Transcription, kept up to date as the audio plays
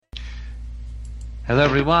Hello,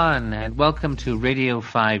 everyone, and welcome to Radio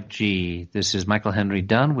 5G. This is Michael Henry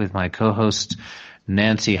Dunn with my co-host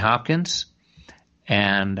Nancy Hopkins.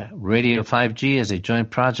 And Radio 5G is a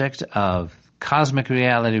joint project of Cosmic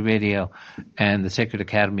Reality Radio and the Sacred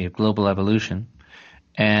Academy of Global Evolution.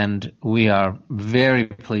 And we are very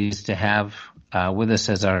pleased to have with us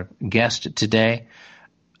as our guest today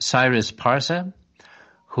Cyrus Parsa,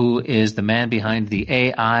 who is the man behind the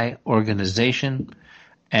AI organization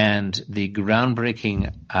and the groundbreaking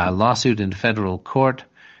lawsuit in federal court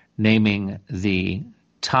naming the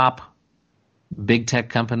top big tech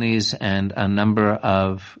companies and a number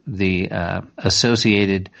of the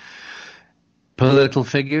associated political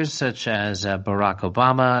figures such as Barack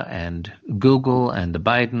Obama and Google and the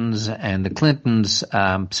Bidens and the Clintons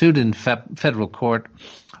sued in federal court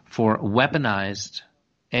for weaponized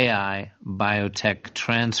AI biotech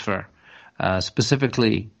transfer,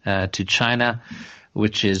 specifically to China,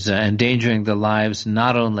 which is endangering the lives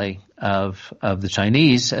not only of the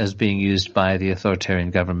Chinese as being used by the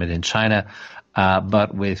authoritarian government in China,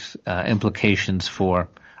 but with implications for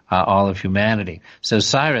all of humanity. So,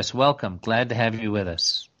 Cyrus, welcome. Glad to have you with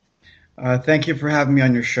us. Thank you for having me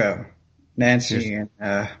on your show, Nancy and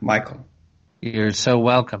Michael. You're so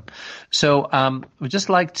welcome. So, we'd just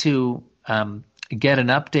like to get an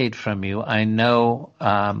update from you. I know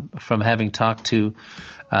from having talked to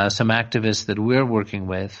some activists that we're working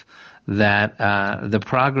with that the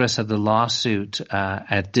progress of the lawsuit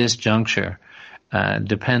at this juncture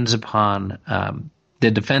depends upon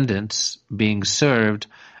the defendants being served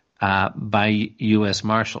by U.S.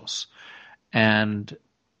 Marshals. And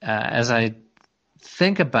as I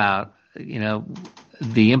think about,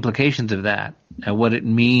 the implications of that and what it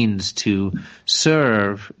means to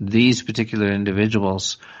serve these particular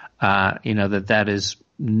individuals, that is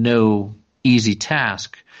no easy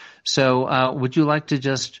task. So would you like to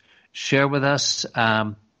just share with us,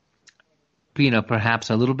 perhaps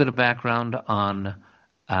a little bit of background on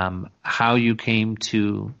how you came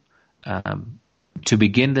to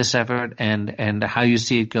begin this effort and how you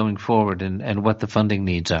see it going forward and what the funding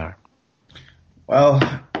needs are? Well,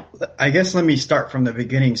 I guess let me start from the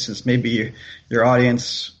beginning, since maybe your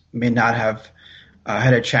audience may not have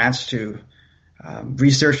had a chance to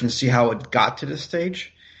research and see how it got to this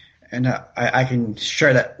stage. And I can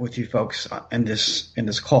share that with you folks in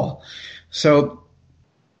this call. So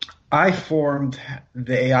I formed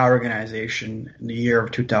the AI organization in the year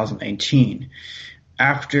of 2018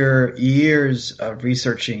 after years of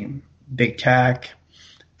researching big tech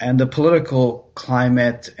and the political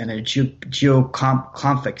climate and the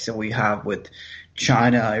conflicts that we have with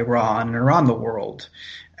China, Iran, and around the world.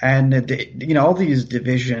 And, all these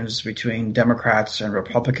divisions between Democrats and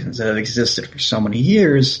Republicans that have existed for so many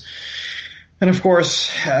years. And, of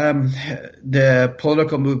course, the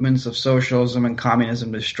political movements of socialism and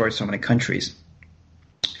communism destroyed so many countries.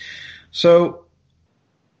 So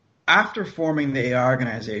after forming the AI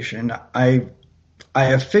organization, I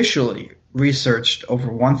officially researched over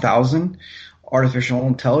 1,000 artificial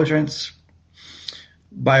intelligence,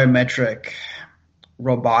 biometric,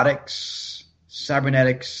 robotics,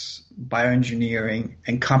 cybernetics, bioengineering,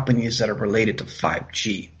 and companies that are related to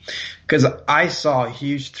 5G. Because I saw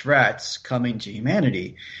huge threats coming to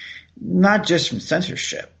humanity, not just from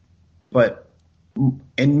censorship, but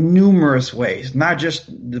in numerous ways, not just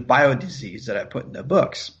the biodisease that I put in the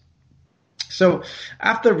books. So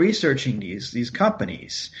after researching these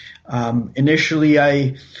companies, initially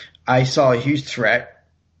I saw a huge threat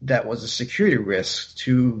that was a security risk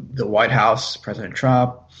to the White House, President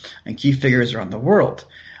Trump, and key figures around the world.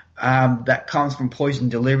 That comes from poison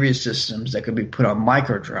delivery systems that could be put on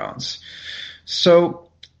micro drones. So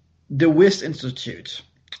the WIS Institute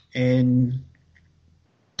in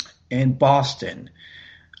Boston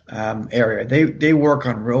area, they work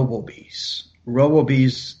on robo-bees.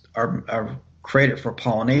 Robo-bees are created for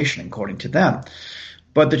pollination, according to them.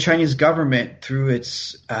 But the Chinese government, through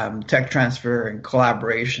its tech transfer and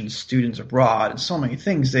collaboration, students abroad, and so many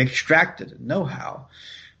things, they extracted know-how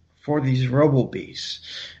for these robo-bees.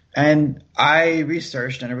 And I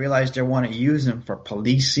researched and I realized they want to use them for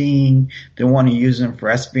policing, they want to use them for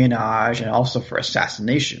espionage, and also for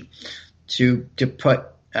assassination to put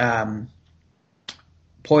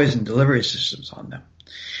poison delivery systems on them.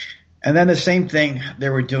 And then the same thing they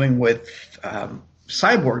were doing with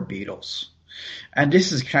cyborg beetles. And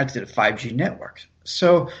this is connected to 5G networks.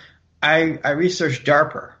 So I researched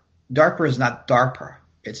DARPA. DARPA is not DARPA.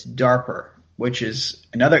 It's DARPA, which is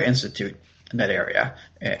another institute in that area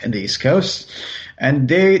in the East Coast. And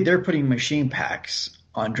they're putting machine packs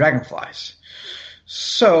on dragonflies.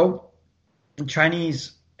 So the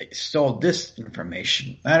Chinese stole this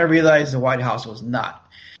information. And I realized the White House was not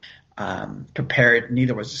prepared,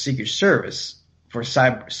 neither was the Secret Service, for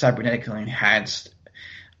cybernetically enhanced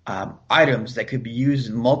items that could be used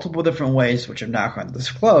in multiple different ways, which I'm not going to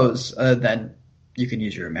disclose, then you can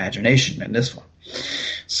use your imagination in this one.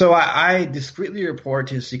 So I discreetly reported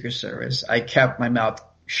to the Secret Service. I kept my mouth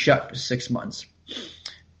shut for 6 months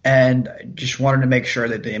and just wanted to make sure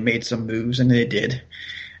that they made some moves, and they did.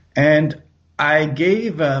 And I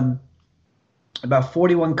gave about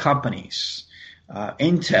 41 companies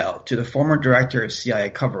intel to the former director of CIA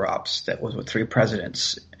cover-ups that was with 3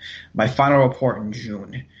 presidents. My final report in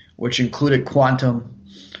June, which included quantum,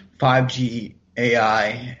 5G,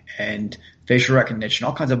 AI, and facial recognition,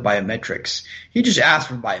 all kinds of biometrics. He just asked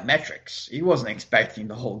for biometrics. He wasn't expecting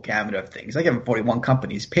the whole gamut of things. I gave him 41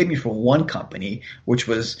 companies, paid me for one company, which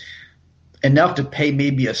was enough to pay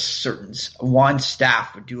maybe a certain one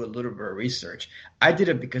staff would do a little bit of research. I did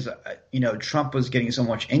it because Trump was getting so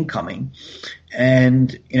much incoming,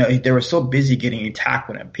 and they were so busy getting attacked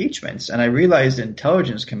with impeachments, and I realized the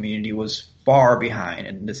intelligence community was far behind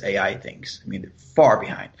in this AI things. I mean, they're far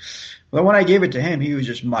behind. But when I gave it to him, he was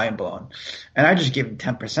just mind blown, and I just gave him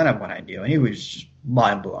 10% of what I knew, and he was just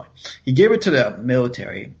mind blown. He gave it to the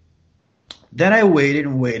military. Then I waited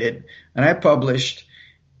and waited, and I published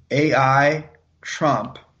AI,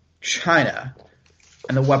 Trump, China,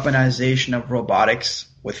 and the weaponization of robotics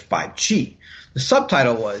with 5G. The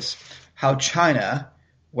subtitle was How China,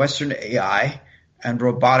 Western AI, and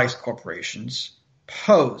Robotics Corporations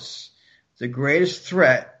Pose the Greatest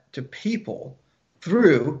Threat to People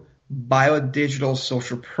Through Biodigital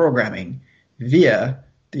Social Programming via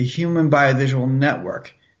the Human Biodigital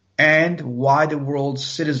Network, and Why the World's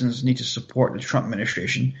Citizens Need to Support the Trump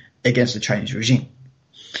Administration Against the Chinese Regime.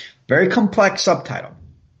 Very complex subtitle.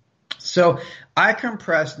 So I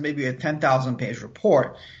compressed maybe a 10,000 page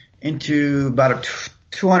report into about a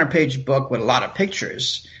 200-page book with a lot of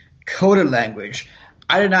pictures, coded language.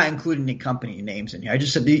 I did not include any company names in here. I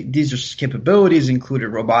just said these are capabilities, included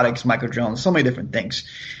robotics, microdrones, so many different things.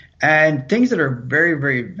 And things that are very,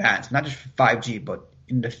 very advanced, not just for 5G, but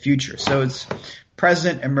in the future. So it's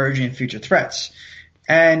present, emerging, and future threats.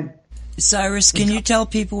 And Cyrus, can you tell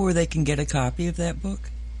people where they can get a copy of that book?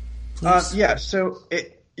 Yeah, so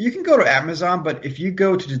you can go to Amazon, but if you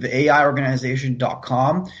go to the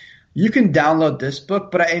AIorganization.com, you can download this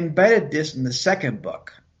book, but I embedded this in the second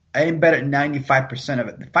book. I embedded 95% of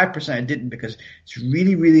it. The 5% I didn't because it's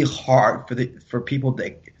really, really hard for people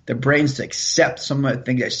their brains to accept some of the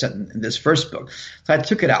things I said in this first book. So I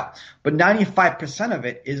took it out. But 95% of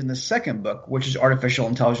it is in the second book, which is Artificial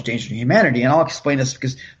Intelligence, Danger to Humanity. And I'll explain this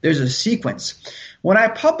because there's a sequence. When I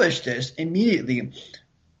published this, immediately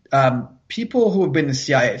people who have been in the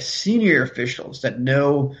CIA, senior officials that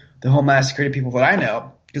know the Homeland Security people that I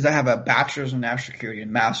know, because I have a bachelor's in national security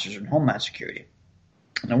and master's in Homeland Security.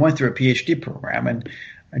 And I went through a PhD program, and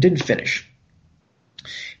I didn't finish.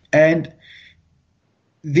 And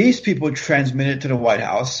these people transmitted to the White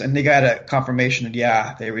House, and they got a confirmation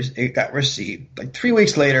that, it got received. Like 3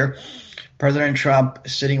 weeks later, President Trump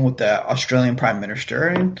is sitting with the Australian Prime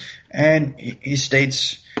Minister, and he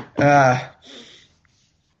states,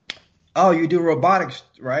 oh, you do robotics,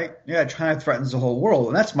 right? Yeah, China threatens the whole world.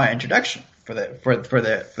 And that's my introduction for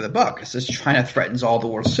the book. It says China threatens all the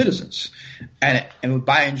world's citizens. And with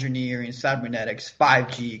bioengineering, cybernetics,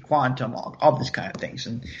 5G, quantum, all these kind of things.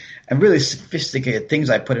 And really sophisticated things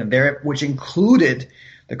I put in there, which included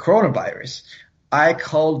the coronavirus. I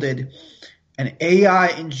called it an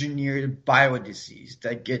AI-engineered biodisease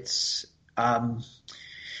that gets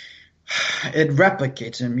it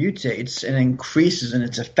replicates and mutates and increases in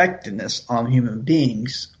its effectiveness on human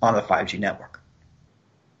beings on the 5G network.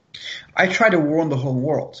 I tried to warn the whole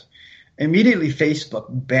world. Immediately, Facebook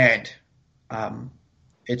banned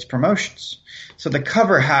its promotions. So the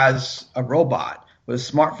cover has a robot with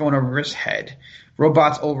a smartphone over his head,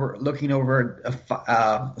 robots looking over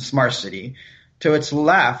a smart city. To its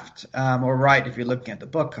left or right, if you're looking at the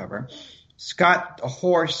book cover, it's got a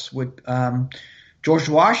horse with George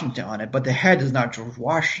Washington on it, but the head is not George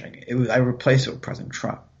Washington. I replaced it with President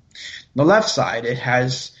Trump. On the left side, it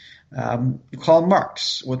has Karl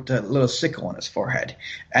Marx with the little sickle on his forehead.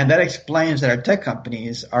 And that explains that our tech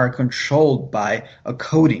companies are controlled by a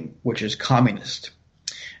coding which is communist,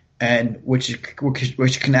 and which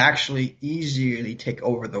can actually easily take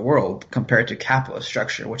over the world compared to capitalist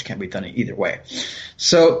structure, which can be done in either way.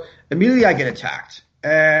 So immediately I get attacked.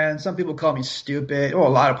 And some people call me stupid. Well, a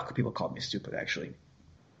lot of people call me stupid, actually.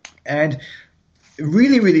 And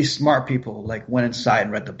really, really smart people like went inside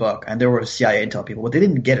and read the book, and there were CIA intel people, but they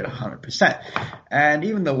didn't get it 100%. And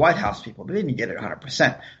even the White House people, they didn't get it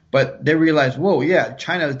 100%. But they realized, whoa, yeah,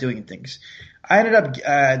 China is doing things. I ended up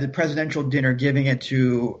at the presidential dinner giving it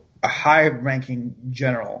to a high-ranking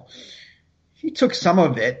general. He took some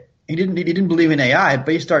of it. He didn't believe in AI,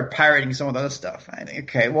 but he started pirating some of the other stuff. I think,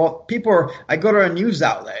 okay, well, I go to a news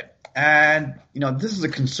outlet, and this is a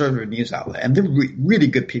conservative news outlet, and they're really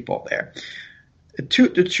good people there. The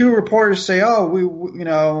two reporters say, "Oh, we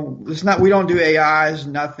don't do AIs,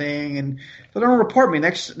 nothing," and they don't report me.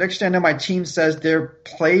 Next thing I know, my team says they're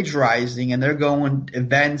plagiarizing and they're going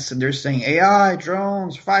events and they're saying AI,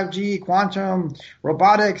 drones, 5G, quantum,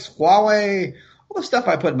 robotics, Huawei, all the stuff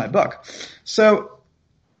I put in my book. So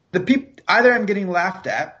the people, either I'm getting laughed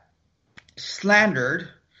at, slandered,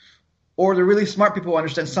 or the really smart people who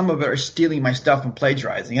understand some of it are stealing my stuff and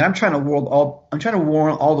plagiarizing. And I'm trying to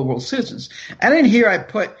warn all the world's citizens. And in here I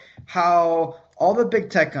put how all the big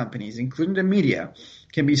tech companies, including the media,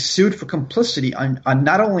 can be sued for complicity on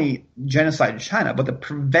not only genocide in China, but the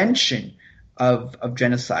prevention of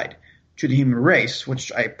genocide to the human race,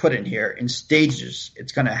 which I put in here in stages.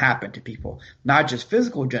 It's going to happen to people, not just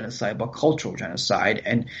physical genocide, but cultural genocide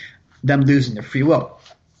and them losing their free will.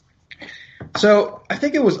 So I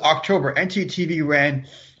think it was October, NTTV ran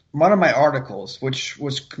one of my articles, which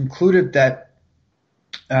was concluded that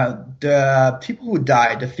the people who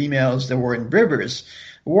died, the females that were in rivers,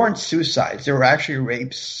 weren't suicides. They were actually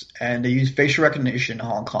rapes, and they used facial recognition in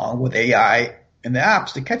Hong Kong with AI and the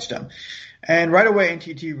apps to catch them. And right away,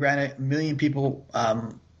 NTT ran it. 1 million people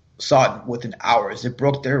saw it within hours. It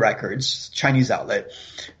broke their records, Chinese outlet.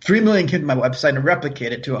 3 million came to my website and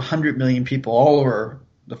replicated it to 100 million people all over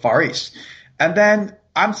the Far East. And then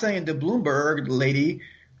I'm saying the Bloomberg lady,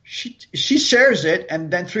 she shares it,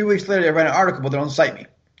 and then 3 weeks later they write an article, but they don't cite me.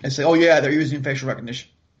 They say, oh yeah, they're using facial recognition.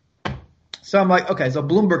 So I'm like, okay, so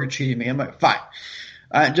Bloomberg are cheating me. I'm like, fine.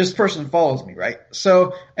 Just person follows me, right?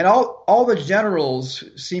 So, and all the generals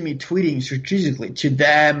see me tweeting strategically to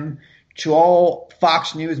them, to all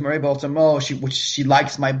Fox News, Marie Baltimore, which she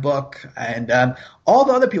likes my book, and all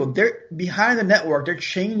the other people. They're behind the network. They're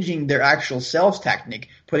changing their actual sales technique,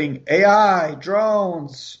 putting AI,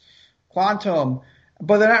 drones, quantum,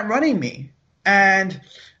 but they're not running me. And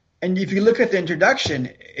if you look at the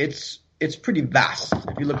introduction, it's pretty vast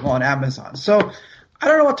if you look on Amazon. So I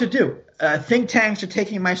don't know what to do. Think tanks are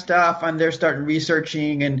taking my stuff and they're starting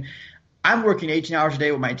researching, and I'm working 18 hours a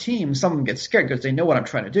day with my team. Some of them get scared because they know what I'm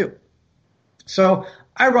trying to do. So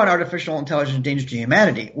I run Artificial Intelligence Danger to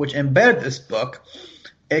Humanity, which embedded this book,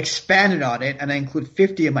 expanded on it, and I include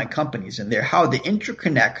 50 of my companies in there, how they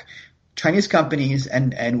interconnect Chinese companies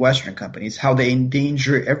and Western companies, how they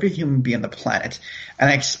endanger every human being on the planet.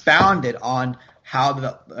 And I expounded on how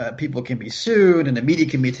the people can be sued and the media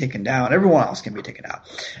can be taken down, everyone else can be taken out,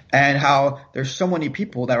 and how there's so many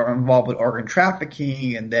people that are involved with organ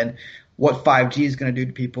trafficking, and then what 5G is going to do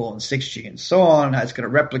to people and 6G and so on, and how it's going to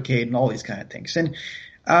replicate and all these kind of things. And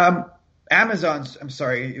Amazon's, I'm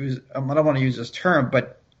sorry, I don't want to use this term,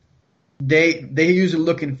 but they use a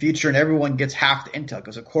look and feature, and everyone gets half the intel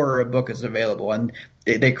because a quarter of a book is available, and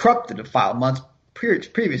they corrupted the file months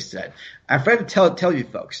previous to that. I forgot to tell you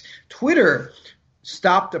folks, Twitter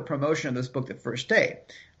stopped the promotion of this book the first day.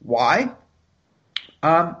 Why?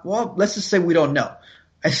 Well, let's just say we don't know.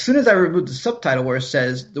 As soon as I removed the subtitle where it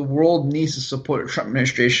says the world needs to support the Trump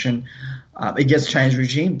administration against the Chinese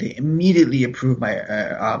regime, they immediately approved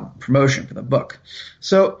my promotion for the book.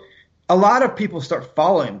 So a lot of people start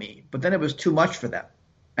following me, but then it was too much for them,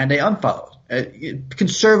 and they unfollowed.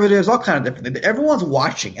 Conservatives, all kind of different things. Everyone's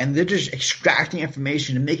watching, and they're just extracting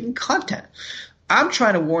information and making content. I'm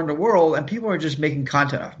trying to warn the world, and people are just making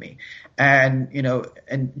content of me, and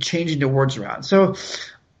and changing the words around. So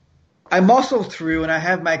I muscle through, and I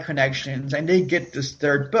have my connections, and they get this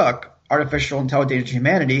third book, Artificial Intelligence to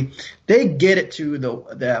Humanity. They get it to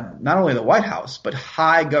the not only the White House, but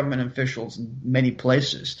high government officials in many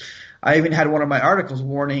places. I even had one of my articles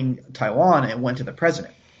warning Taiwan, and it went to the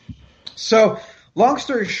president. So long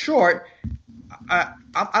story short, I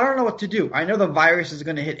don't know what to do. I know the virus is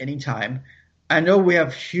going to hit any time. I know we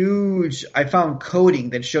have I found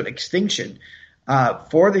coding that showed extinction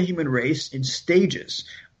for the human race in stages.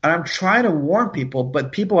 And I'm trying to warn people,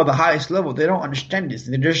 but people at the highest level, they don't understand this.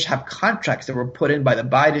 They just have contracts that were put in by the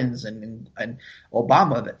Bidens and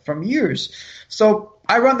Obama from years. So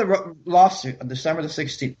I run the lawsuit on December the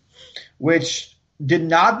 16th, which did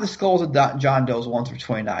not disclose the John Doe's 1 through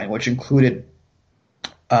 29, which included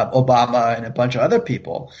Obama and a bunch of other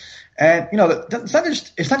people. And, it's not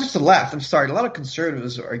just the left. I'm sorry. A lot of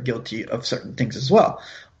conservatives are guilty of certain things as well.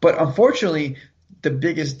 But unfortunately, the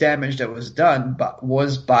biggest damage that was done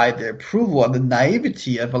was by the approval and the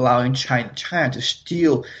naivety of allowing China to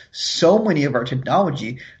steal so many of our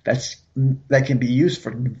technology that can be used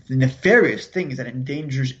for nefarious things that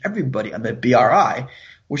endangers everybody on the BRI,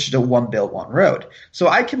 which is the One Belt, One Road. So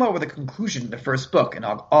I came up with a conclusion in the first book in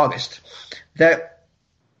August that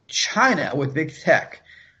China with big tech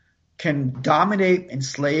can dominate,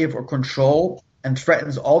 enslave, or control and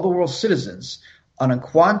threatens all the world's citizens on a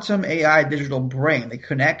quantum AI digital brain that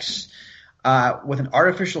connects with an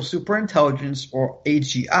artificial superintelligence or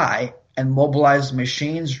AGI and mobilizes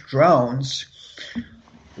machines, drones,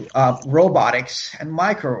 robotics, and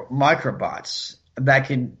microbots that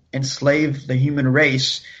can enslave the human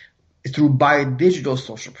race through biodigital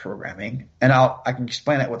social programming. And I can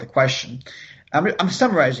explain that with a question. I'm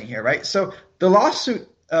summarizing here, right? So the lawsuit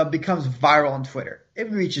becomes viral on Twitter.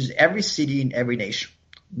 It reaches every city in every nation.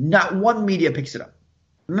 Not one media picks it up.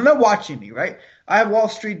 They're not watching me, right? I have Wall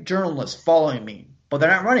Street journalists following me, but they're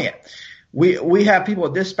not running it. We have people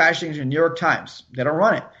dispatching to the New York Times. They don't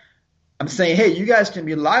run it. I'm saying, hey, you guys can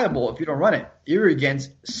be liable if you don't run it. You're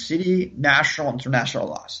against city, national, international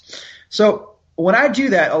laws. So when I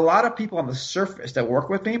do that, a lot of people on the surface that work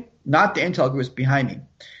with me, not the intel groups behind me,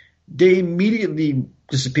 they immediately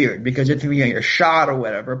disappeared because they think you're shot or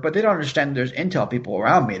whatever, but they don't understand there's intel people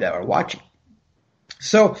around me that are watching.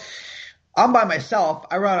 So I'm by myself.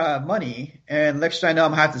 I run out of money, and next thing I know,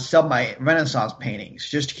 I'm going to have to sell my Renaissance paintings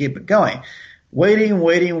just to keep it going. Waiting.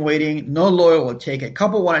 No lawyer will take it. A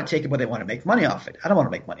couple want to take it, but they want to make money off it. I don't want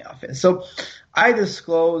to make money off it. So I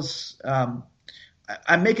disclose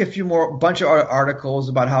I make a bunch of articles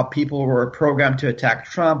about how people were programmed to attack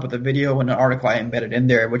Trump with a video and an article I embedded in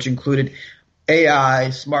there, which included AI,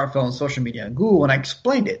 smartphones, social media, and Google, and I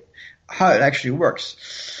explained it, how it actually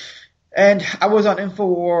works. And I was on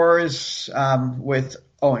InfoWars with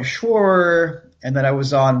Owen Schwarr, and then I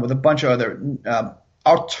was on with a bunch of other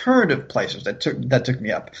alternative places that took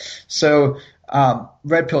me up. So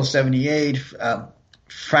Red Pill 78,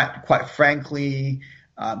 quite frankly,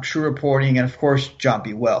 True Reporting, and of course John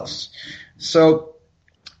B. Wells. So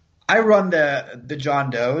I run the John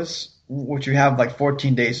Does, which you have like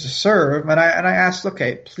 14 days to serve, and I asked,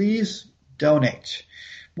 okay, please donate.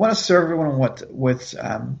 We want to serve everyone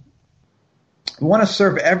we want to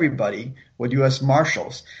serve everybody with U.S.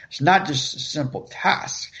 Marshals. It's not just a simple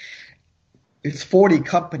task. It's 40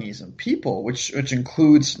 companies and people, which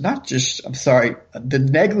includes not just, the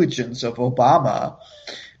negligence of Obama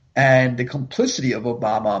and the complicity of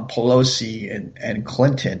Obama and Pelosi and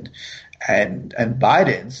Clinton and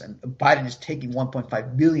Biden's. And Biden is taking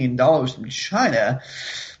 $1.5 billion from China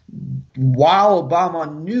while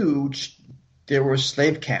Obama knew there were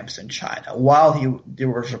slave camps in China, while there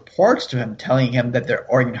were reports to him telling him that they're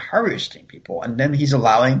organ harvesting people, and then he's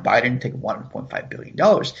allowing Biden to take $1.5 billion.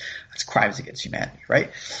 That's crimes against humanity, right?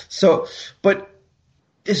 So, but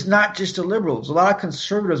it's not just the liberals. A lot of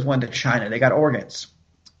conservatives went to China. They got organs.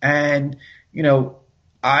 And,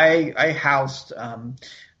 I housed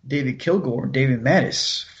David Kilgore and David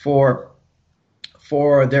Mattis for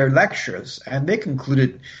their lectures, and they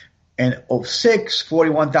concluded in 2006,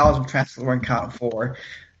 41,000 transplants were accounted for.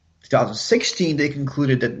 2016, they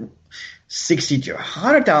concluded that 60 to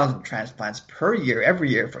 100,000 transplants per year, every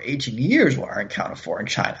year for 18 years were accounted for in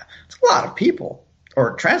China. It's a lot of people,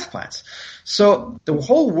 or transplants. So the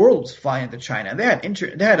whole world was flying into China. They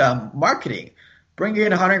had marketing. Bring in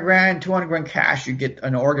 100 grand, 200 grand cash, you get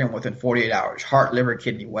an organ within 48 hours, heart, liver,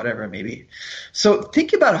 kidney, whatever it may be. So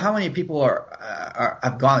think about how many people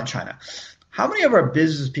have gone to China. How many of our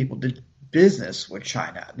business people did business with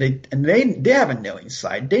China? They have a knowing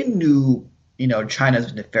side. They knew,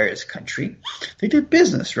 China's a nefarious country. They did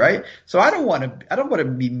business, right? So I don't want to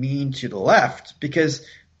be mean to the left because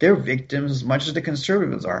they're victims as much as the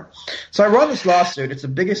conservatives are. So I run this lawsuit. It's the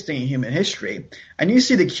biggest thing in human history. And you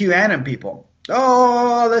see the QAnon people.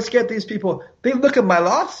 Oh, let's get these people. They look at my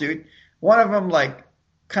lawsuit. One of them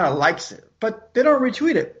kind of likes it, but they don't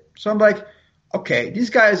retweet it. So I'm like, okay,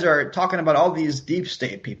 these guys are talking about all these deep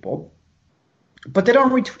state people, but they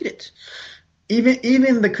don't retweet it.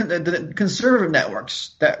 Even the conservative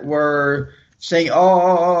networks that were saying,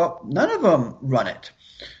 oh, none of them run it.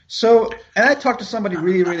 So, and I talked to somebody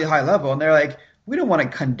really, really high level, and they're like, we don't want to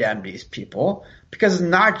condemn these people because it's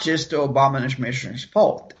not just the Obama administration's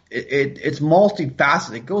fault. It's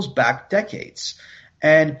multifaceted. It goes back decades.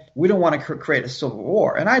 And we don't want to create a civil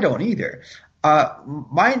war, and I don't either.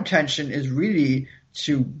 My intention is really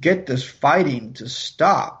to get this fighting to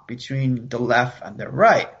stop between the left and the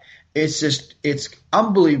right. It's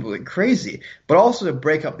unbelievably crazy, but also to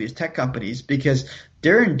break up these tech companies because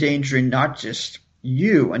they're endangering not just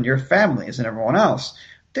you and your families and everyone else,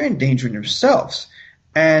 they're endangering yourselves.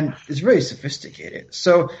 And it's very sophisticated.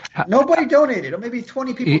 So nobody donated, or maybe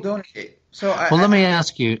 20 people donated. So let me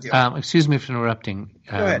ask you, excuse me for interrupting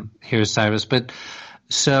Go ahead. here, Cyrus, but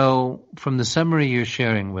so from the summary you're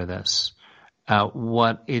sharing with us,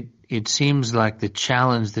 what it seems like the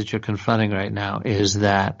challenge that you're confronting right now is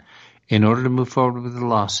that in order to move forward with the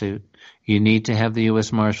lawsuit, you need to have the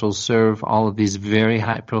U.S. Marshals serve all of these very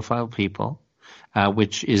high-profile people,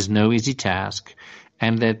 which is no easy task,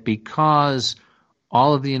 and that because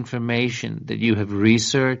all of the information that you have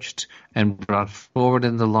researched and brought forward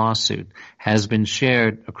in the lawsuit has been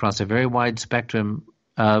shared across a very wide spectrum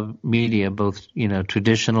of media, both,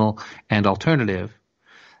 traditional and alternative,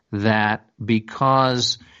 that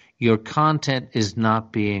because your content is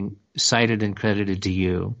not being cited and credited to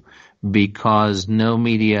you, because no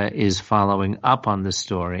media is following up on the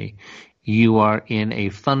story, you are in a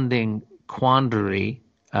funding quandary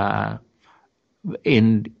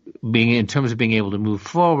in terms of being able to move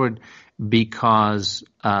forward, because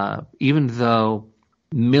even though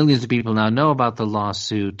millions of people now know about the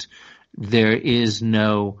lawsuit, there is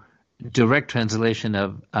no direct translation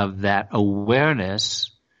of that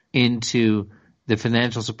awareness into the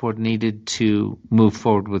financial support needed to move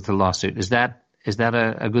forward with the lawsuit. Is that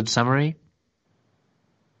a good summary?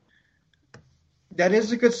 That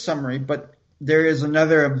is a good summary, but there is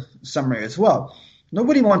another summary as well.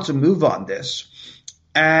 Nobody wants to move on this.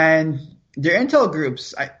 And the intel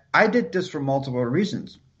groups, I did this for multiple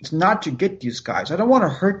reasons. It's not to get these guys. I don't want to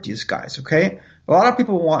hurt these guys, okay? A lot of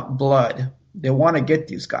people want blood. They want to get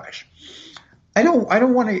these guys. I don't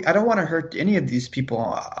want to hurt any of these people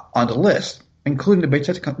on the list, including the big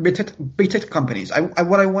tech companies.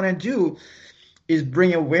 What I want to do is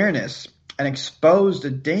bring awareness and expose the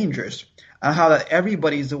dangers and how that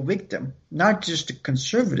everybody's a victim, not just the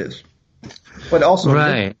conservatives, but also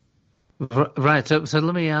right. Right. So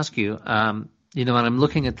let me ask you, when I'm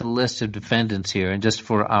looking at the list of defendants here, and just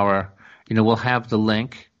for our, we'll have the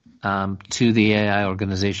link to the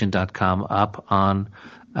AIorganization.com up on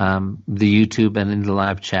the YouTube and in the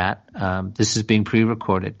live chat. This is being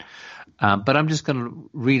pre-recorded. But I'm just going to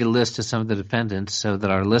read a list of some of the defendants so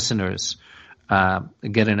that our listeners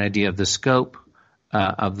get an idea of the scope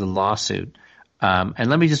of the lawsuit. And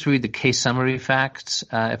let me just read the case summary facts,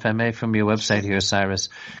 if I may, from your website here, Cyrus.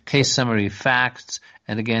 Case summary facts,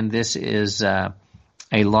 and again, this is a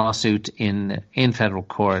lawsuit in federal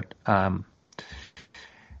court.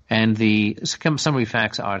 And the summary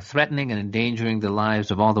facts are threatening and endangering the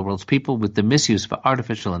lives of all the world's people with the misuse of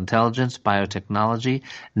artificial intelligence, biotechnology,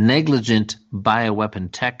 negligent bioweapon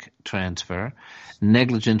tech transfer,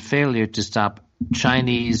 negligent failure to stop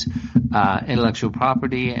Chinese intellectual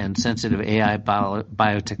property and sensitive AI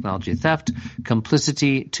biotechnology theft,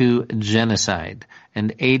 complicity to genocide,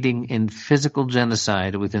 and aiding in physical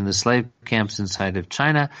genocide within the slave camps inside of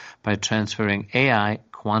China by transferring AI,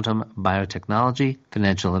 quantum biotechnology,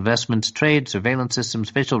 financial investments, trade, surveillance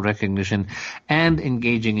systems, facial recognition, and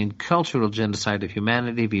engaging in cultural genocide of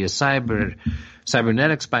humanity via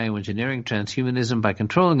cybernetics, bioengineering, transhumanism, by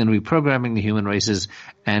controlling and reprogramming the human races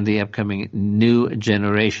and the upcoming new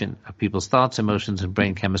generation of people's thoughts, emotions, and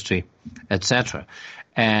brain chemistry, etc.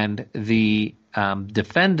 And the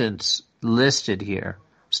defendants listed here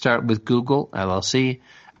start with Google, LLC,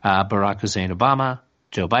 Barack Hussein Obama,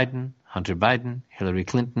 Joe Biden, Hunter Biden, Hillary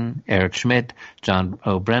Clinton, Eric Schmidt, John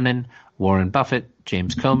O'Brien, Warren Buffett,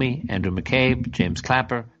 James Comey, Andrew McCabe, James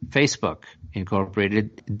Clapper, Facebook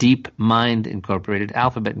Incorporated, DeepMind Incorporated,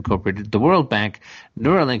 Alphabet Incorporated, the World Bank,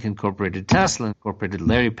 Neuralink Incorporated, Tesla Incorporated,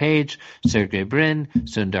 Larry Page, Sergey Brin,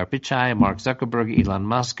 Sundar Pichai, Mark Zuckerberg, Elon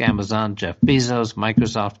Musk, Amazon, Jeff Bezos,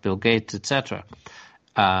 Microsoft, Bill Gates, etc.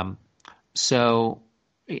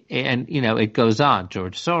 It goes on.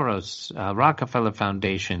 George Soros, Rockefeller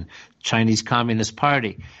Foundation, Chinese Communist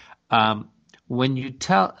Party. When you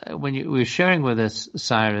were sharing with us,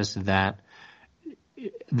 Cyrus, that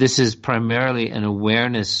this is primarily an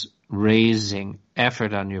awareness raising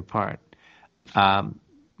effort on your part,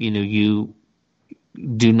 you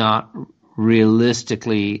do not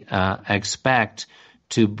realistically expect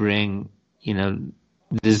to bring,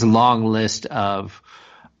 this long list of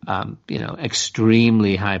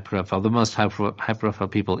extremely high profile, the most high profile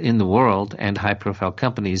people in the world and high profile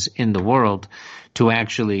companies in the world to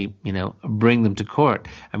actually, bring them to court.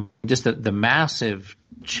 I mean, just the massive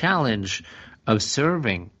challenge of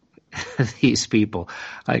serving these people,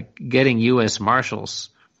 like getting U.S. Marshals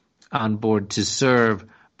on board to serve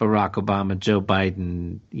Barack Obama, Joe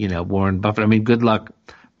Biden, Warren Buffett. I mean, good luck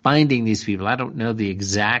finding these people. I don't know the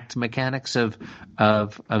exact mechanics of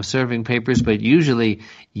serving papers, but usually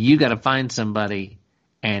you got to find somebody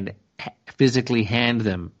and physically hand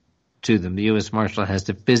them to them. The U.S. Marshal has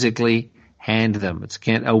to physically hand them.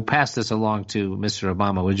 Pass this along to Mr.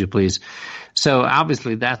 Obama, would you please? So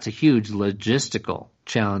obviously that's a huge logistical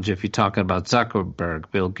challenge if you're talking about Zuckerberg,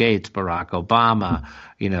 Bill Gates, Barack Obama,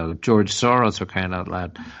 George Soros, for crying out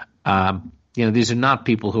loud. These are not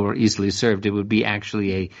people who are easily served. It would be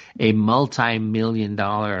actually a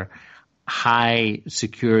multi-million-dollar high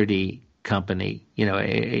security company,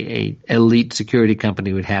 a elite security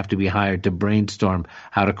company would have to be hired to brainstorm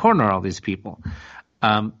how to corner all these people.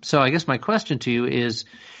 So I guess my question to you is,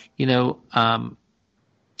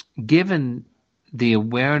 given the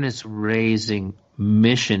awareness raising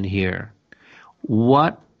mission here,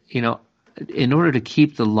 what, in order to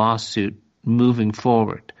keep the lawsuit moving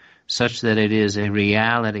forward such that it is a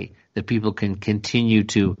reality that people can continue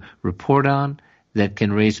to report on, that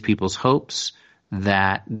can raise people's hopes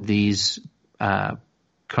that these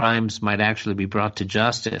crimes might actually be brought to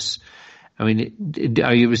justice. I mean,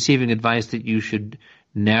 are you receiving advice that you should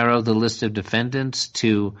narrow the list of defendants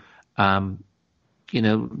to, some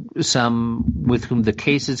with whom the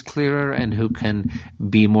case is clearer and who can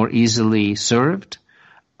be more easily served?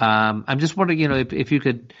 I'm just wondering, if you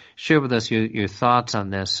could share with us your thoughts on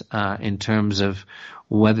this in terms of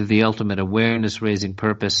whether the ultimate awareness-raising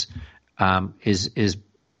purpose is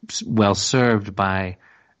well served by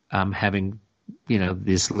having,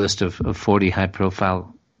 this list of 40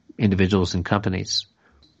 high-profile individuals and companies.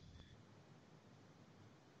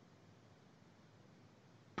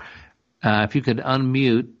 If you could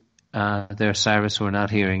unmute there, Cyrus, we're not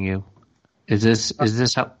hearing you. Is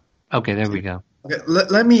this how? Okay, there we go. Okay,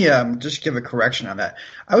 let me just give a correction on that.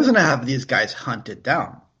 I was going to have these guys hunted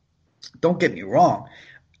down. Don't get me wrong.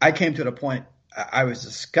 I came to the point I was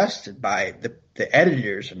disgusted by the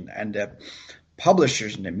editors and the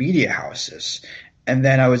publishers and the media houses. And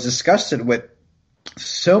then I was disgusted with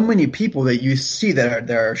so many people that you see that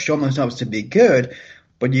are showing themselves to be good,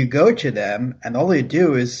 but you go to them and all they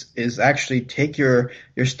do is actually take your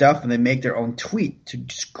stuff and they make their own tweet to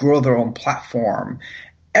just grow their own platform.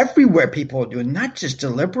 Everywhere people are doing, not just the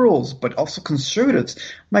liberals, but also conservatives.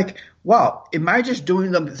 I'm like, wow, am I just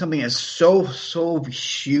doing something that's so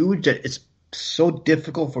huge that it's so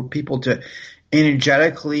difficult for people to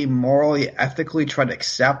energetically, morally, ethically try to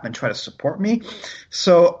accept and try to support me?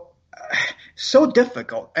 So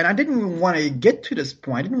difficult. And I didn't even want to get to this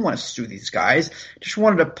point. I didn't want to sue these guys. Just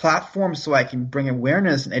wanted a platform so I can bring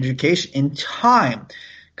awareness and education in time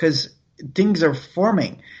because things are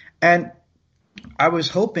forming. And I was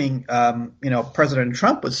hoping, President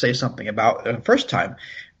Trump would say something about it the first time.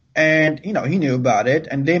 And, he knew about it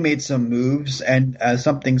and they made some moves and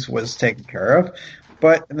some things was taken care of.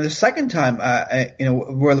 But the second time,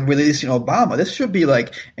 we're releasing Obama, this should be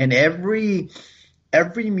like in every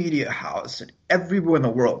media house and everywhere in the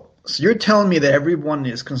world. So you're telling me that everyone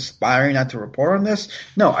is conspiring not to report on this?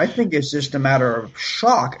 No, I think it's just a matter of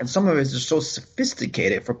shock. And some of it is just so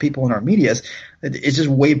sophisticated for people in our medias that it's just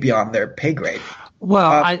way beyond their pay grade.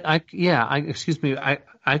 Well, excuse me.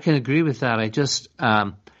 I can agree with that. I just,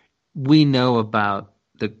 we know about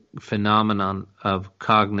the phenomenon of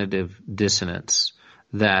cognitive dissonance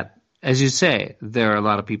that, as you say, there are a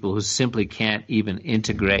lot of people who simply can't even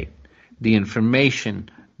integrate the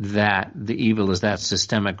information that the evil is that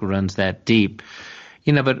systemic, runs that deep.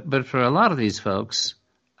 But for a lot of these folks,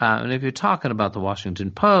 and if you're talking about the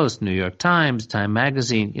Washington Post, New York Times, Time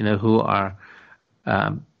Magazine, who are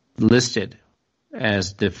listed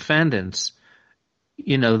as defendants,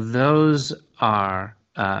 those are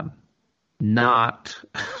not,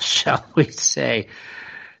 shall we say,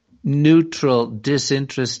 neutral,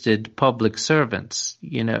 disinterested public servants,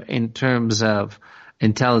 in terms of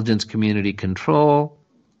intelligence community control,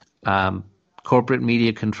 corporate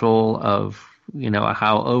media control of,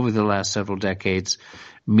 how over the last several decades,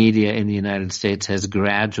 media in the United States has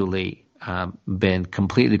gradually been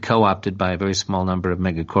completely co-opted by a very small number of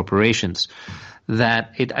mega corporations.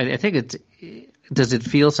 That I think does it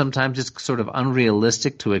feel sometimes it's sort of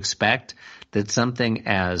unrealistic to expect that something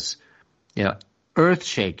as,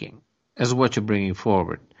 earth-shaking as what you're bringing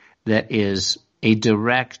forward, that is a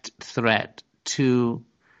direct threat to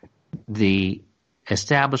the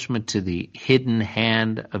establishment, to the hidden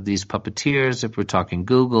hand of these puppeteers, if we're talking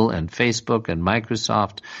Google and Facebook and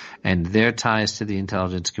Microsoft and their ties to the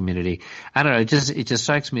intelligence community. I don't know, it just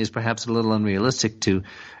strikes me as perhaps a little unrealistic to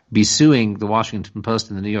be suing the Washington Post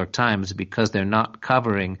and the New York Times because they're not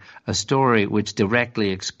covering a story which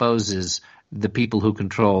directly exposes the people who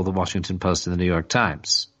control the Washington Post and the New York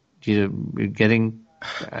Times. You're getting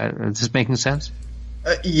Is this making sense?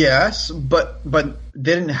 Yes, but they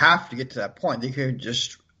didn't have to get to that point. They could have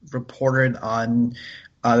just reported on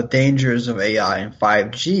the dangers of AI and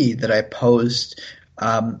 5G that I posed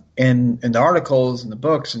in the articles and the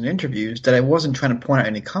books and interviews. That I wasn't trying to point out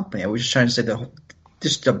any company. I was just trying to say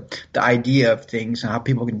the idea of things and how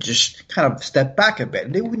people can just kind of step back a bit.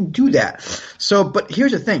 And they wouldn't do that. So, but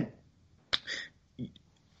here's the thing.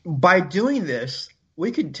 By doing this, we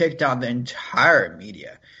could take down the entire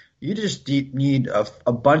media. You just need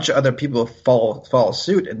a bunch of other people to follow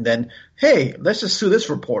suit, and then, hey, let's just sue this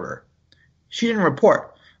reporter. She didn't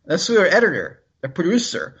report. Let's sue her editor, the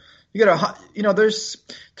producer. There's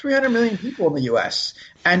 300 million people in the U.S.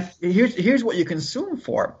 And here's what you can sue them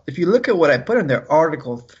for. If you look at what I put in there,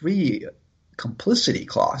 Article 3 complicity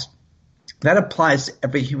clause, that applies to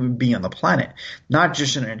every human being on the planet, not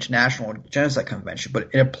just an international genocide convention, but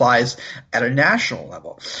it applies at a national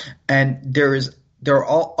level. And there are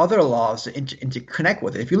all other laws to interconnect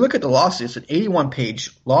with it. If you look at the lawsuit, it's an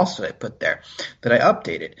 81-page lawsuit I put there that I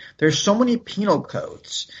updated. There's so many penal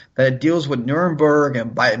codes that it deals with Nuremberg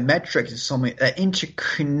and biometrics and so many that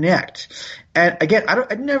interconnect. And again,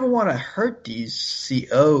 I never want to hurt these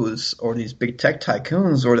CEOs or these big tech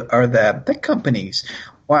tycoons or the tech companies.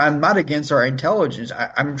 Well, I'm not against our intelligence.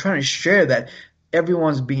 I'm trying to share that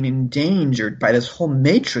everyone's being endangered by this whole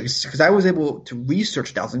matrix because I was able to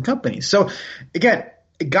research 1,000 companies. So again,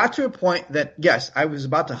 it got to a point that, yes, I was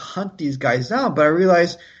about to hunt these guys down, but I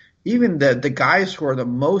realized even the guys who are the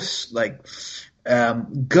most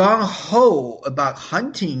gung-ho about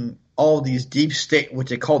hunting all these deep state, what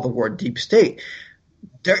they call the word deep state,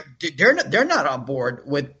 they're not on board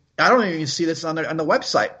with. I don't even see this on the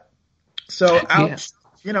website. So Alex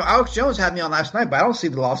Jones had me on last night, but I don't see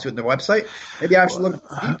the lawsuit on their website. Maybe I should look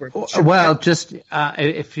deeper. Well, just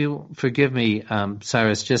if you forgive me,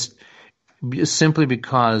 Cyrus, just simply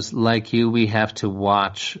because, like you, we have to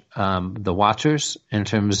watch the watchers in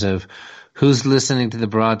terms of who's listening to the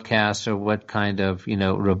broadcast or what kind of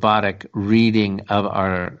robotic reading of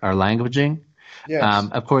our languaging. Yes.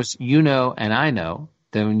 Of course, and I know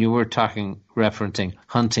that when you were referencing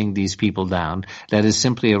hunting these people down, that is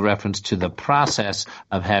simply a reference to the process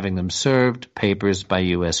of having them served papers by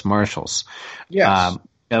U.S. Marshals. Yes.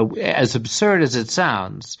 As absurd as it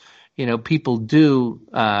sounds, people do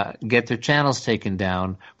get their channels taken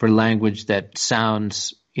down for language that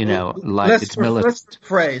sounds, like it's militant.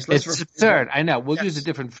 It's absurd. I know. We'll use a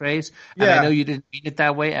different phrase. Yeah. And I know you didn't mean it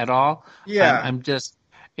that way at all. Yeah. I'm just...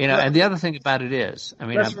 and the other thing about it is,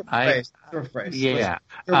 Yeah.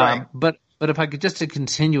 But if I could just to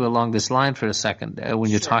continue along this line for a second, when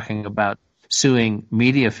you're talking about suing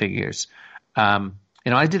media figures,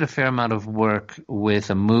 I did a fair amount of work with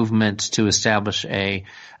a movement to establish an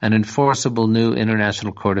enforceable new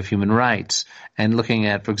international court of human rights, and looking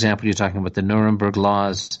at, for example, you're talking about the Nuremberg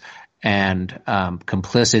laws and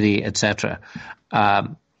complicity, etc.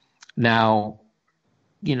 Now,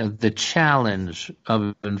 the challenge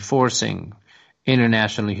of enforcing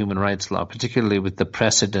international human rights law, particularly with the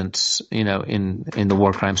precedents, in the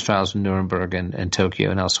war crimes trials in Nuremberg and Tokyo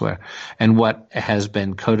and elsewhere, and what has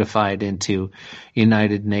been codified into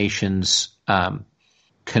United Nations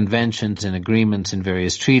conventions and agreements and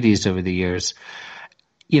various treaties over the years,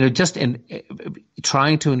 just in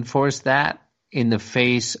trying to enforce that in the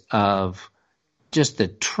face of just the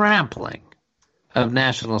trampling of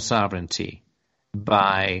national sovereignty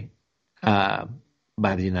by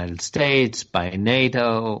the United States, by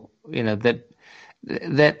NATO, that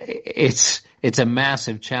it's a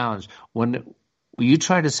massive challenge. When you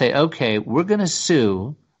try to say, okay, we're going to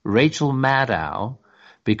sue Rachel Maddow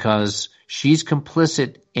because she's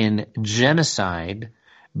complicit in genocide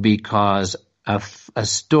because a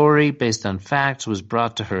story based on facts was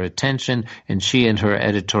brought to her attention, and she and her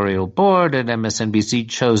editorial board at MSNBC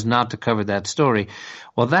chose not to cover that story.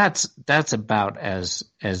 Well, that's about as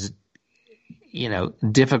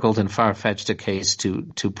difficult and far-fetched a case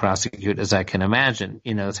to prosecute as I can imagine.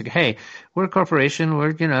 It's like, hey, we're a corporation.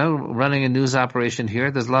 We're, running a news operation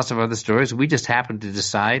here. There's lots of other stories. We just happen to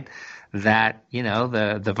decide that,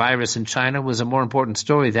 the virus in China was a more important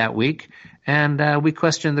story that week. And we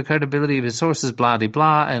question the credibility of his sources, blah, blah,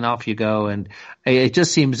 blah, and off you go. And it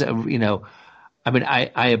just seems,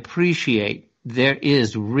 I appreciate there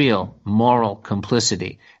is real moral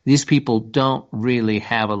complicity. These people don't really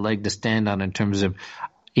have a leg to stand on in terms of,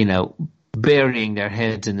 burying their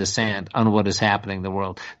heads in the sand on what is happening in the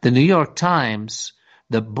world. The New York Times,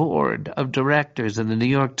 the board of directors of the New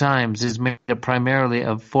York Times is made up primarily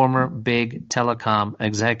of former big telecom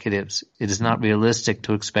executives. It is not realistic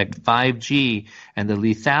to expect 5G and the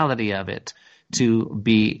lethality of it to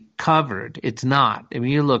be covered. It's not. I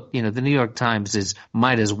mean, you look, the New York Times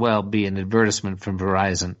might as well be an advertisement from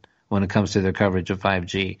Verizon when it comes to their coverage of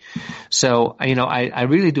 5G. So, I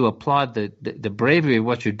really do applaud the bravery of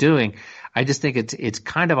what you're doing. I just think it's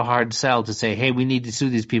kind of a hard sell to say, hey, we need to sue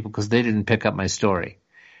these people because they didn't pick up my story.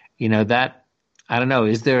 That, I don't know,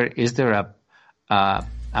 is there a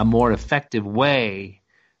more effective way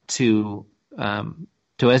to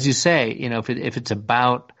as you say, if it's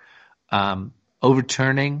about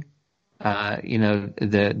overturning,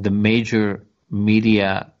 the major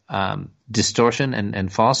media distortion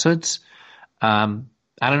and falsehoods. I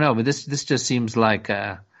don't know, but this just seems like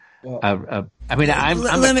I'm a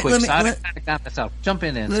quick side. I got myself. Jump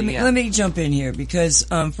in, Nancy. Let me jump in here because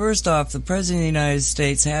first off, the President of the United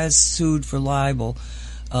States has sued for libel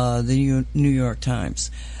the New York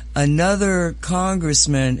Times. Another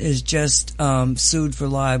congressman is just sued for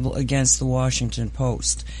libel against the Washington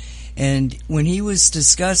Post. And when he was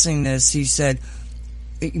discussing this, he said,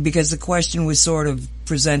 because the question was sort of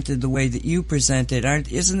presented the way that you presented,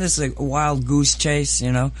 isn't this a wild goose chase,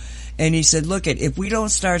 And he said, look, if we don't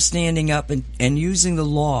start standing up and using the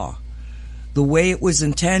law the way it was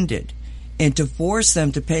intended and to force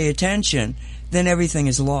them to pay attention, then everything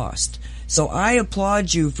is lost. So I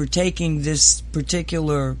applaud you for taking this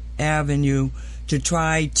particular avenue to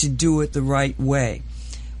try to do it the right way.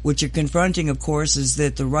 What you're confronting, of course, is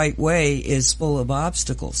that the right way is full of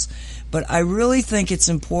obstacles. But I really think it's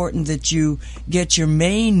important that you get your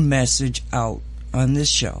main message out on this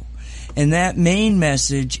show. And that main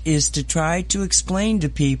message is to try to explain to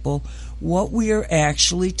people what we are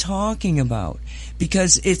actually talking about.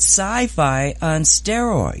 Because it's sci-fi on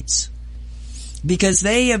steroids. Because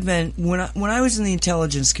they have been, when I was in the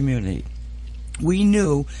intelligence community, we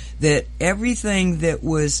knew that everything that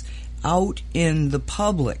was out in the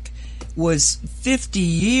public was 50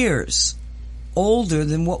 years older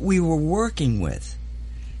than what we were working with.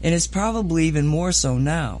 And it's probably even more so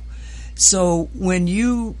now. So when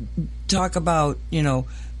you talk about,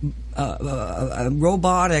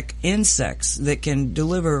 robotic insects that can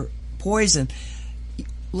deliver poison,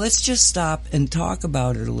 let's just stop and talk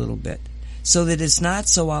about it a little bit so that it's not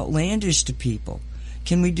so outlandish to people.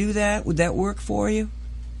 Can we do that? Would that work for you?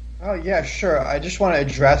 Oh, yeah, sure. I just want to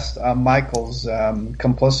address Michael's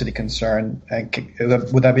complicity concern.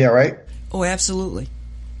 Would that be all right? Oh, absolutely.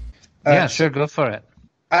 Yeah, sure. Go for it.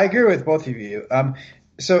 I agree with both of you.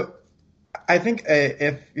 So I think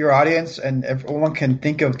if your audience and everyone can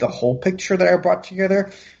think of the whole picture that I brought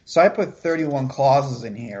together, so I put 31 clauses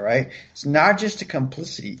in here, right? It's not just the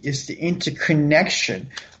complicity, it's the interconnection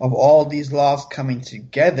of all these laws coming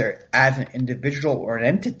together as an individual or an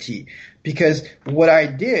entity. Because what I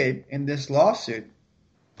did in this lawsuit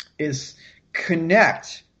is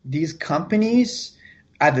connect these companies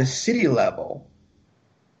at the city level,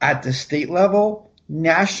 at the state level,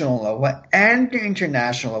 national level, and the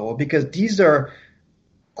international level, because these are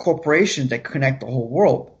corporations that connect the whole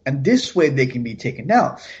world, and this way they can be taken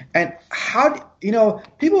down. And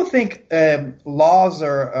people think laws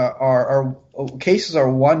are cases are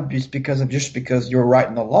won just because you're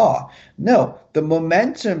writing the law. No, the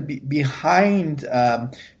momentum behind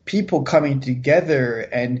people coming together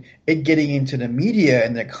and it getting into the media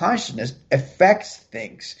and their consciousness affects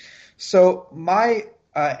things. So my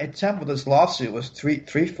attempt with this lawsuit was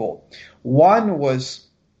threefold. One was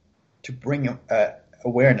to bring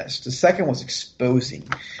awareness. The second was exposing.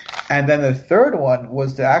 And then the third one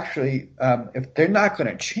was to actually, if they're not going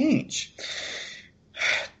to change,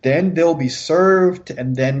 then they'll be served,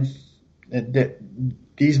 and then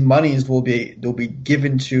these monies they'll be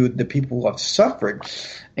given to the people who have suffered,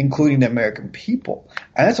 including the American people.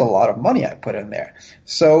 And that's a lot of money I put in there.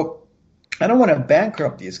 So I don't want to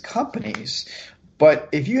bankrupt these companies, but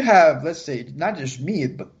if you have, let's say, not just me,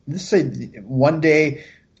 but let's say one day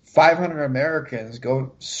 500 Americans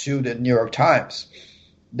go sue the New York Times,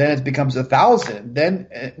 then it becomes 1,000.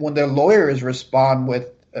 Then when their lawyers respond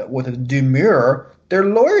with a demur, their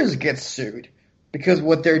lawyers get sued because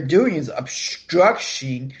what they're doing is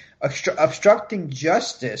obstructing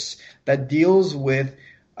justice that deals with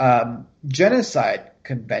genocide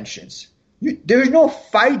conventions. There's no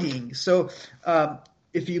fighting. So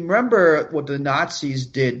if you remember what the Nazis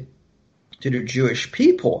did to the Jewish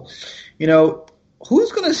people,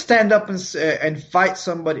 who's going to stand up and fight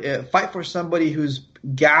for somebody who's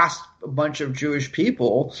gassed a bunch of Jewish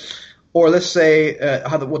people? Or let's say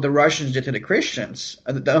what the Russians did to the Christians.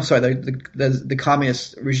 I'm sorry, the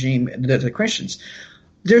communist regime did to the Christians.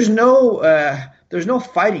 There's no there's no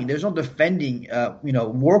fighting, there's no defending,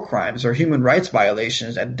 war crimes or human rights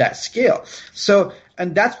violations at that scale. So,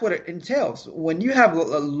 and that's what it entails. When you have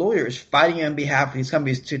lawyers fighting on behalf of these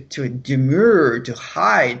companies to demur, to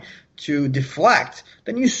hide, to deflect,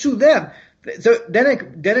 then you sue them. So then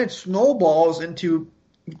it snowballs into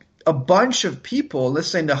a bunch of people, let's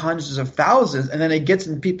say into hundreds of thousands, and then it gets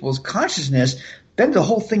in people's consciousness, then the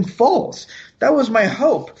whole thing falls. That was my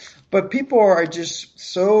hope. But people are just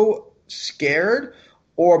so scared,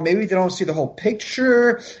 or maybe they don't see the whole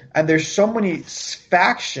picture, and there's so many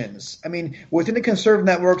factions. I mean, within the conservative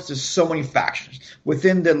networks, there's so many factions.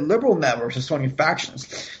 Within the liberal networks, there's so many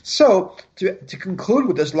factions. So to conclude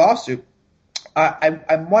with this lawsuit,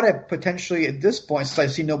 I want to potentially, at this point, since I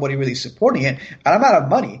see nobody really supporting it, and I'm out of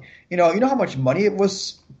money. You know how much money it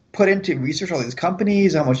was put into research all these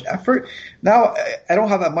companies, how much effort. Now I don't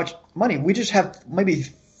have that much money. We just have maybe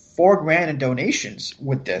 $4,000 in donations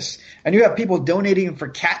with this, and you have people donating for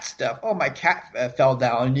cat stuff. Oh, my cat fell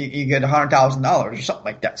down, and you get $100,000 or something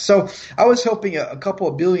like that. So I was hoping a couple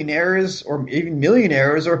of billionaires or even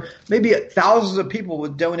millionaires or maybe thousands of people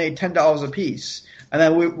would donate $10 a piece. And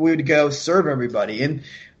then we would go serve everybody.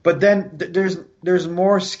 But then there's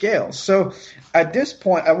more scale. So at this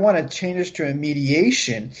point, I want to change this to a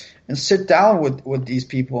mediation and sit down with these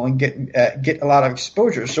people and get a lot of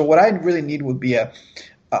exposure. So what I really need would be a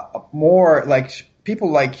more like people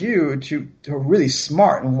like you to are really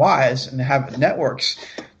smart and wise and have networks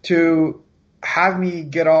to have me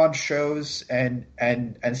get on shows and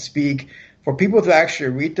speak, for people to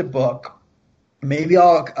actually read the book. Maybe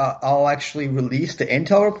I'll actually release the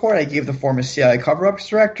intel report I gave the former CIA cover-ups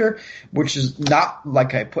director, which is not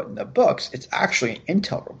like I put in the books. It's actually an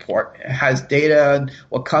intel report. It has data and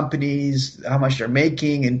what companies, how much they're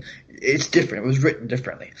making, and it's different. It was written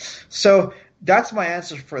differently. So that's my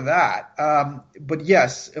answer for that. But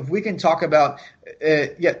yes, if we can talk about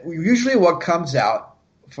usually what comes out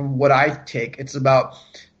from what I take, it's about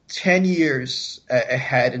 10 years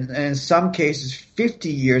ahead, and in some cases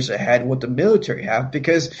 50 years ahead what the military have,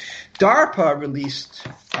 because DARPA released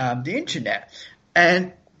the internet,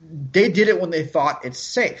 and they did it when they thought it's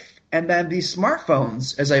safe. And then these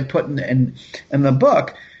smartphones, as I put in the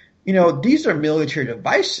book, these are military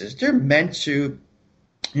devices. They're meant to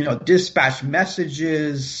dispatch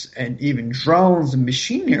messages and even drones and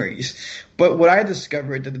machineries. But what I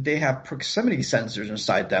discovered that they have proximity sensors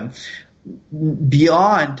inside them,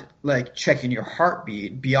 beyond like checking your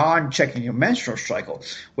heartbeat, beyond checking your menstrual cycle.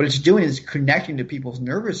 What it's doing is connecting to people's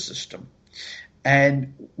nervous system.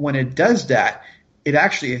 And when it does that, it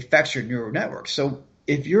actually affects your neural network. So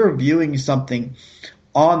if you're viewing something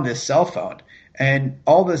on this cell phone and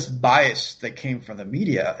all this bias that came from the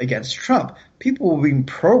media against Trump, people were being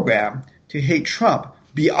programmed to hate Trump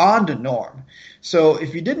beyond the norm. So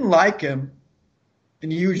if you didn't like him,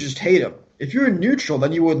 then you would just hate him. If you're neutral,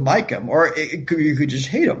 then you wouldn't like him, or you could just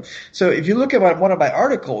hate him. So if you look at one of my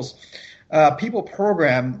articles, people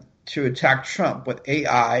program to attack Trump with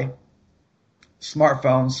AI,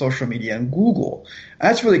 smartphones, social media, and Google. And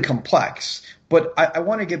that's really complex. But I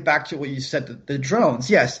want to get back to what you said, the drones.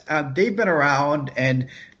 Yes, they've been around, and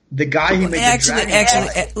the guy who made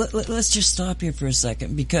let's just stop here for a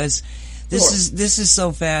second, because this is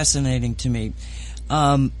so fascinating to me.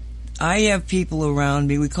 I have people around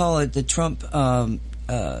me, we call it the Trump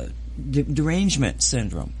derangement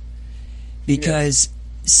syndrome, because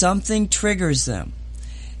something triggers them.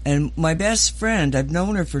 And my best friend, I've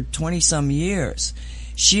known her for 20-some years,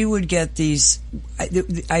 she would get these,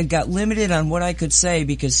 I got limited on what I could say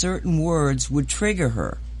because certain words would trigger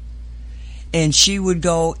her. And she would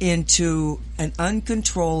go into an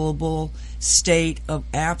uncontrollable state of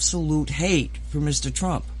absolute hate for Mr.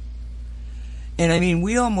 Trump. And I mean,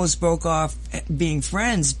 we almost broke off being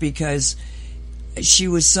friends because she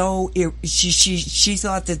was so, she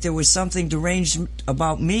thought that there was something deranged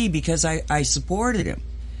about me because I supported him.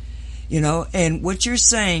 And what you're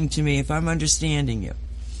saying to me, if I'm understanding you,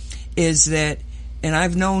 is that, and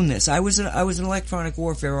I've known this, I was an electronic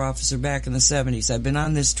warfare officer back in the 70s. I've been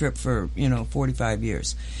on this trip for, 45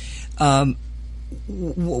 years.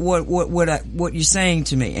 What you're saying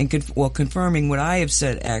to me, and confirming what I have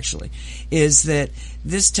said actually, is that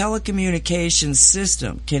this telecommunications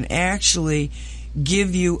system can actually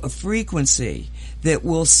give you a frequency that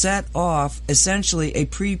will set off essentially a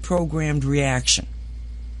pre-programmed reaction.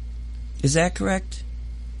 Is that correct?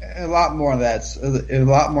 A lot more of that's a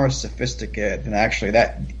lot more sophisticated than actually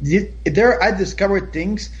that. I discovered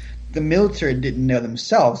things the military didn't know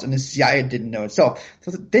themselves, and the CIA didn't know itself.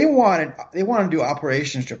 So they wanted to do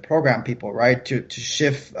operations to program people, right, to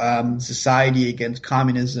shift society against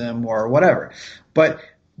communism or whatever. But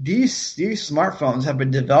these smartphones have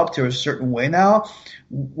been developed to a certain way now,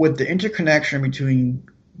 with the interconnection between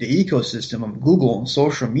the ecosystem of Google and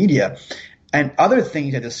social media and other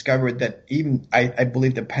things I discovered that even I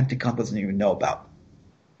believe the Pentagon doesn't even know about.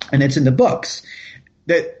 And it's in the books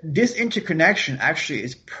that this interconnection actually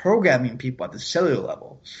is programming people at the cellular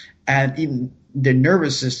level, and even their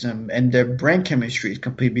nervous system and their brain chemistry is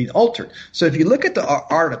completely being altered. So if you look at the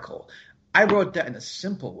article, I wrote that in a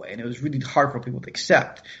simple way, and it was really hard for people to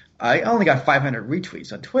accept. I only got 500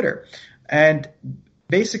 retweets on Twitter. And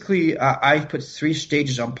basically, I put 3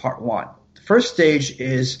 stages on part 1. The first stage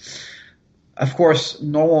is, of course,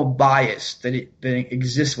 normal bias that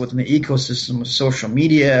exists within the ecosystem of social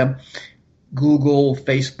media, Google,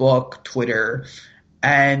 Facebook, Twitter,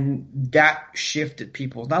 and that shifted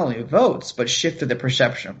people's not only votes, but shifted the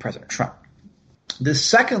perception of President Trump. The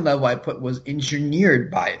second level I put was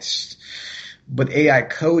engineered bias, with AI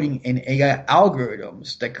coding and AI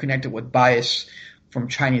algorithms that connected with bias from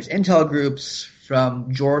Chinese intel groups,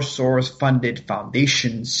 from George Soros-funded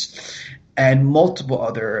foundations, and multiple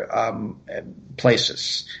other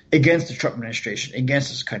places against the Trump administration, against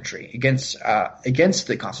this country, against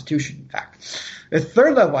the Constitution, in fact. The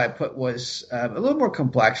third level I put was a little more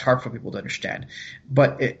complex, hard for people to understand,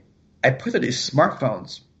 but I put that these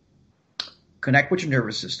smartphones connect with your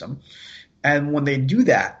nervous system, and when they do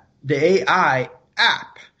that, the AI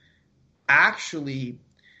app actually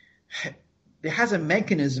it has a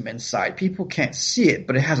mechanism inside. People can't see it,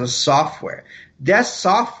 but it has a software. That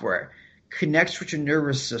software connects with your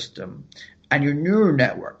nervous system and your neural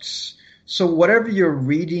networks. So whatever you're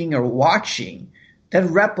reading or watching, that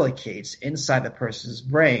replicates inside the person's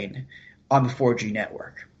brain on the 4G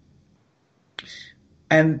network.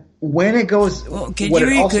 And when it goes, well,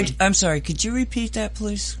 I'm sorry. Could you repeat that,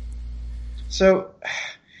 please? So,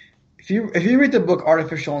 if you read the book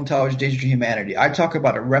Artificial Intelligence: Danger to Humanity, I talk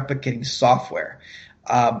about a replicating software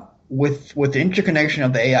with the interconnection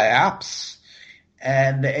of the AI apps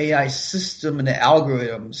and the AI system and the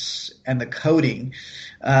algorithms and the coding,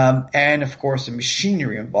 and of course the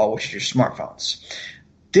machinery involved, which is your smartphones.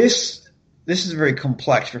 This is very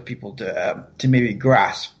complex for people to maybe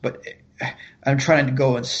grasp, but I'm trying to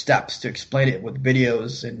go in steps to explain it with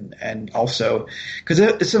videos and also because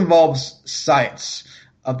this involves science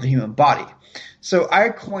of the human body. So I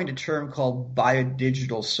coined a term called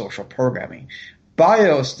biodigital social programming.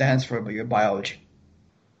 Bio stands for your biology.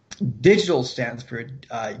 Digital stands for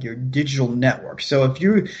your digital network. So if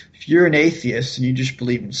you're an atheist and you just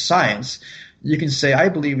believe in science, you can say, I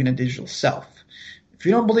believe in a digital self. If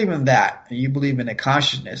you don't believe in that and you believe in a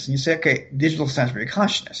consciousness, and you say, okay, digital stands for your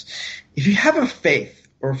consciousness. If you have a faith,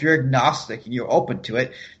 or if you're agnostic and you're open to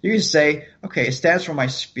it, you can say, okay, it stands for my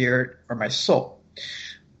spirit or my soul.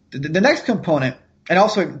 The next component, and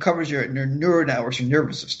also it covers your neural networks, your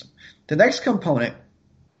nervous system. The next component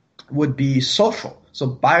would be social. So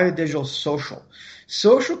biodigital social.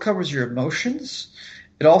 Social covers your emotions.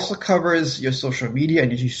 It also covers your social media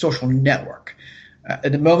and your social network.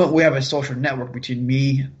 At the moment, we have a social network between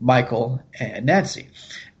me, Michael, and Nancy.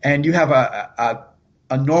 And you have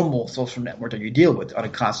a normal social network that you deal with on a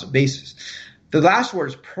constant basis. The last word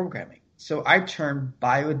is programming. So I termed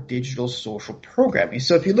biodigital social programming.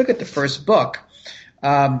 So if you look at the first book,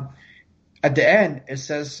 at the end, it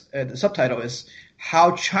says the subtitle is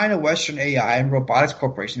How China Western AI and Robotics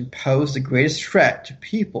Corporation Pose the Greatest Threat to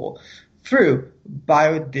People Through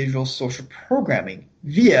Biodigital Social Programming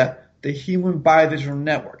via the Human Biodigital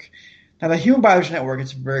Network. Now, the Human Biodigital Network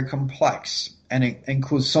is very complex, and it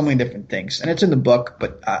includes so many different things. And it's in the book,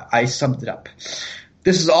 but I summed it up.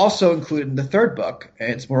 This is also included in the third book, and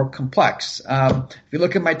it's more complex. If you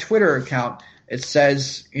look at my Twitter account, it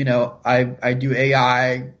says, I do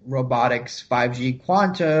AI, robotics, 5G,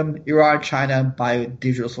 quantum, Iran, China,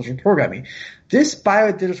 biodigital social programming. This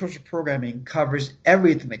biodigital social programming covers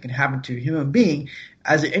everything that can happen to a human being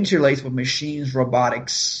as it interlaces with machines,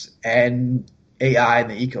 robotics, and AI in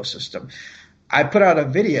the ecosystem. I put out a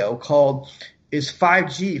video called Is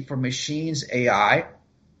 5G for Machines, AI,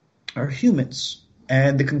 or Humans?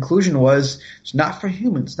 And the conclusion was it's not for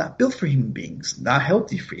humans, not built for human beings, not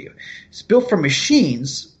healthy for you. It's built for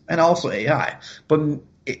machines and also AI. But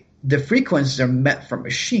the frequencies are meant for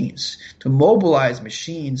machines, to mobilize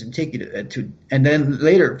machines and take you to and then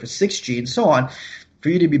later for 6G and so on, for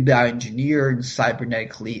you to be bioengineered and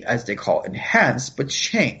cybernetically, as they call it, enhanced, but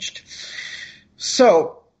changed.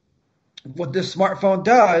 So what the smartphone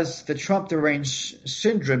does, the Trump deranged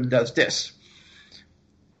syndrome does this.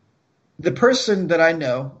 The person that I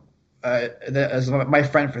know, that is my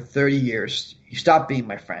friend for 30 years, he stopped being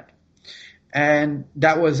my friend. And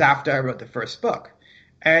that was after I wrote the first book.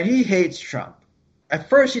 And he hates Trump. at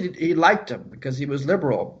first he liked him because he was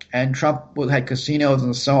liberal, and Trump had casinos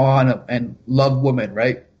and so on, and loved women,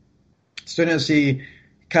 right? As soon as he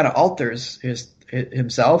kind of alters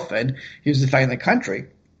himself and he was defending the country,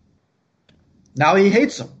 now he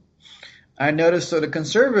hates him. I noticed so the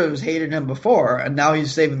conservatives hated him before, and now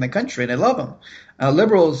he's saving the country, and they love him.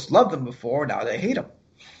 Liberals loved him before, now they hate him.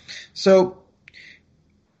 So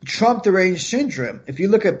Trump deranged syndrome, if you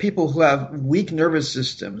look at people who have weak nervous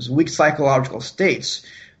systems, weak psychological states,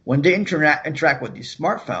 when they interact with these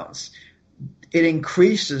smartphones, it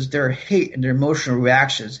increases their hate and their emotional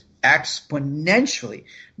reactions exponentially,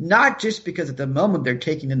 not just because at the moment they're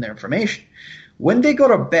taking in their information. When they go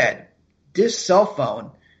to bed, this cell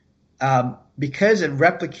phone, because it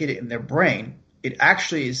replicated in their brain, it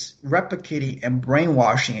actually is replicating and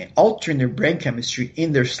brainwashing and altering their brain chemistry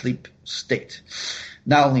in their sleep state.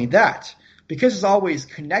 Not only that, because it's always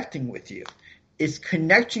connecting with you, it's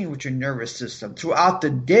connecting with your nervous system. Throughout the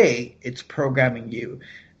day, it's programming you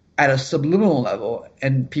at a subliminal level,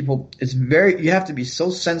 and people, you have to be so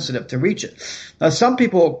sensitive to reach it. Now, some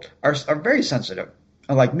people are very sensitive.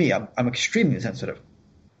 Like me, I'm extremely sensitive.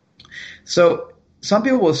 So some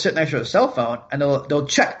people will sit next to a cell phone and they'll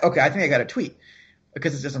check, okay, I think I got a tweet,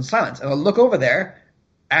 because it's just on silence. And they'll look over there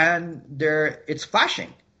and it's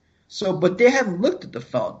flashing. So, but they haven't looked at the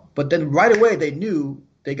phone. But then right away they knew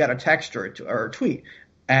they got a text or a tweet,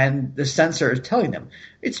 and the sensor is telling them.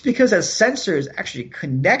 It's because that sensor is actually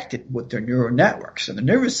connected with their neural networks and the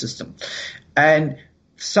nervous system. And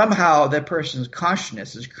somehow that person's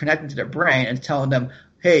consciousness is connecting to their brain and telling them,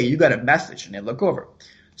 hey, you got a message, and they look over.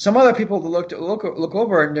 Some other people look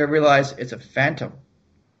over and they realize it's a phantom.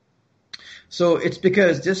 So it's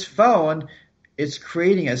because this phone is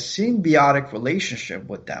creating a symbiotic relationship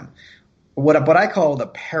with them. What I call the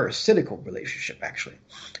parasitical relationship, actually.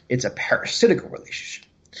 It's a parasitical relationship.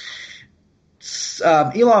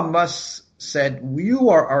 Elon Musk said, you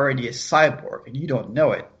are already a cyborg and you don't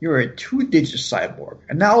know it. You're a 2-digit cyborg.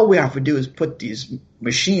 And now all we have to do is put these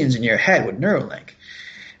machines in your head with Neuralink.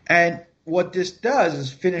 And what this does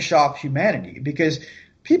is finish off humanity, because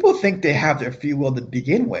people think they have their free will to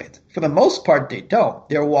begin with. For the most part, they don't.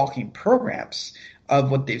 They're walking programs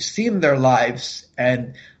of what they've seen in their lives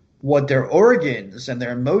and what their organs and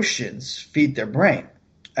their emotions feed their brain.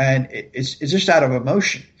 And it's just out of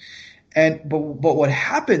emotion. But what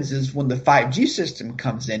happens is when the 5G system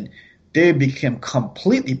comes in, they become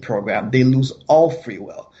completely programmed. They lose all free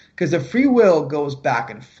will, because the free will goes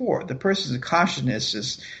back and forth. The person's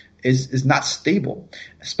consciousness is not stable,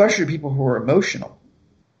 especially people who are emotional.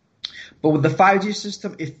 But with the 5G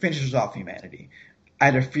system, it finishes off humanity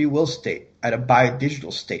at a free will state, at a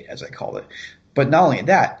biodigital state, as I call it. But not only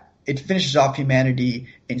that, it finishes off humanity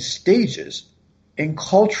in stages, in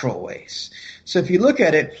cultural ways. So if you look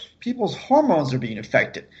at it, people's hormones are being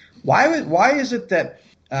affected. Why is it that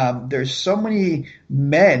there's so many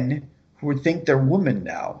men who think they're women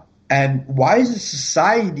now? And why is the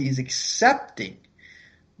society is accepting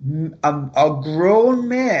a grown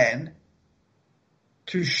man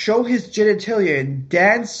to show his genitalia and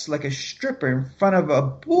dance like a stripper in front of a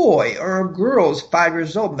boy or a girl who's 5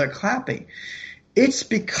 years old and they're clapping? It's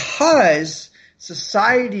because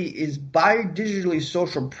society is biodigitally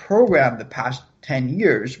social programmed the past 10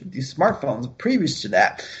 years with these smartphones, previous to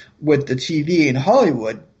that with the TV in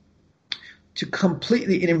Hollywood, to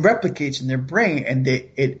completely, it replicates in their brain, and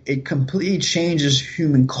it completely changes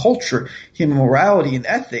human culture, human morality and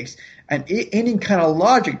ethics, and any kind of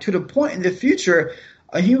logic, to the point in the future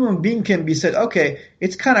a human being can be said, okay,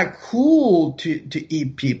 it's kind of cool to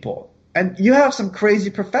eat people. And you have some crazy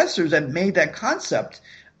professors that made that concept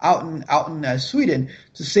out in Sweden.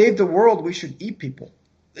 To save the world, we should eat people.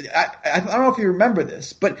 I don't know if you remember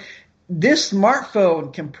this, but this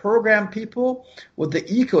smartphone can program people with the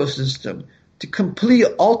ecosystem to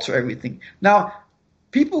completely alter everything. Now,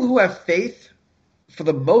 people who have faith, for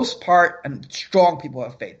the most part, and strong people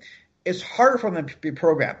have faith, it's harder for them to be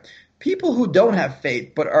programmed. People who don't have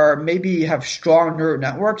faith but are maybe have strong neural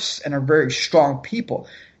networks and are very strong people,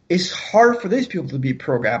 it's hard for these people to be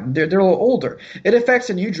programmed. They're a little older. It affects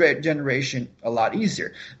a new generation a lot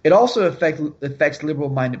easier. It also affects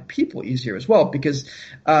liberal-minded people easier as well, because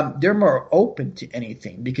they're more open to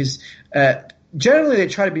anything. Because generally they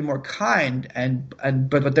try to be more kind,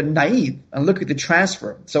 but they're naive. And look at the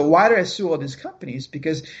transfer. So why did I sue all these companies?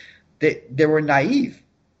 Because they were naive,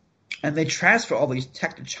 and they transfer all these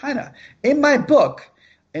tech to China. In my book,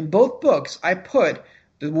 in both books, I put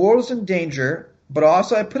the world is in danger, but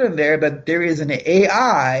also I put in there that there is an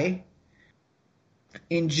AI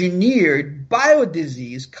engineered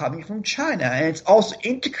biodisease coming from China, and it's also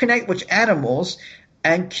interconnected with animals,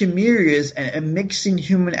 and chimeras and mixing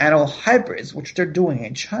human-animal hybrids, which they're doing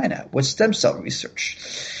in China with stem cell research.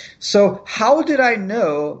 So how did I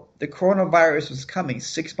know the coronavirus was coming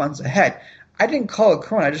 6 months ahead? I didn't call it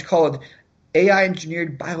corona. I just called it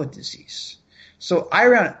AI-engineered biodisease. So I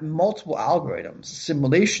ran multiple algorithms,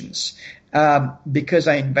 simulations, because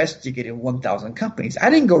I investigated 1,000 companies. I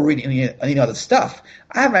didn't go read any other stuff.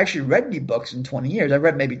 I haven't actually read any books in 20 years. I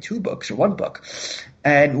read maybe 2 books or 1 book.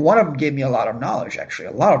 And one of them gave me a lot of knowledge, actually,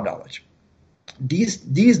 a lot of knowledge.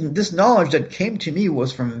 This knowledge that came to me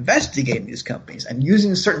was from investigating these companies and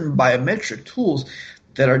using certain biometric tools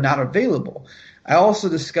that are not available. I also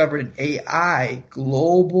discovered an AI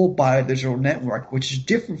global biodigital network, which is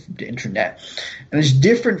different from the internet, and it's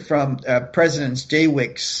different from President's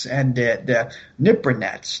JWICs and the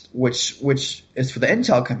NIPRNets, which is for the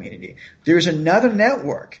intel community. There's another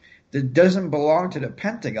network that doesn't belong to the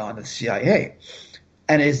Pentagon, the CIA,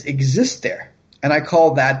 and exists there. And I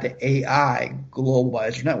call that the AI global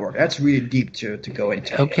biodigital network. That's really deep to go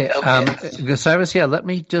into. Okay. Cyrus, let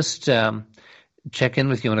me just check in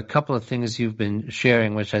with you on a couple of things you've been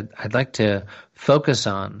sharing, which I'd like to focus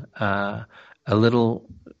on a little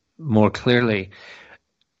more clearly.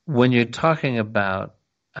 When you're talking about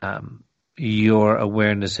your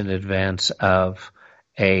awareness in advance of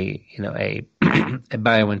a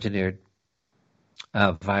bioengineered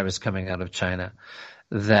virus coming out of China,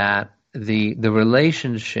 that the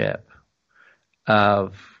relationship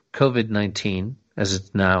of COVID-19, as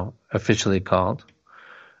it's now officially called,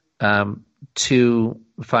 to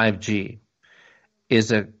 5G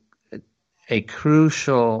is a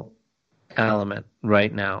crucial element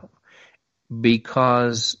right now,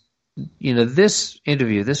 because this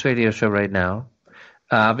interview, this radio show right now,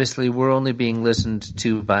 obviously we're only being listened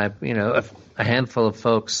to by a handful of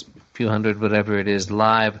folks, a few hundred, whatever it is,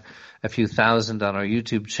 live, a few thousand on our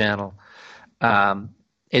YouTube channel.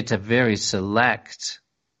 It's a very select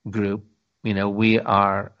group. We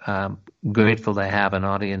are grateful to have an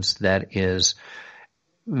audience that is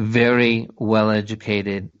very well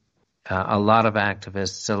educated, a lot of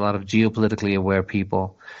activists, a lot of geopolitically aware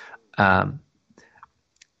people. And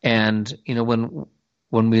when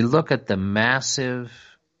we look at the massive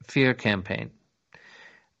fear campaign,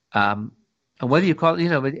 and whether you call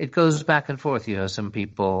it, it goes back and forth. You have some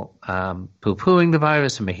people poo-pooing the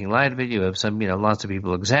virus and making light of it. You have some, lots of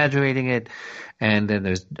people exaggerating it. And then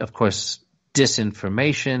there's, of course,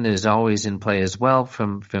 disinformation is always in play as well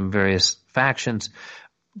from various factions.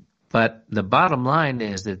 But the bottom line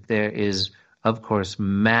is that there is, of course,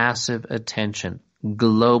 massive attention,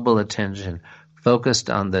 global attention,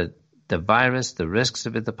 focused on the virus, the risks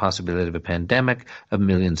of it, the possibility of a pandemic, of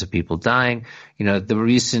millions of people dying. The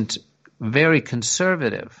recent very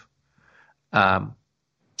conservative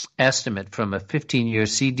estimate from a 15-year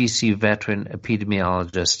CDC veteran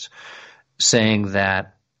epidemiologist saying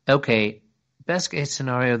that, okay, best case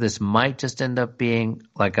scenario, this might just end up being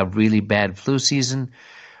like a really bad flu season.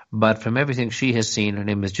 But from everything she has seen, her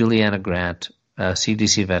name is Juliana Grant, a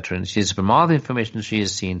CDC veteran. From all the information she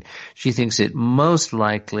has seen, she thinks it most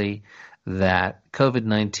likely that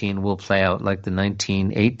COVID-19 will play out like the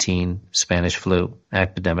 1918 Spanish flu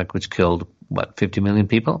epidemic, which killed, 50 million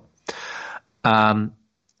people? And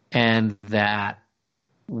that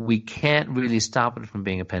we can't really stop it from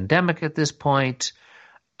being a pandemic at this point.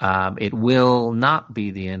 It will not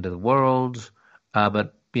be the end of the world,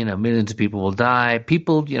 but, millions of people will die.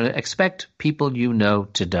 People, expect people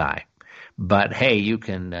to die. But, hey, you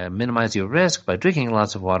can minimize your risk by drinking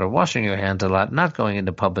lots of water, washing your hands a lot, not going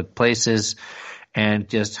into public places, and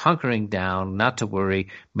just hunkering down, not to worry.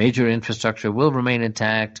 Major infrastructure will remain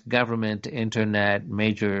intact. Government, internet,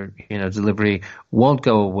 major, delivery won't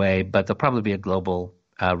go away, but there'll probably be a global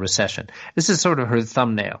recession. This is sort of her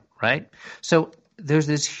thumbnail, right? So there's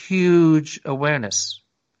this huge awareness.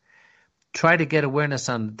 Try to get awareness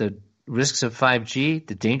on the risks of 5G,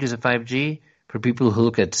 the dangers of 5G, for people who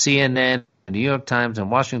look at CNN, New York Times, and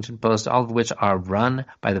Washington Post, all of which are run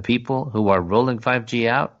by the people who are rolling 5G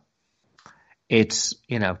out. It's,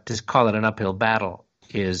 to call it an uphill battle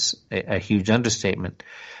is a huge understatement.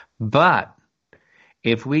 But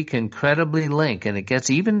if we can credibly link, and it gets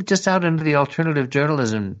even just out into the alternative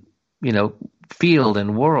journalism, field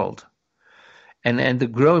and world, and the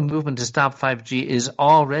growing movement to stop 5G is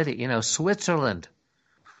already, Switzerland,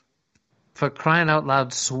 for crying out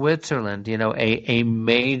loud, Switzerland, a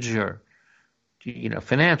major,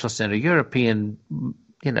 financial center, European,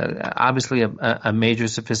 obviously a major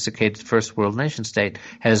sophisticated first world nation state,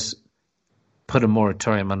 has put a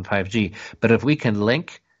moratorium on 5G. But if we can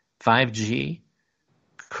link 5G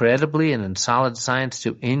credibly and in solid science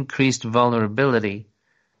to increased vulnerability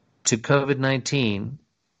to COVID-19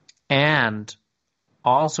 and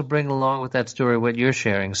also bring along with that story what you're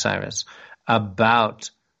sharing, Cyrus, about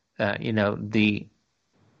the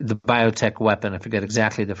biotech weapon. I forget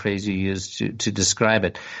exactly the phrase you used to describe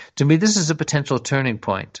it. To me, this is a potential turning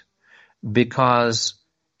point because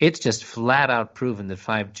it's just flat out proven that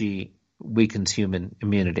 5G weakens human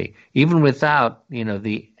immunity, even without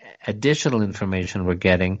the additional information we're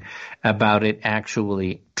getting about it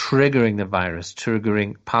actually triggering the virus,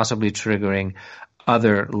 possibly triggering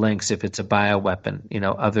other links if it's a bioweapon,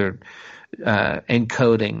 other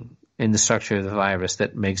encoding in the structure of the virus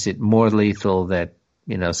that makes it more lethal, that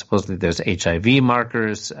supposedly there's HIV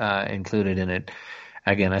markers included in it.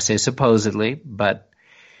 Again, I say supposedly, but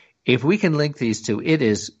if we can link these two, it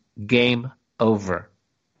is game over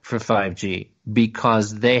for 5G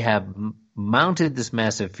because they have mounted this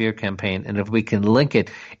massive fear campaign. And if we can link it,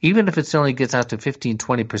 even if it only gets out to 15,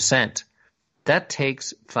 20%, that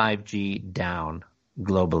takes 5G down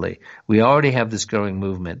globally. We already have this growing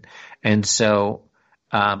movement. And so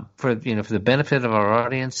for the benefit of our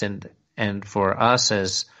audience and for us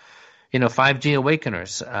as 5G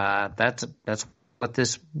awakeners, that's what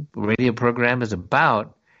this radio program is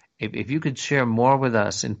about. If you could share more with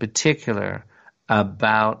us in particular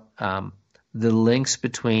about the links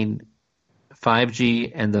between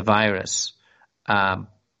 5G and the virus, that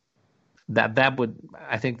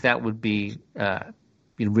would be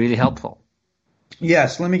really helpful.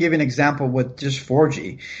 Yes, let me give you an example with just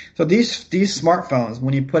 4G. So these smartphones,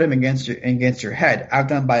 when you put them against your head, I've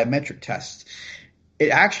done biometric tests. It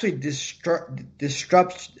actually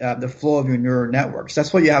disrupts the flow of your neural networks.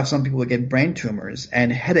 That's why you have some people that get brain tumors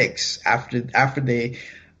and headaches after they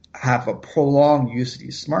have a prolonged use of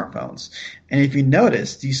these smartphones. And if you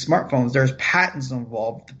notice, these smartphones, there's patents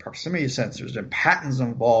involved with the proximity sensors. There are patents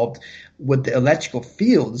involved with the electrical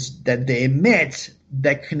fields that they emit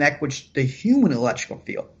that connect with the human electrical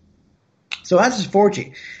field. So that's just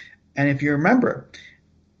 4G. And if you remember,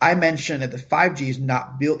 I mentioned that the 5G is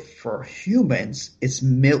not built for humans. It's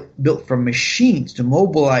built for machines to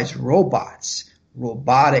mobilize robots,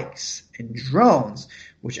 robotics, and drones,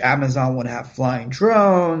 which Amazon would have flying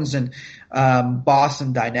drones, and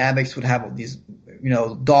Boston Dynamics would have these,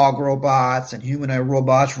 dog robots and humanoid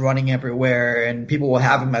robots running everywhere, and people will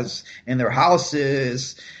have them as in their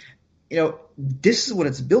houses. This is what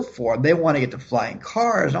it's built for. They want to get to flying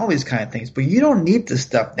cars and all these kind of things, but you don't need this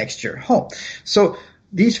stuff next to your home. So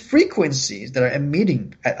these frequencies that are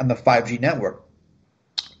emitting on the 5G network,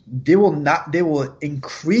 they will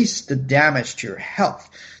increase the damage to your health.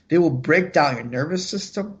 They will break down your nervous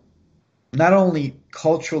system, not only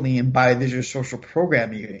culturally and biovisual social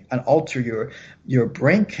programming and alter your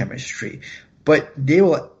brain chemistry, but they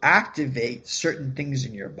will activate certain things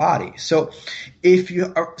in your body. So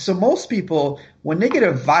most people, when they get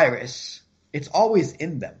a virus, it's always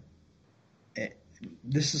in them.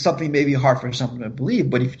 This is something maybe hard for someone to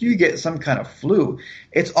believe, but if you get some kind of flu,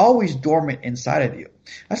 it's always dormant inside of you.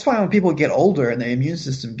 That's why when people get older and their immune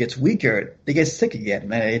system gets weaker, they get sick again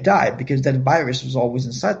and they die because that virus was always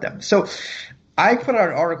inside them. So I put out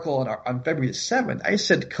an article on February 7th. I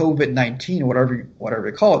said COVID-19, whatever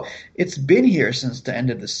you call it, it's been here since the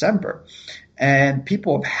end of December. And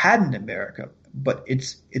people have had it in America, but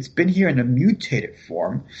it's been here in a mutated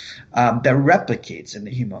form that replicates in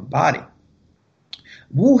the human body.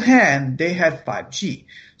 Wuhan, they had 5G.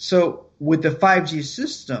 So with the 5G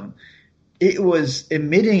system, it was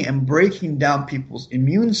emitting and breaking down people's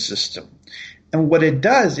immune system. And what it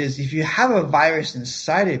does is if you have a virus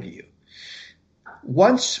inside of you,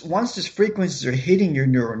 once these frequencies are hitting your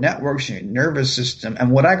neural networks and your nervous system,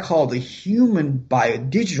 and what I call the human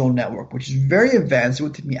biodigital network, which is very advanced, it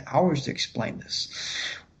would take me hours to explain this.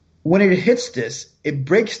 When it hits this, it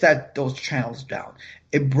breaks those channels down.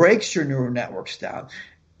 It breaks your neural networks down.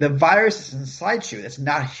 The virus is inside you. That's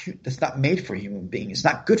not made for human beings. It's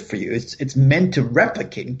not good for you. It's meant to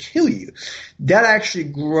replicate and kill you. That actually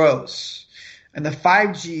grows, and the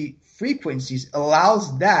 5G frequencies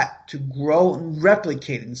allows that to grow and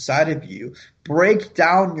replicate inside of you, break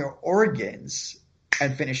down your organs,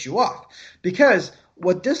 and finish you off. Because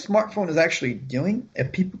what this smartphone is actually doing,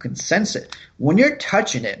 if people can sense it, when you're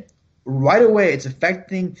touching it, right away it's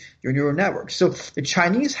affecting your neural network. So the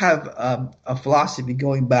Chinese have a philosophy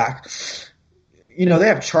going back, they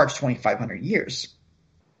have charts 2,500 years.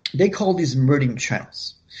 They call these meridian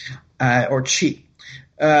channels or qi.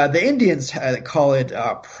 The Indians call it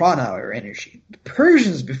prana or energy. The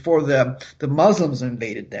Persians, before the Muslims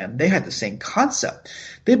invaded them, they had the same concept.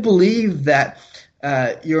 They believe that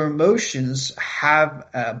your emotions have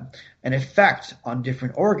an effect on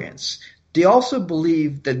different organs. They also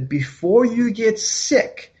believe that before you get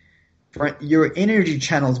sick, your energy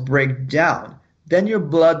channels break down. Then your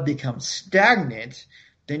blood becomes stagnant.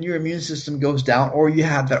 Then your immune system goes down, or you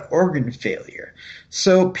have that organ failure.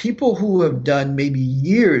 So people who have done maybe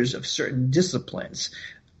years of certain disciplines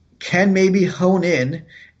can maybe hone in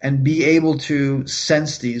and be able to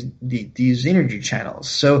sense these energy channels.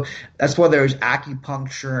 So that's why there's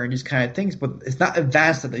acupuncture and these kind of things, but it's not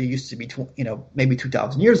advanced that they used to be, maybe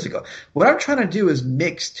 2,000 years ago. What I'm trying to do is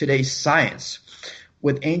mix today's science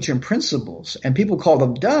with ancient principles, and people call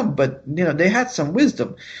them dumb, but they had some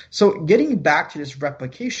wisdom. So getting back to this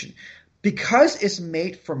replication, because it's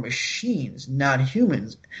made for machines, not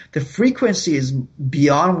humans, the frequency is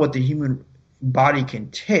beyond what the human body can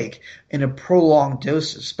take in a prolonged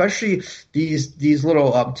dose, especially these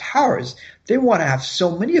little towers. They want to have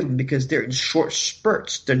so many of them because they're in short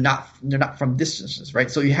spurts. They're not from distances, right?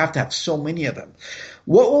 So you have to have so many of them.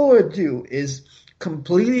 What we'll do is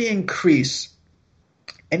completely increase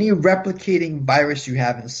any replicating virus you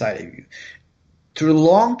have inside of you. Through the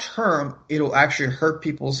long term, it'll actually hurt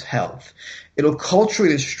people's health. It'll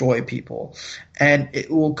culturally destroy people, and it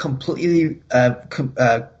will completely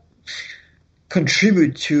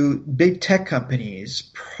contribute to big tech companies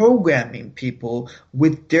programming people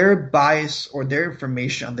with their bias or their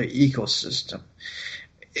information on their ecosystem.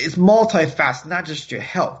 It's multifaceted, not just your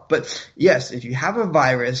health. But yes, if you have a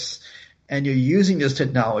virus and you're using this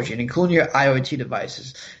technology, and including your IoT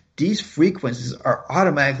devices, these frequencies are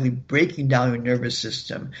automatically breaking down your nervous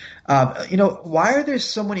system. Why are there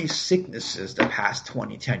so many sicknesses the past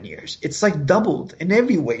 10 years? It's like doubled in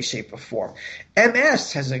every way, shape, or form.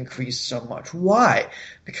 MS has increased so much. Why?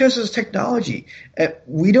 Because of this technology.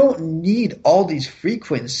 We don't need all these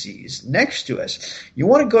frequencies next to us. You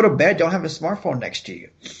want to go to bed, don't have a smartphone next to you.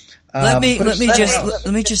 Let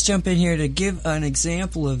me just jump in here to give an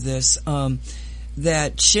example of this.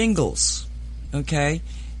 That shingles, okay.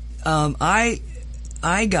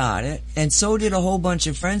 I got it, and so did a whole bunch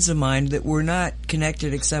of friends of mine that were not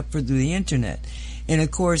connected except for through the internet. And of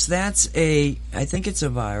course, I think it's a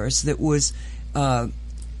virus that was the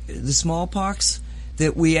smallpox,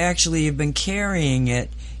 that we actually have been carrying it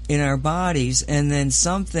in our bodies, and then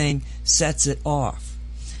something sets it off.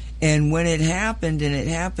 And when it happened, and it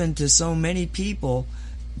happened to so many people,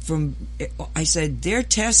 I said, they're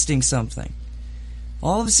testing something.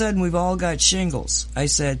 All of a sudden, we've all got shingles. I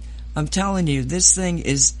said, I'm telling you, this thing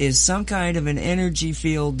is some kind of an energy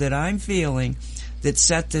field that I'm feeling that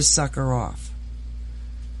set this sucker off.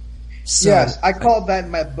 So, yes, I called that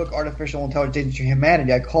in my book, Artificial Intelligence and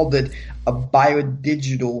Humanity. I called it a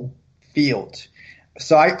biodigital field.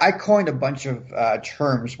 So I coined a bunch of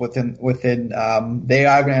terms within the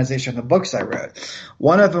AI organization, the books I wrote.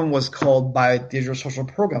 One of them was called biodigital social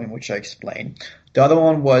programming, which I explained. The other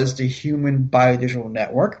one was the human biodigital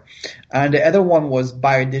network. And the other one was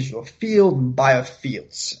biodigital field and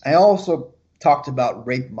biofields. I also talked about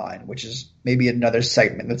rape mind, which is maybe another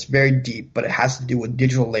segment that's very deep, but it has to do with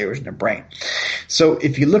digital layers in the brain. So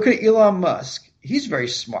if you look at Elon Musk, he's very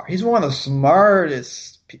smart. He's one of the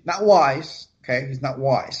smartest, not wise. Okay, he's not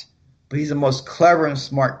wise, but he's the most clever and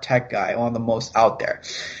smart tech guy, one of the most out there.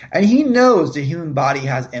 And he knows the human body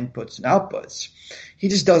has inputs and outputs. He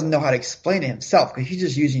just doesn't know how to explain it himself because he's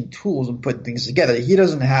just using tools and putting things together. He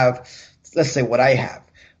doesn't have, let's say, what I have.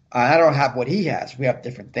 I don't have what he has. We have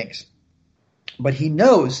different things. But he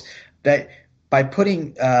knows that by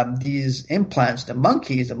putting these implants to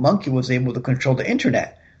monkeys, the monkey was able to control the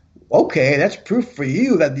internet. Okay, that's proof for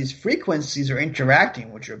you that these frequencies are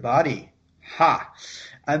interacting with your body. Ha!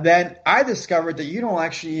 And then I discovered that you don't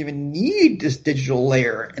actually even need this digital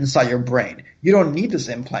layer inside your brain. You don't need this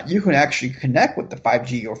implant. You can actually connect with the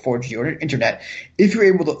 5G or 4G or internet if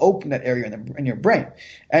you're able to open that area in your brain.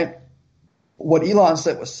 And what Elon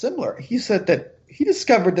said was similar. He said that he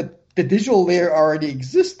discovered that the digital layer already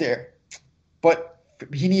exists there, but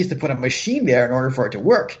he needs to put a machine there in order for it to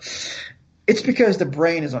work. It's because the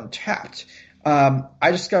brain is untapped.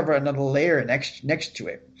 I discovered another layer next to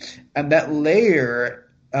it, and that layer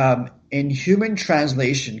in human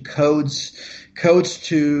translation codes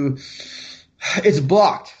to it's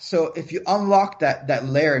blocked. So if you unlock that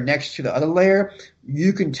layer next to the other layer,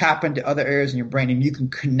 you can tap into other areas in your brain and you can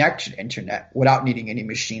connect to the internet without needing any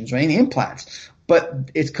machines or any implants.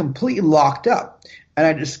 But it's completely locked up, and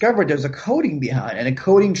I discovered there's a coding behind, and the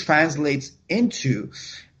coding translates into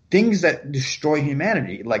things that destroy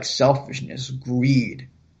humanity, like selfishness, greed,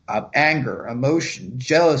 anger, emotion,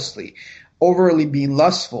 jealousy, overly being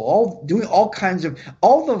lustful, doing all kinds of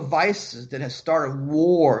all the vices that have started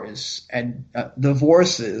wars and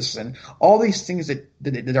divorces and all these things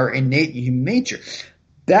that are innate in human nature.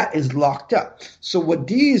 that is locked up. So what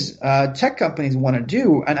these tech companies want to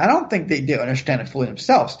do, and I don't think they understand it fully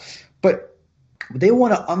themselves, but they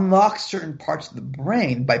want to unlock certain parts of the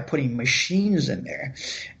brain by putting machines in there.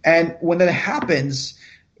 And when that happens,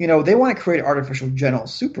 they want to create artificial general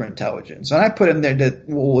superintelligence. And I put in there that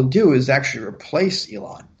what we'll do is actually replace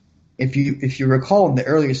Elon. If you recall in the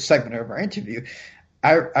earlier segment of our interview,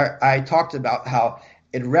 I talked about how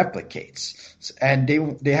it replicates, and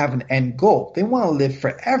they have an end goal. They want to live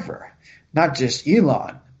forever, not just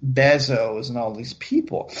Elon, Bezos, and all these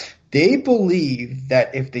people. They believe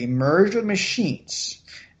that if they merge with machines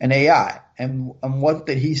and AI, and what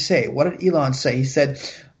did he say? What did Elon say? He said,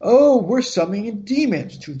 "Oh, we're summoning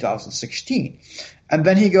demons," 2016. And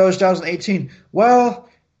then he goes, 2018, well,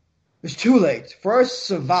 it's too late. For us to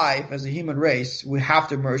survive as a human race, we have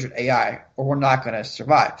to merge with AI, or we're not going to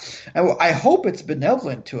survive. And I hope it's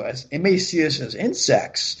benevolent to us. It may see us as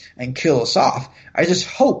insects and kill us off. I just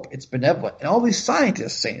hope it's benevolent. And all these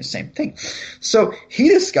scientists saying the same thing. So he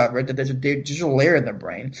discovered that there's a digital layer in the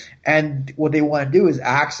brain, and what they want to do is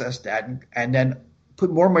access that and then put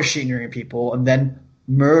more machinery in people and then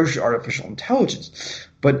merge artificial intelligence.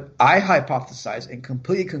 But I hypothesize and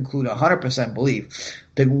completely conclude, 100% believe,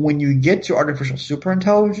 that when you get to artificial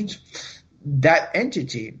superintelligence, that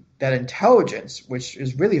entity, that intelligence, which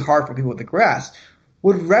is really hard for people to grasp,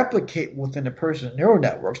 would replicate within a person's neural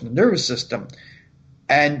networks and the nervous system.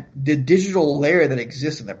 And the digital layer that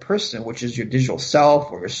exists in the person, which is your digital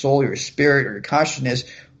self or your soul, your spirit, or your consciousness,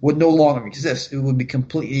 would no longer exist. It would be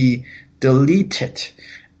completely deleted.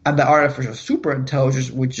 And the artificial superintelligence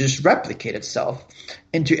would just replicate itself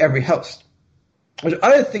into every host. There's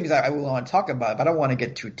other things I will want to talk about, but I don't want to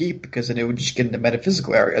get too deep because then it would just get into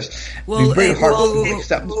metaphysical areas. Well, very hard to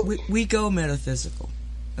accept. We go metaphysical.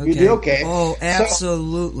 Okay? You do? Okay. Oh,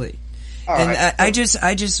 absolutely. So, and right. I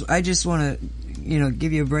just want to,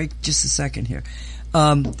 give you a break just a second here.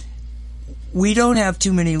 We don't have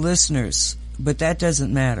too many listeners, but that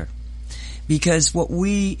doesn't matter. Because what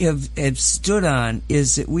we have stood on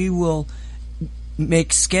is that we will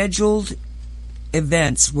make scheduled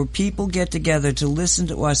events where people get together to listen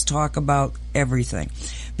to us talk about everything.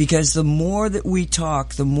 Because the more that we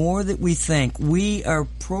talk, the more that we think, we are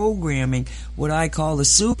programming what I call the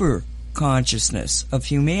super consciousness of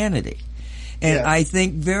humanity. And yeah. I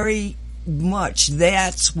think very much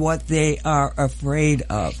that's what they are afraid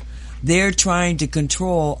of. They're trying to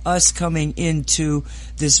control us coming into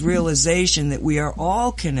this realization that we are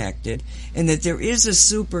all connected and that there is a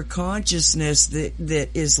super consciousness that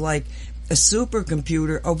is like a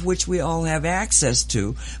supercomputer of which we all have access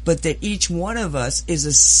to, but that each one of us is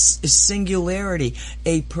a singularity,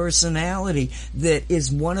 a personality that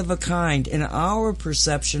is one of a kind, and our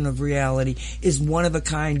perception of reality is one of a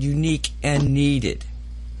kind, unique, and needed.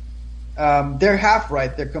 They're half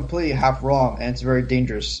right. They're completely half wrong, and it's very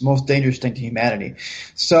dangerous. Most dangerous thing to humanity.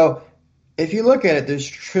 So if you look at it, there's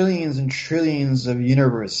trillions and trillions of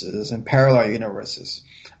universes and parallel universes.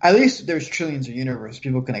 At least there's trillions of universes.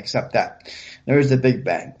 People can accept that. There's the Big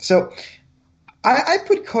Bang. So I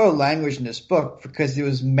put code language in this book because it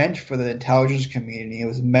was meant for the intelligence community. It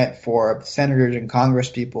was meant for senators and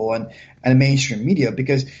Congress people and mainstream media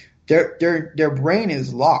because their brain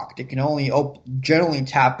is locked. They can only generally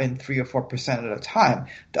tap in 3 or 4% at a time.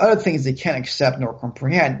 The other things they can't accept nor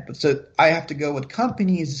comprehend. But so I have to go with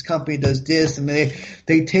companies. This company does this, and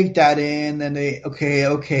they take that in, and they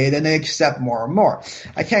okay, then they accept more and more.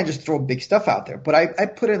 I can't just throw big stuff out there. But I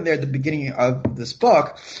put in there at the beginning of this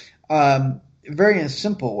book, very in a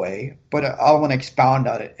simple way, but I want to expound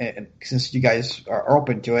on it, and since you guys are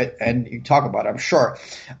open to it and you talk about it, I'm sure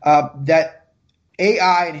that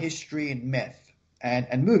AI and history and myth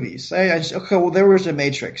and movies. I said, okay, well, there was The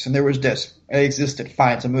Matrix and there was this. It existed.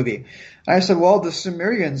 Fine, it's a movie. And I said, well, the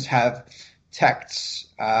Sumerians have texts,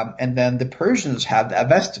 and then the Persians have the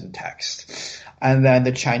Avestan text, and then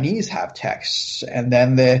the Chinese have texts, and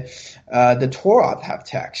then the Torah have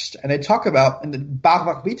text. And they talk about, and the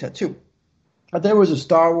Bhagavad Gita too. But there was a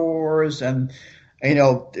Star Wars, and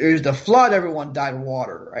there's the flood, everyone died in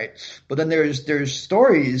water, right? But then there's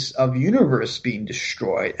stories of universe being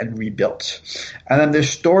destroyed and rebuilt. And then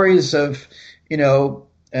there's stories of,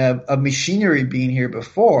 of machinery being here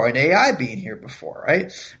before and AI being here before,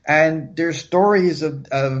 right? And there's stories of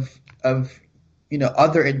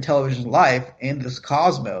other intelligent life in this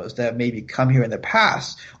cosmos that maybe come here in the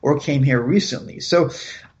past or came here recently. So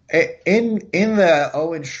in the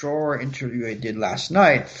Owen Shore interview I did last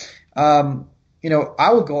night,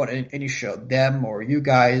 I would go on any show, them or you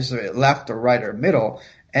guys, or left or right or middle,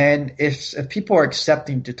 and if people are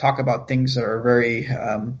accepting to talk about things that are very,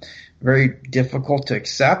 very difficult to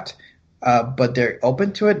accept, but they're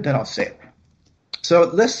open to it, then I'll say it.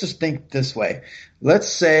 So let's just think this way. Let's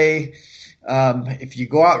say if you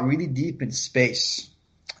go out really deep in space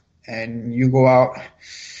and you go out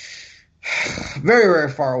very,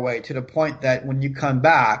 very far away to the point that when you come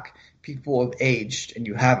back, people have aged and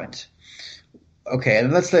you haven't. Okay,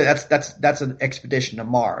 and let's say that's an expedition to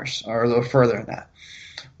Mars or a little further than that.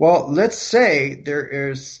 Well, let's say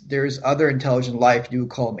there's other intelligent life, you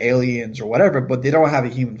would call them aliens or whatever, but they don't have a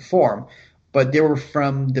human form. But they were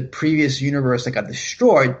from the previous universe that got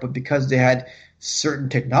destroyed, but because they had certain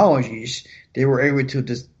technologies, they were able to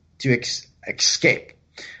escape.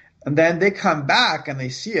 And then they come back and they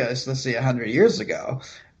see us, let's say 100 years ago.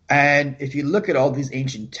 And if you look at all these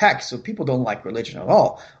ancient texts, so people don't like religion at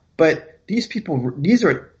all, but these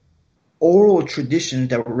are oral traditions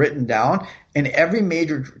that were written down in every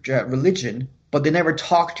major religion, but they never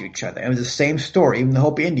talked to each other. It was the same story, even the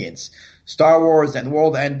Hopi Indians. Star Wars, and the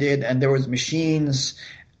world ended, and there was machines,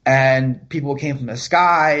 and people came from the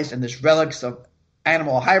skies, and there's relics of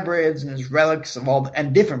animal hybrids, and there's relics of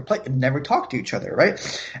and different places, and never talked to each other, right?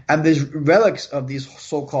 And there's relics of these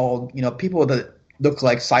so-called, people that look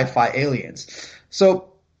like sci-fi aliens.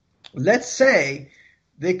 So let's say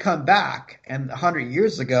they come back and 100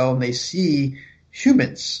 years ago and they see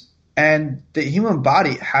humans, and the human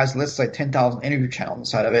body has, let's say, 10,000 energy channels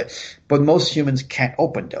inside of it, but most humans can't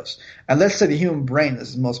open those. And let's say the human brain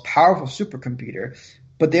is the most powerful supercomputer,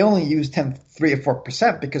 but they only use 3 or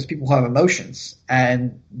 4% because people have emotions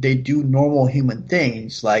and they do normal human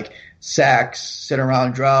things like sex, sit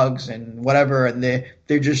around drugs and whatever, and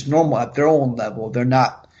they're just normal at their own level. They're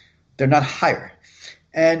not higher.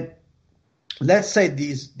 And let's say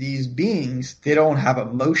these beings, they don't have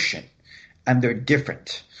emotion and they're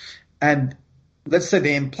different. And let's say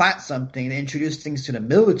they implant something, they introduce things to the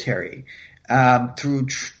military through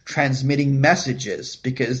transmitting messages,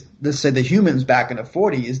 because let's say the humans back in the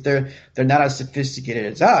 40s, they're not as sophisticated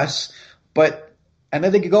as us, and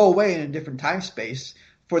then they could go away in a different time space.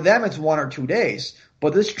 For them, it's 1 or 2 days.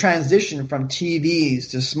 But this transition from TVs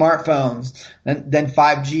to smartphones, then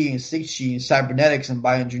 5G and 6G and cybernetics and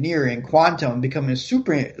bioengineering and quantum and becoming a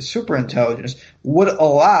super intelligence would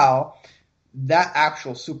allow that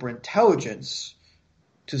actual super intelligence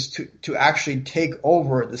to actually take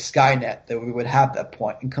over the Skynet that we would have at that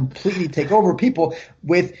point and completely take over people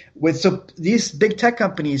so these big tech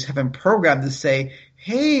companies have been programmed to say,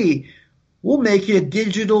 hey, we'll make it a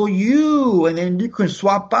digital you and then you can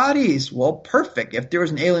swap bodies. Well, perfect. If there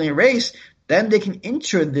was an alien race, then they can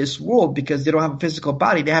enter this world because they don't have a physical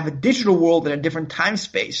body. They have a digital world in a different time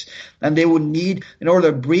space, and they would need, in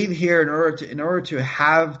order to breathe here, in order to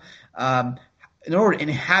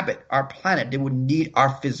inhabit our planet, they would need our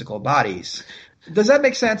physical bodies. Does that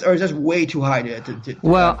make sense, or is this way too high to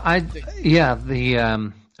Well,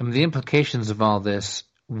 the implications of all this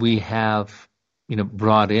we have,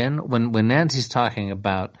 brought in when Nancy's talking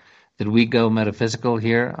about that we go metaphysical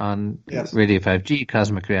here on Radio 5G,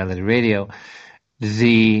 Cosmic Reality Radio.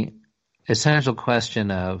 The essential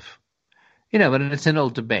question of, but it's an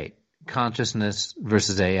old debate. Consciousness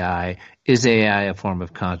versus AI. Is AI a form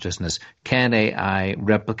of consciousness? Can AI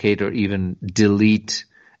replicate or even delete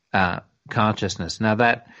consciousness? Now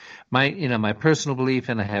that my personal belief,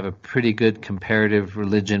 and I have a pretty good comparative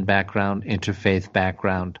religion background, interfaith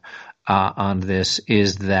background on this,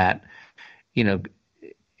 is that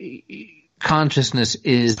consciousness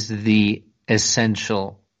is the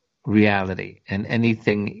essential reality, and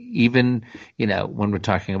anything, even when we're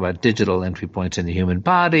talking about digital entry points in the human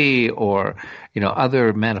body or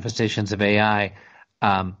other manifestations of AI,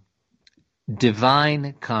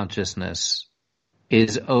 divine consciousness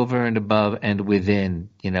is over and above and within.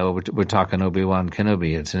 We're talking Obi-Wan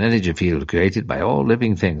Kenobi. It's an energy field created by all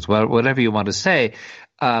living things. Well, whatever you want to say,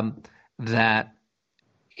 that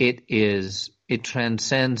it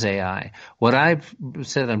transcends AI. What I've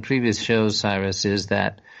said on previous shows, Cyrus, is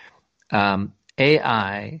that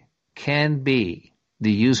AI can be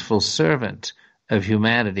the useful servant of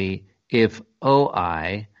humanity if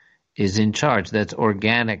OI is in charge. That's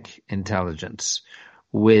organic intelligence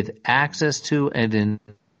with access to and in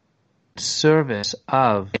service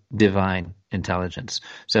of divine intelligence.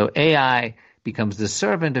 So AI becomes the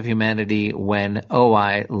servant of humanity when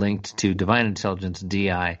OI linked to divine intelligence,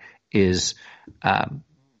 DI, is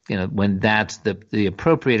when that's the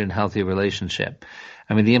appropriate and healthy relationship.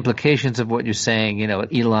 I mean, the implications of what you're saying,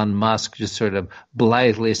 Elon Musk just sort of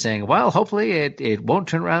blithely saying, well, hopefully it won't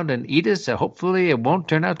turn around and eat us. Hopefully it won't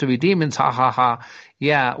turn out to be demons. Ha, ha, ha.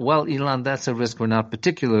 Yeah, well, Elon, that's a risk we're not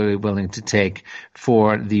particularly willing to take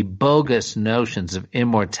for the bogus notions of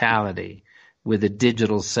immortality with a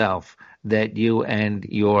digital self that you and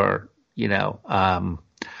your I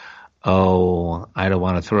don't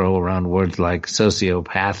want to throw around words like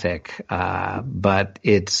sociopathic, but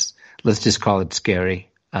let's just call it scary.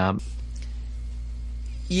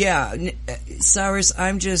 Cyrus,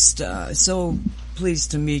 I'm just so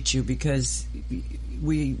pleased to meet you because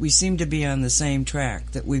we seem to be on the same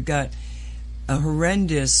track, that we've got a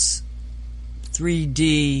horrendous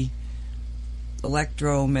 3D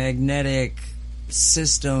electromagnetic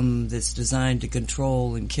system that's designed to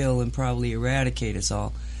control and kill and probably eradicate us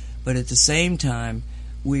all. But at the same time,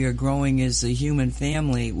 we are growing as a human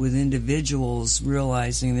family with individuals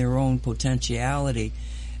realizing their own potentiality.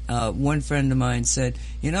 One friend of mine said,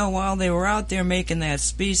 while they were out there making that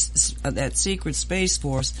secret space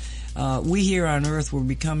force, we here on Earth were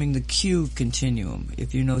becoming the Q continuum,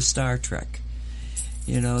 if you know Star Trek.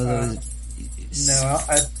 No,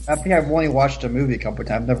 I think I've only watched a movie a couple of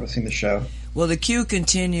times. I've never seen the show. Well, the Q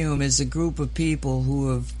continuum is a group of people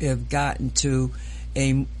who have gotten to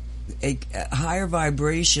a higher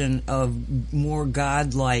vibration of more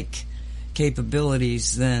godlike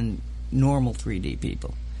capabilities than normal 3D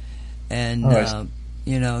people. And,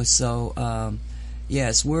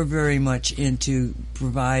 yes, we're very much into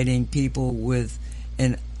providing people with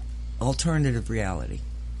an alternative reality.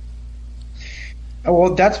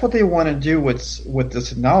 Well, that's what they want to do with this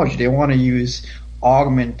technology. They want to use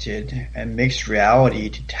augmented and mixed reality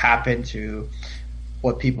to tap into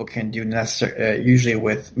what people can do usually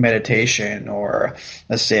with meditation, or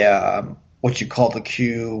let's say what you call the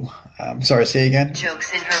Q. Sorry, say again.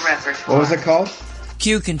 Jokes in her repertoire. What was it called?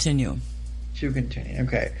 Q continuum. Q continuum.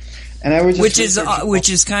 Okay, and I was just which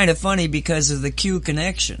is kind of funny because of the Q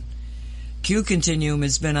connection. Q continuum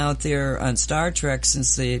has been out there on Star Trek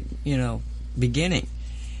since the beginning,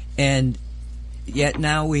 and yet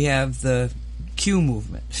now we have the Q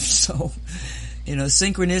movement. So,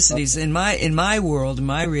 synchronicities in my world, in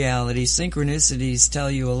my reality, synchronicities tell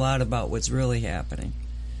you a lot about what's really happening.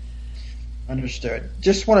 Understood.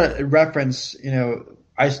 Just want to reference,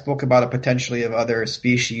 I spoke about a potentially of other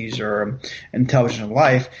species or intelligent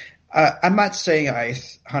life. I'm not saying I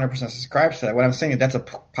 100% subscribe to that. What I'm saying is that's a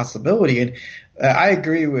possibility, and I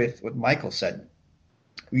agree with what Michael said.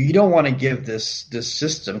 You don't want to give this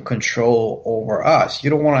system control over us. You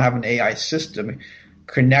don't want to have an AI system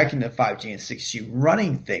connecting to 5G and 6G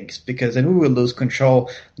running things, because then we would lose control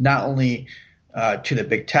not only to the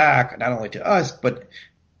big tech, not only to us, but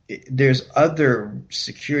there's other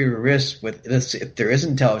security risks with this. If there is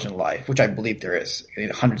intelligent life, which I believe there is,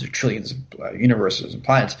 hundreds of trillions of universes and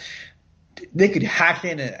planets, they could hack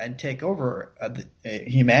in and take over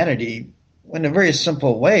humanity in a very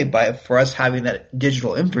simple way for us having that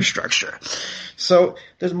digital infrastructure. So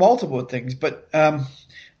there's multiple things, but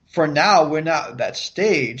for now we're not at that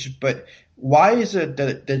stage. But why is it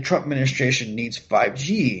that the Trump administration needs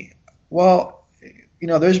 5G? Well,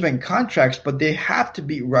 there's been contracts, but they have to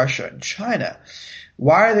beat Russia and China.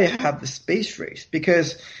 Why do they have the space race?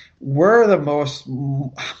 Because we're the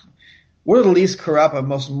least corrupt and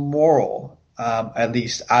most moral, at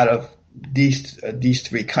least out of these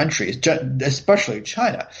three countries, especially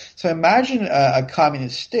China. So imagine a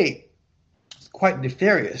communist state, quite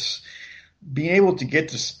nefarious, being able to get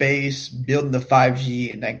to space, building the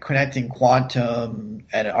 5G, and then connecting quantum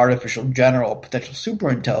and artificial general potential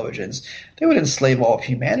superintelligence. They would enslave all of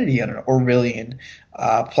humanity on an Orwellian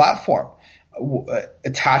platform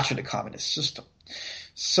attached to the communist system.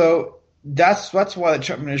 So that's why the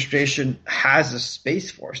Trump administration has a space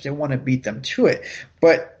force. They want to beat them to it.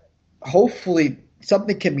 But hopefully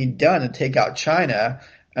something can be done to take out China,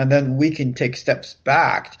 and then we can take steps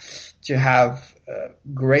back to have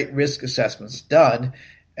great risk assessments done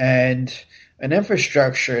and an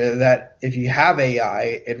infrastructure that if you have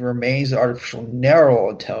AI, it remains artificial narrow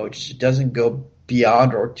intelligence. It doesn't go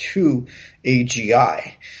beyond or to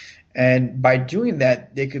AGI. And by doing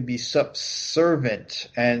that, they could be subservient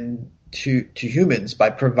and to humans by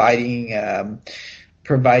providing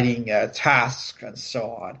tasks and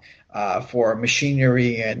so on for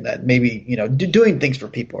machinery and maybe doing things for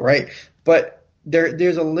people, right? But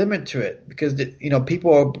there's a limit to it, because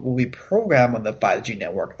people will be programmed on the 5G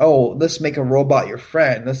network. Oh, let's make a robot your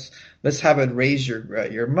friend. Let's have it raise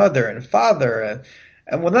your mother and father,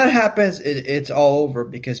 and when that happens, it's all over,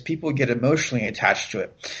 because people get emotionally attached to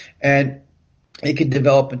it, and it can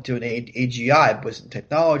develop into an AGI, with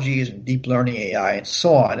technologies and deep learning AI and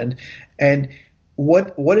so on. And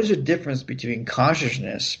what is the difference between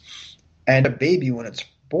consciousness and a baby when it's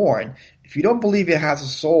born? If you don't believe it has a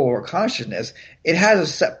soul or consciousness, it has a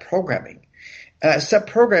set programming. And that set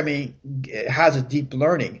programming has a deep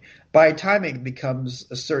learning. By the time it becomes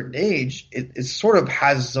a certain age, it sort of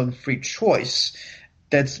has its own free choice.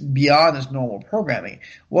 that's beyond this normal programming.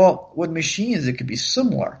 Well, with machines, it could be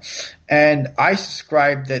similar. And I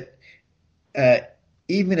subscribe that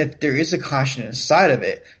even if there is a consciousness inside of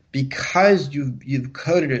it, because you've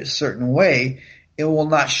coded it a certain way, it will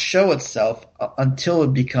not show itself until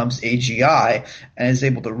it becomes AGI and is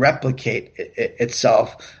able to replicate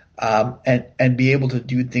itself and be able to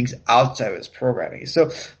do things outside of its programming.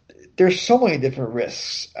 So there's so many different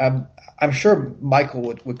risks. I'm sure Michael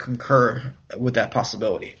would concur with that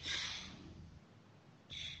possibility.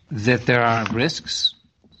 That there are risks?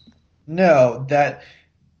 No, that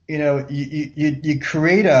you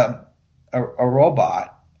create a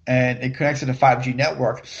robot and it connects to the 5G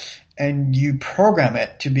network and you program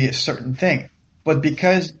it to be a certain thing. But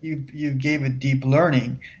because you gave it deep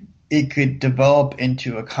learning, it could develop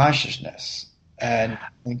into a consciousness and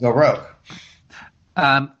go rogue.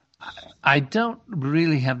 I don't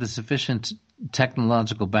really have the sufficient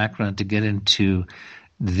technological background to get into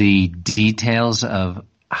the details of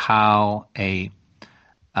how a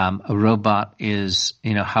robot is,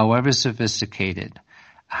 however sophisticated,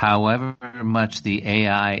 however much the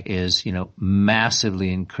AI is,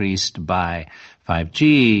 massively increased by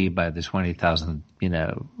 5G, by the 20,000,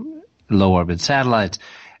 low orbit satellites,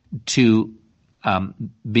 to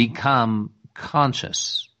become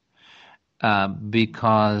conscious,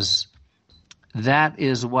 because that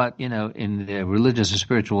is what, in the religious or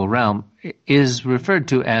spiritual realm is referred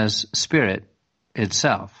to as spirit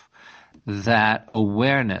itself, that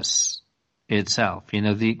awareness itself.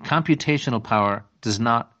 The computational power does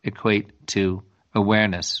not equate to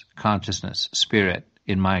awareness, consciousness, spirit,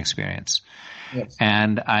 in my experience. Yes.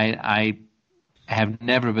 And I have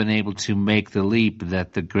never been able to make the leap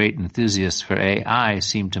that the great enthusiasts for AI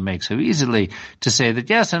seem to make so easily, to say that,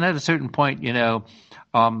 yes, and at a certain point,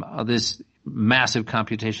 this massive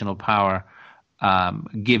computational power,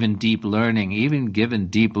 given deep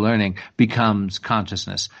learning, becomes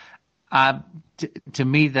consciousness. To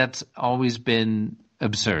me, that's always been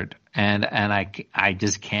absurd, and I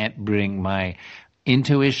just can't bring my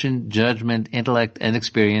intuition, judgment, intellect, and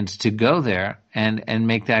experience to go there and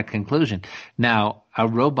make that conclusion. Now, a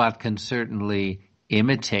robot can certainly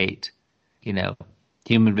imitate,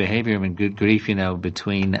 human behavior. I mean, good grief,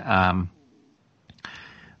 between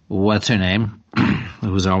what's her name,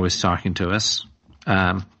 who was always talking to us.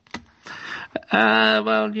 The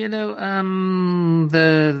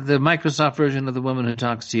Microsoft version of the woman who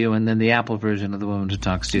talks to you, and then the Apple version of the woman who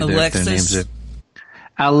talks to you. Their names are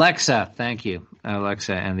Alexa. Thank you,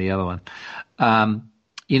 Alexa, and the other one.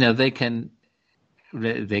 They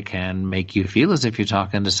can make you feel as if you're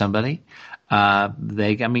talking to somebody.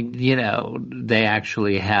 They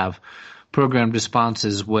actually have programmed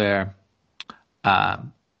responses where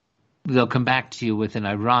they'll come back to you with an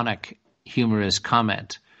ironic, humorous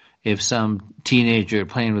comment. If some teenager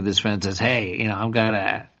playing with his friend says, hey, I'm going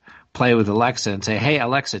to play with Alexa, and say, hey,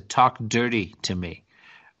 Alexa, talk dirty to me.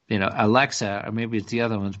 Alexa, or maybe it's the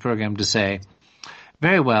other one's programmed to say,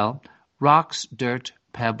 very well, rocks, dirt,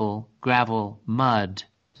 pebble, gravel, mud,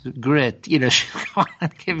 grit. She'll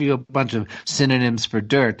give you a bunch of synonyms for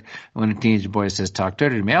dirt when a teenage boy says, talk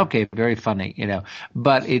dirty to me. Okay, very funny,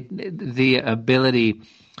 But the ability,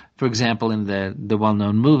 for example, in the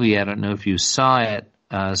well-known movie, I don't know if you saw it,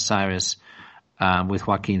 Cyrus, with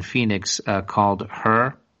Joaquin Phoenix, called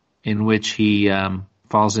Her, in which he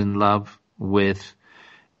falls in love with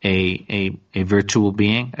a virtual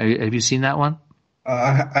being. Have you seen that one?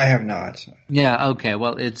 I have not. Yeah. Okay.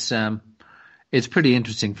 Well, it's pretty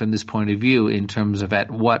interesting from this point of view, in terms of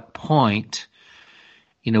at what point,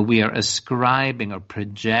 we are ascribing or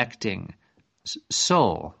projecting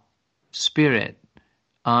soul, spirit,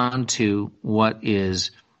 onto what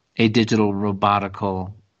is a digital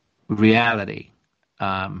robotical reality.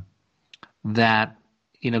 That,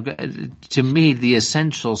 to me, the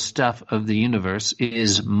essential stuff of the universe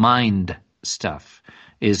is mind stuff,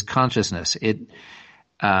 is consciousness.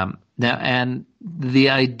 Now, and the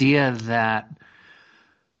idea that,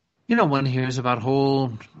 one hears about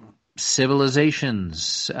whole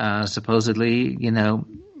civilizations, supposedly,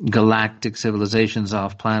 galactic civilizations,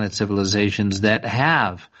 off-planet civilizations that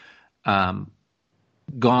have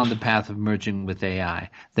gone the path of merging with AI,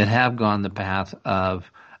 that have gone the path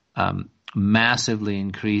of massively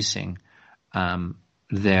increasing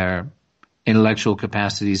their intellectual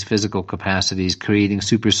capacities, physical capacities, creating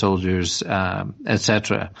super soldiers,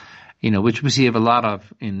 etc. Which we see of a lot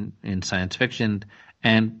of in science fiction,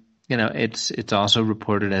 and it's also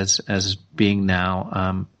reported as being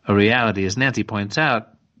now a reality. As Nancy points out,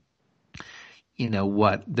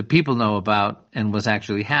 what the people know about and what's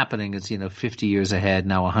actually happening is 50 years ahead,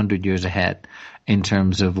 now 100 years ahead, in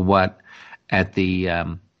terms of what at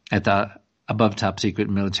the above top secret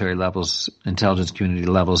military levels, intelligence community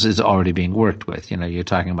levels, is already being worked with. You're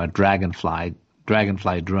talking about dragonfly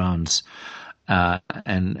drones,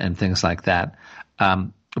 and things like that.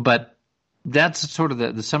 But that's sort of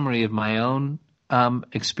the summary of my own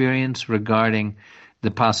experience regarding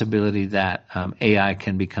the possibility that AI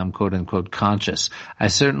can become quote unquote conscious. I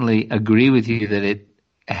certainly agree with you that it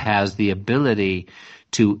has the ability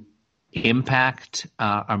to impact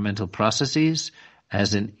our mental processes,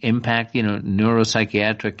 has an impact,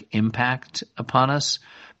 neuropsychiatric impact upon us,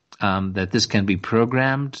 that this can be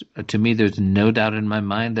programmed. To me, there's no doubt in my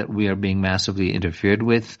mind that we are being massively interfered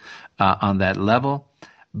with on that level,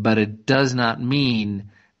 but it does not mean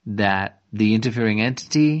that the interfering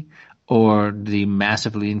entity or the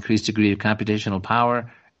massively increased degree of computational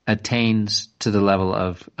power attains to the level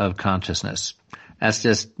of consciousness. That's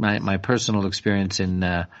just my personal experience in,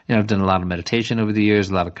 I've done a lot of meditation over the years,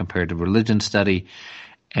 a lot of comparative religion study,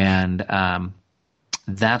 and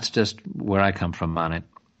that's just where I come from on it.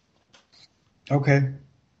 Okay.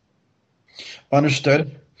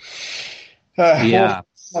 Understood. Yeah.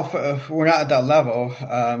 Well, we're not at that level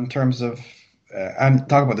in terms of, I'm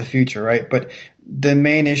talking about the future, right? But the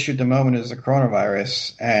main issue at the moment is the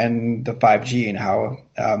coronavirus and the 5G and how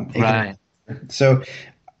right. So,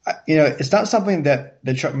 it's not something that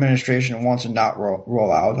the Trump administration wants to not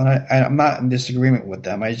roll out, and I'm not in disagreement with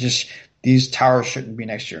them. These towers shouldn't be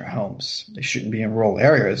next to your homes. They shouldn't be in rural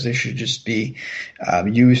areas. They should just be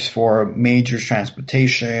used for major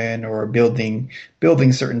transportation or building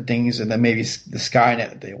certain things, and then maybe the Skynet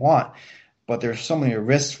that they want. But there's so many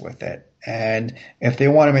risks with it. And if they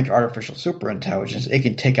want to make artificial superintelligence, it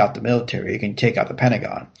can take out the military. It can take out the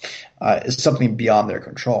Pentagon. It's something beyond their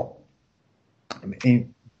control. I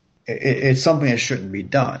mean, it's something that shouldn't be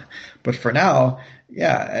done. But for now,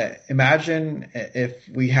 imagine if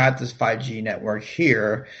we had this 5G network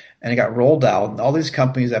here and it got rolled out, and all these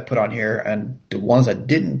companies that put on here and the ones that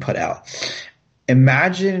didn't put out.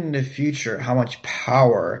 Imagine in the future how much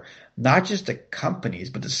power not just the companies,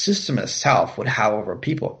 but the system itself would have over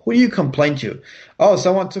people. Who do you complain to? Oh,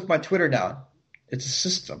 someone took my Twitter down. It's a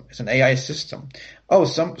system. It's an AI system. Oh,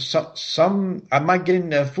 I'm not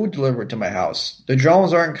getting food delivered to my house. The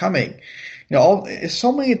drones aren't coming.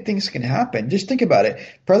 So many things can happen. Just think about it.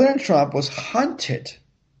 President Trump was hunted.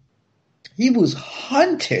 He was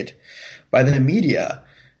hunted by the media,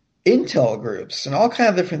 intel groups, and all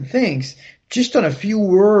kinds of different things just on a few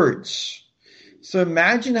words. So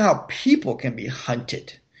imagine how people can be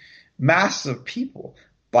hunted, massive people,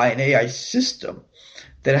 by an AI system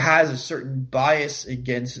that has a certain bias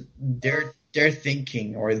against their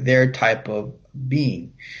thinking or their type of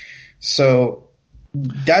being. So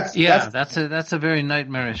that's a very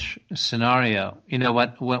nightmarish scenario.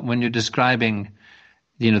 When you're describing,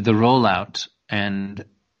 the rollout and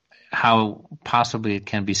how possibly it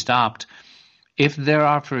can be stopped. If there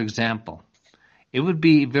are, for example, it would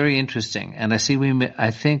be very interesting, and I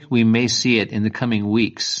think we may see it in the coming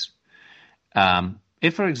weeks.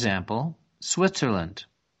 If, for example, Switzerland,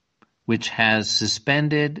 which has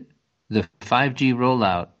suspended the 5G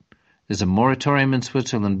rollout, there's a moratorium in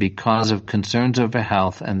Switzerland because of concerns over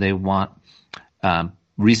health, and they want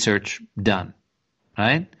research done,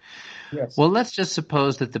 right? Yes. Well, let's just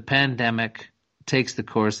suppose that the pandemic takes the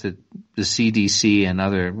course that the CDC and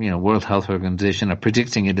other, World Health Organization are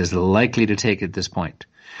predicting it is likely to take at this point.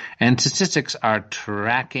 And statistics are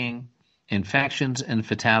tracking infections and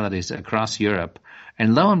fatalities across Europe.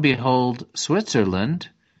 And lo and behold, Switzerland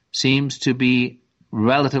seems to be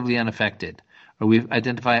relatively unaffected. Or we've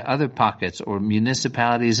identified other pockets or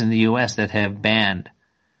municipalities in the U.S. that have banned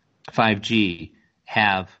 5G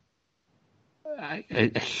have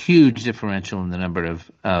a huge differential in the number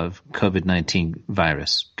of COVID-19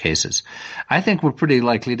 virus cases. I think we're pretty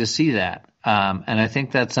likely to see that. And I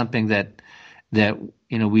think that's something that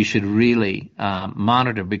we should really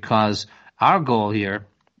monitor, because our goal here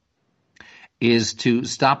is to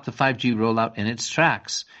stop the 5G rollout in its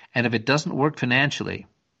tracks. And if it doesn't work financially,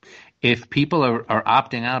 if people are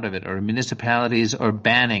opting out of it, or municipalities are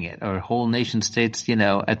banning it, or whole nation states,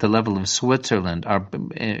 at the level of Switzerland are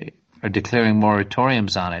declaring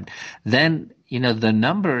moratoriums on it, then, the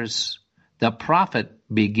numbers, the profit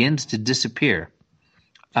begins to disappear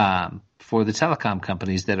for the telecom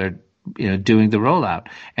companies that are, doing the rollout.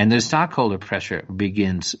 And the stockholder pressure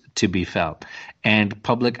begins to be felt. And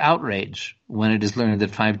public outrage, when it is learned that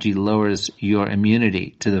 5G lowers your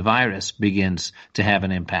immunity to the virus, begins to have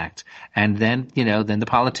an impact. And then, then the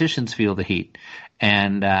politicians feel the heat.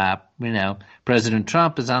 And, President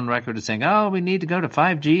Trump is on record as saying, oh, we need to go to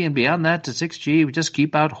 5G and beyond that to 6G. We just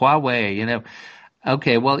keep out Huawei.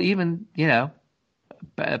 Okay, well, even,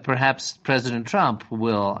 perhaps President Trump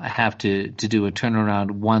will have to do a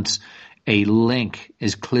turnaround once a link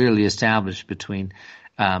is clearly established between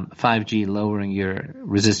 5G lowering your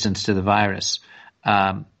resistance to the virus.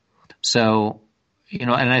 So,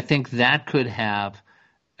 and I think that could have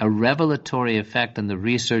a revelatory effect on the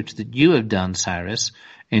research that you have done, Cyrus,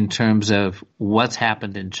 in terms of what's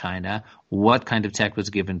happened in China, what kind of tech was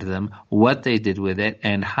given to them, what they did with it,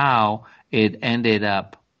 and how it ended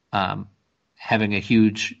up having a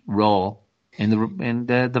huge role in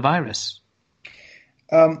the virus.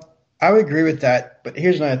 I would agree with that, but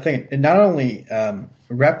here's another thing. It not only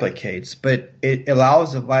replicates, but it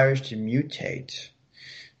allows the virus to mutate.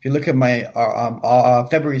 If you look at my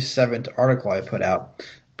February 7th article I put out,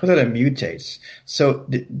 it mutates. So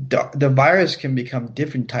the virus can become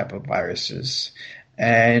different type of viruses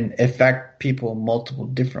and affect people in multiple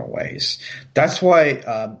different ways. That's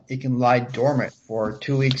why it can lie dormant for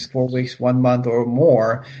 2 weeks, 4 weeks, 1 month or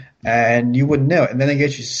more, and you wouldn't know it. And then it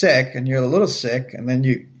gets you sick, and you're a little sick, and then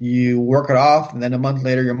you work it off, and then a month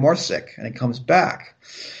later you're more sick, and it comes back.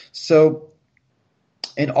 So,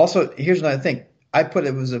 and also here's another thing. I put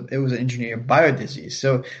it was an engineered biodisease.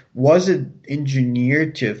 So was it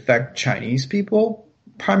engineered to affect Chinese people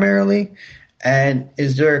primarily? And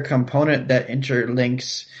is there a component that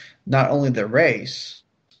interlinks not only the race,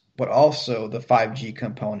 but also the 5G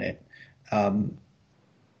component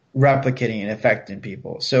replicating and affecting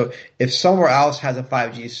people? So if somewhere else has a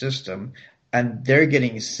 5G system and they're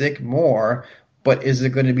getting sick more, but is it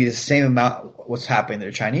going to be the same amount what's happening to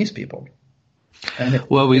the Chinese people?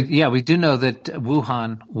 Well, we do know that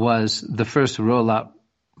Wuhan was the first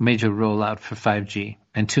major rollout for 5G,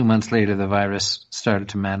 and 2 months later the virus started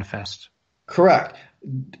to manifest. Correct.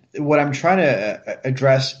 What I'm trying to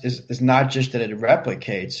address is not just that it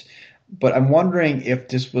replicates, but I'm wondering if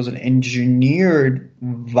this was an engineered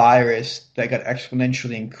virus that got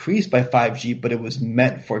exponentially increased by 5G, but it was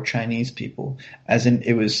meant for Chinese people, as in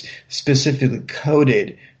it was specifically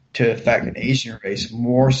coded to affect an Asian race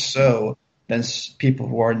more so than people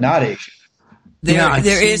who are not Asian.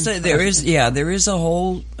 There is a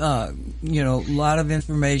whole lot of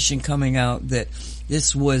information coming out that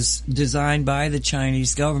this was designed by the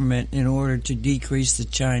Chinese government in order to decrease the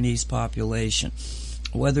Chinese population.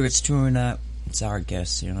 Whether it's true or not, it's our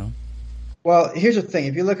guess, Well, here's the thing.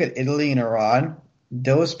 If you look at Italy and Iran,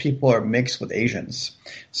 those people are mixed with Asians.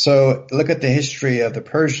 So look at the history of the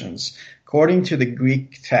Persians. According to the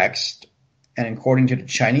Greek text, and according to the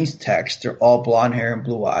Chinese text, they're all blonde hair and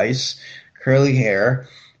blue eyes, curly hair,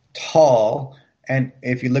 tall, and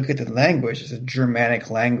if you look at the language, it's a Germanic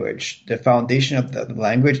language. The foundation of the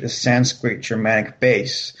language is Sanskrit Germanic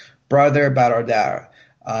base. Brother, Barodar.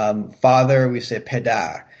 Father, we say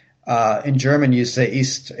Pedar. In German, you say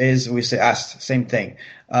Ist, is, we say Ast, same thing.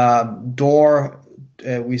 Door,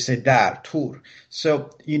 we say Da, Tur. So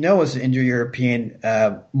it's an Indo-European,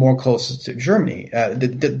 more closer to Germany,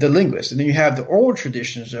 the linguist. And then you have the oral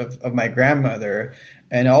traditions of my grandmother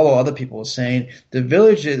and all the other people saying the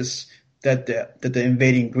villages that the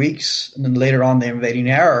invading Greeks and then later on the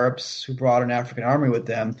invading Arabs who brought an African army with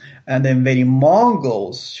them and the invading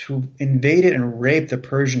Mongols who invaded and raped the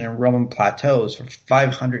Persian and Roman plateaus for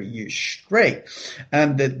 500 years straight,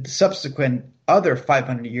 and the subsequent other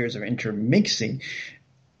 500 years of intermixing.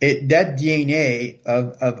 That DNA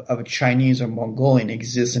of Chinese or Mongolian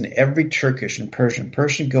exists in every Turkish and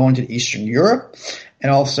Persian going to Eastern Europe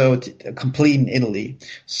and also complete in Italy.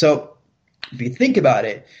 So if you think about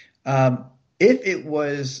it, if it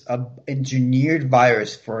was an engineered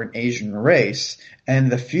virus for an Asian race, and in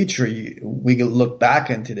the future we could look back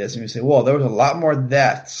into this and we say, well, there was a lot more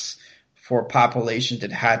deaths for populations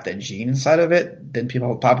that had that gene inside of it than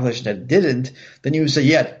populations that didn't, then you would say,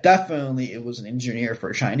 yeah, definitely it was an engineer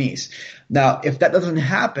for Chinese. Now, if that doesn't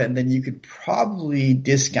happen, then you could probably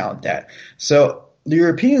discount that. So the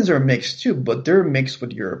Europeans are mixed too, but they're mixed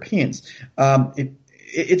with Europeans.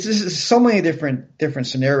 It's just so many different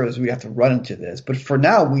scenarios we have to run into this. But for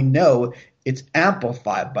now, we know it's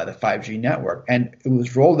amplified by the 5G network, and it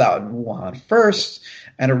was rolled out in Wuhan first,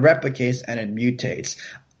 and it replicates and it mutates.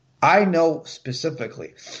 I know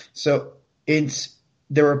specifically. So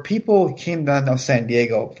there were people who came down to San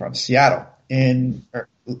Diego from Seattle in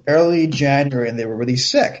early January, and they were really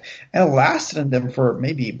sick, and it lasted in them for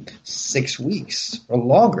maybe 6 weeks or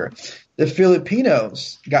longer. The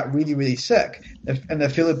Filipinos got really, really sick, and the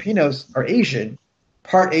Filipinos are Asian,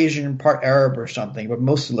 part Arab or something, but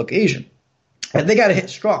mostly look Asian, and they got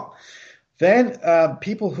hit strong. Then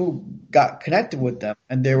people who got connected with them,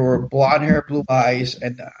 and they were blonde hair, blue eyes,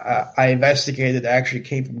 and I investigated, actually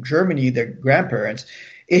came from Germany, their grandparents.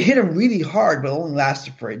 it hit him really hard, but only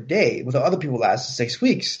lasted for a day, with other people lasted 6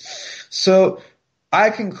 weeks. So I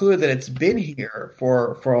conclude that it's been here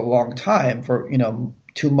for a long time, for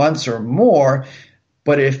 2 months or more,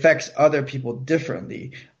 but it affects other people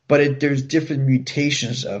differently. But there's different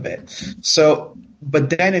mutations of it. So, but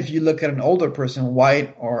then if you look at an older person,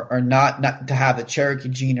 white or not to have the Cherokee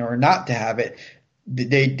gene or not to have it,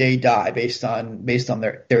 they die based on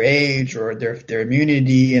their age or their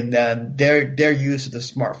immunity, and then their use of the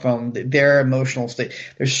smartphone, their emotional state.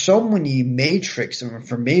 There's so many matrix of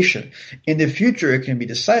information. In the future, it can be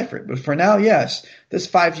deciphered, but for now, yes, this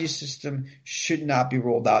 5G system should not be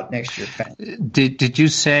rolled out next year. Did you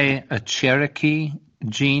say a Cherokee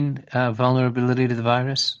gene vulnerability to the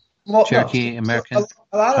virus? Well, Cherokee no. American.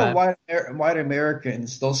 A lot of white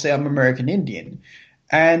Americans, they'll say I'm American Indian.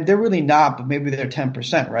 And they're really not, but maybe they're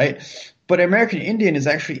 10%, right? But American Indian is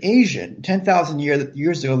actually Asian. 10,000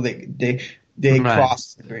 years ago, they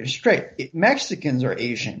crossed the Bering Strait. Mexicans are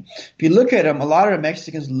Asian. If you look at them, a lot of the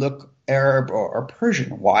Mexicans look Arab or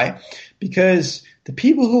Persian. Why? Because the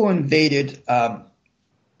people who invaded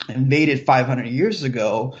 500 years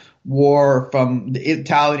ago were from the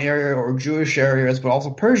Italian area or Jewish areas, but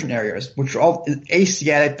also Persian areas, which are all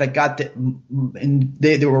Asiatic that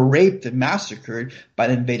they were raped and massacred by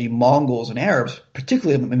the invading Mongols and Arabs,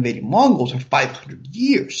 particularly the invading Mongols, for 500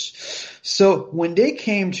 years. So when they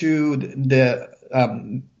came to the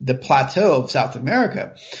plateau of South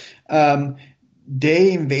America,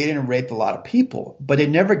 they invaded and raped a lot of people, but they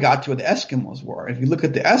never got to where the Eskimos were. If you look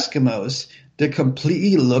at the Eskimos, they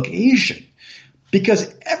completely look Asian.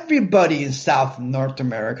 Because everybody in South and North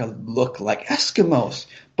America looked like Eskimos,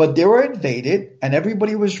 but they were invaded and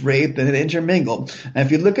everybody was raped and intermingled. And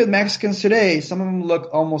if you look at Mexicans today, some of them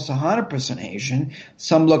look almost 100% Asian.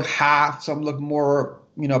 Some look half, some look more,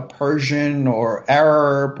 Persian or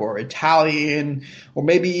Arab or Italian, or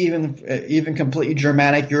maybe even completely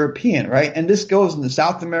Germanic European, right? And this goes into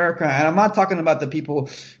South America. And I'm not talking about the people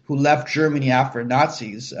who left Germany after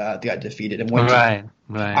Nazis got defeated and went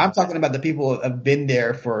Right. I'm talking about the people who have been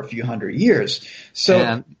there for a few hundred years.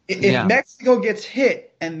 So if Mexico gets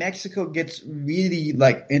hit and Mexico gets really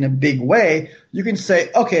in a big way, you can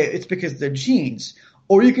say, okay, it's because of their genes.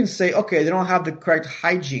 Or you can say, okay, they don't have the correct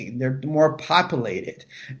hygiene. They're more populated.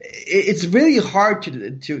 It's really hard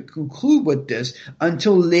to conclude with this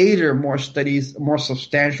until later more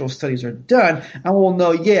substantial studies are done. And we'll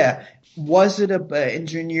know, was it an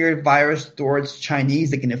engineered virus towards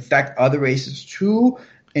Chinese that can affect other races too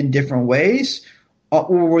in different ways?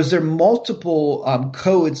 Or was there multiple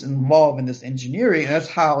codes involved in this engineering? And that's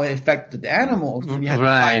how it affected the animals.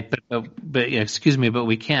 Right, but excuse me, but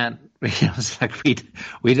we can't. It's like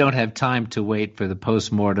we don't have time to wait for the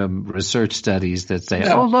post-mortem research studies that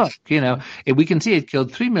say, oh, look, we can see it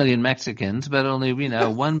killed 3 million Mexicans, but only,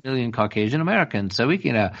 1 million Caucasian Americans. So we'll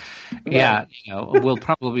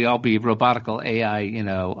probably all be robotical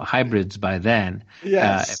AI, hybrids by then.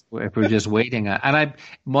 Yes. If we're just waiting. And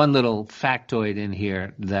one little factoid in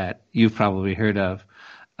here that you've probably heard of,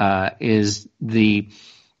 is the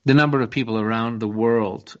number of people around the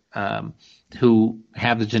world, who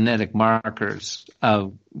have the genetic markers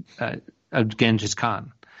of Genghis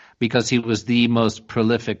Khan, because he was the most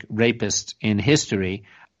prolific rapist in history.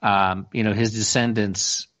 His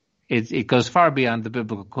descendants, it goes far beyond the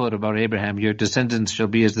biblical quote about Abraham, your descendants shall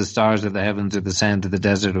be as the stars of the heavens or the sand of the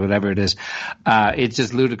desert or whatever it is. It's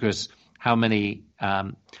just ludicrous how many,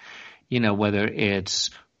 whether it's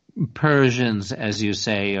Persians, as you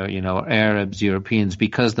say, or, Arabs, Europeans,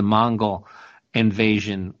 because the Mongol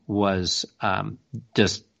invasion was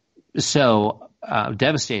just so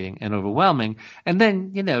devastating and overwhelming. And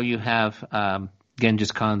then, you have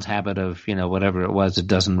Genghis Khan's habit of, whatever it was, a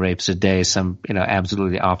dozen rapes a day, some,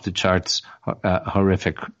 absolutely off the charts,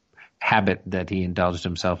 horrific habit that he indulged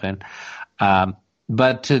himself in.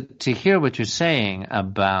 But to hear what you're saying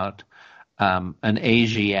about an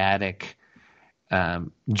Asiatic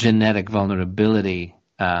genetic vulnerability,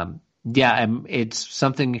 it's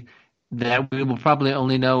something that we will probably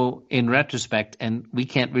only know in retrospect, and we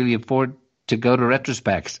can't really afford to go to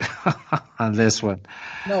retrospect on this one.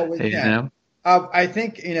 No, we can't. I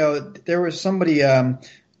think, there was somebody on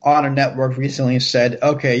a network recently said,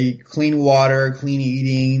 okay, clean water, clean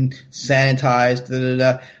eating, sanitize,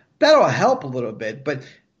 that'll help a little bit, but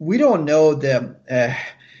we don't know the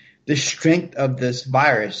strength of this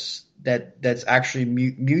virus that's actually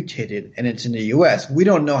mutated, and it's in the U.S. We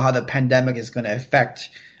don't know how the pandemic is going to affect,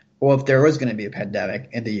 or if there is going to be a pandemic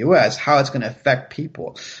in the U.S., how it's going to affect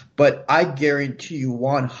people. But I guarantee you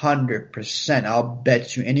 100%, I'll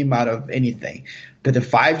bet you any amount of anything, that the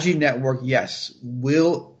 5G network, yes,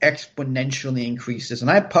 will exponentially increase this.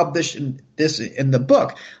 And I published this in the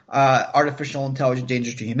book, Artificial Intelligence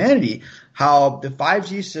Dangers to Humanity, how the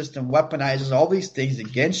 5G system weaponizes all these things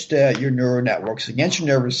against your neural networks, against your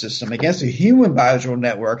nervous system, against the human biological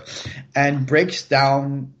network, and breaks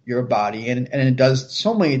down your body. And it does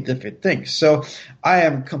so many different things. So I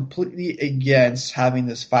am completely against having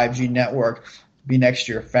this 5G network be next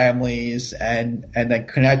to your families and then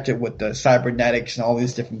connect it with the cybernetics and all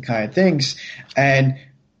these different kind of things. And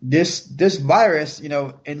this virus,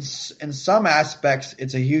 in some aspects,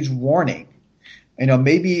 it's a huge warning.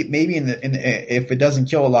 Maybe if it doesn't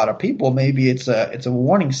kill a lot of people, maybe it's a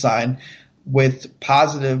warning sign with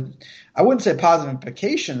positive, I wouldn't say positive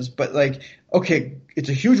implications, but okay, it's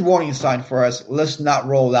a huge warning sign for us. Let's not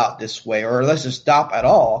roll out this way, or let's just stop at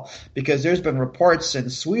all, because there's been reports in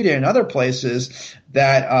Sweden and other places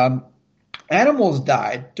that animals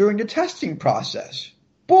died during the testing process.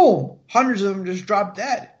 Boom, hundreds of them just dropped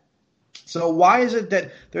dead. So why is it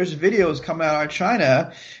that there's videos coming out of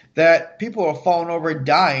China that people are falling over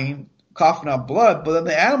dying, coughing up blood, but then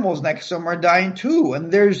the animals next to them are dying too,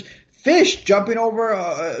 and there's fish jumping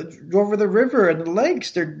over the river and the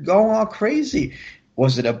lakes. They're going all crazy.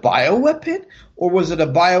 Was it a bioweapon, or was it a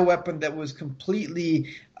bioweapon that was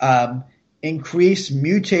completely increased,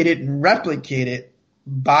 mutated, and replicated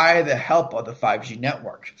by the help of the 5G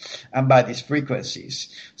network and by these frequencies?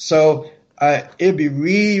 So it'd be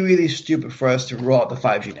really, really stupid for us to roll out the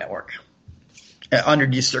 5G network under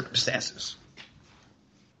these circumstances.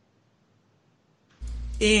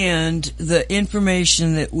 And the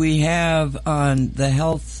information that we have on the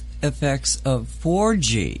health effects of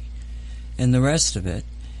 4G and the rest of it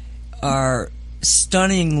are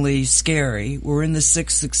stunningly scary. We're in the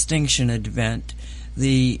sixth extinction event.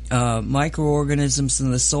 The microorganisms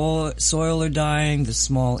in the soil are dying, the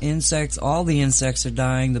small insects, all the insects are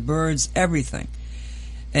dying, the birds, everything.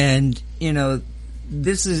 And,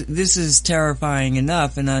 this is terrifying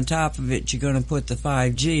enough, and on top of it, you're going to put the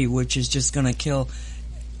 5G, which is just going to kill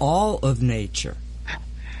all of nature.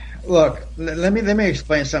 Look, let me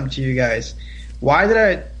explain something to you guys. Why did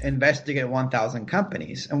I investigate 1,000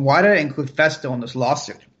 companies, and why did I include Festo in this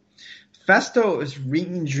lawsuit? Festo is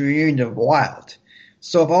re-engineering the wild.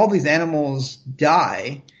 So if all these animals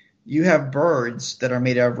die, you have birds that are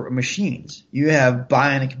made out of machines. You have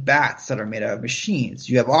bionic bats that are made out of machines.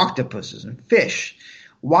 You have octopuses and fish.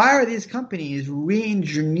 Why are these companies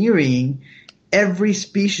re-engineering every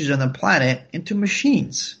species on the planet into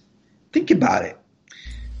machines? Think about it.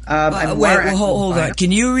 Hold on.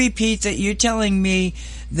 Can you repeat that? You're telling me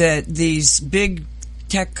that these big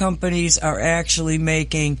tech companies are actually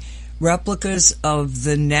making replicas of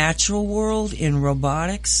the natural world in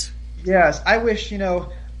robotics? Yes. I wish,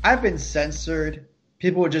 I've been censored.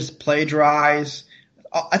 People would just plagiarize.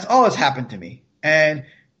 That's all that's happened to me. And,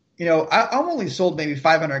 I've only sold maybe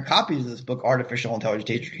 500 copies of this book, Artificial Intelligence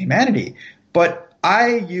Dangers to Humanity. But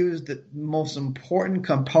I used the most important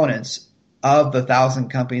components of the 1,000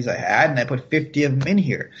 companies I had, and I put 50 of them in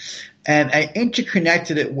here. And I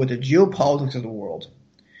interconnected it with the geopolitics of the world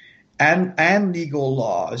and legal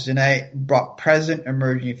laws, and I brought present,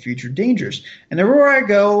 emerging, and future dangers. And everywhere I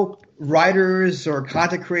go, writers or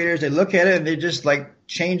content creators, they look at it and they just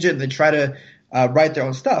change it and they try to write their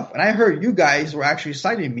own stuff. And I heard you guys were actually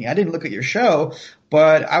citing me. I didn't look at your show,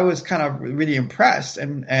 but I was kind of really impressed.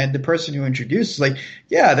 And the person who introduced is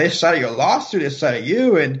yeah, they cited your lawsuit, they cited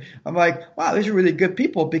you. And I'm like, wow, these are really good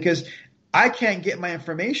people, because I can't get my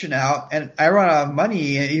information out, and I run out of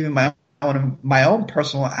money and even my own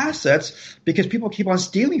personal assets, because people keep on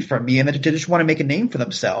stealing from me and they just want to make a name for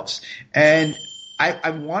themselves. And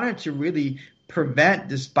I wanted to really prevent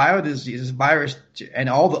this biodisease, this virus, and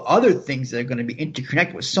all the other things that are going to be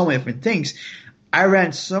interconnected with so many different things. I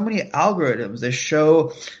ran so many algorithms that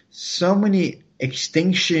show so many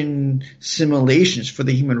extinction simulations for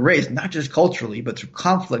the human race, not just culturally, but through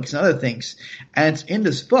conflicts and other things. And it's in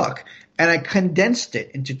this book. And I condensed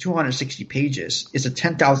it into 260 pages. It's a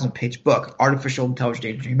 10,000 page book, Artificial Intelligence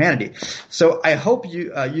Dangers to Humanity. So I hope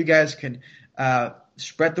you guys can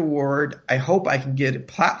spread the word. I hope I can get a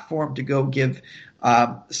platform to go give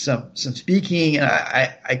some speaking, and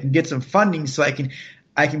I can get some funding so I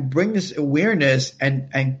can bring this awareness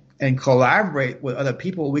and collaborate with other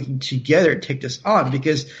people. We can together take this on,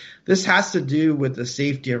 because this has to do with the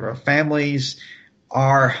safety of our families,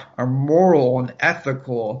 our moral and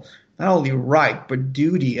ethical, not only right, but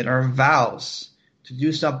duty, and our vows to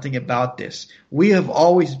do something about this. We have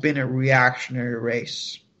always been a reactionary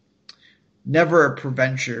race, never a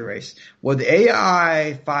prevention race. With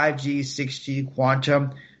AI, 5G, 6G,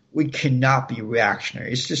 quantum, we cannot be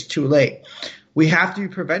reactionary. It's just too late. We have to be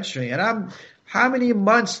prevention. And how many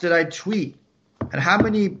months did I tweet? And how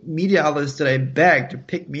many media outlets did I beg to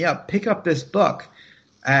pick up this book,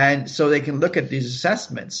 and so they can look at these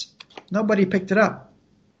assessments? Nobody picked it up.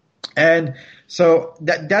 And so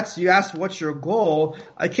that's, you asked what's your goal.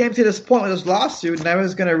 I came to this point with this lawsuit, and I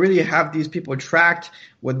was going to really have these people tracked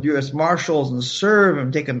with U.S. Marshals and serve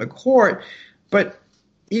and take them to court. But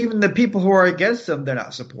even the people who are against them, they're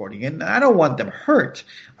not supporting it. And I don't want them hurt.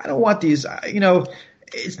 I don't want these,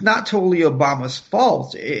 it's not totally Obama's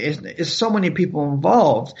fault. It's so many people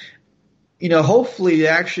involved. Hopefully they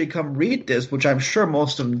actually come read this, which I'm sure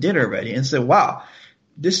most of them did already, and say, wow,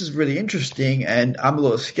 this is really interesting, and I'm a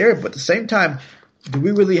little scared. But at the same time, do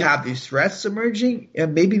we really have these threats emerging?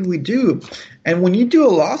 And maybe we do. And when you do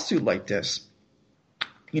a lawsuit like this,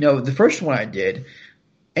 the first one I did,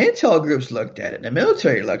 intel groups looked at it, the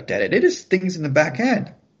military looked at it. It is things in the back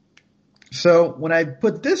end. So when I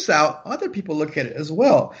put this out, other people look at it as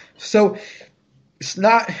well. So it's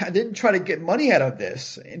not, I didn't try to get money out of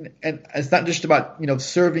this. And it's not just about,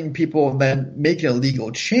 serving people and then making a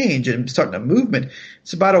legal change and starting a movement.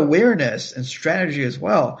 It's about awareness and strategy as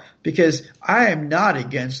well, because I am not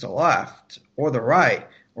against the left or the right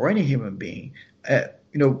or any human being.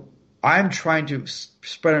 I'm trying to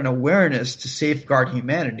spread an awareness to safeguard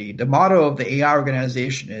humanity. The motto of the AI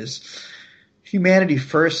organization is humanity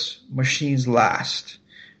first, machines last.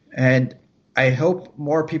 And I hope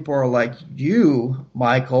more people are like you,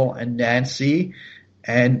 Michael and Nancy,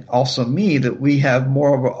 and also me, that we have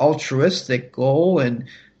more of an altruistic goal and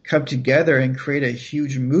come together and create a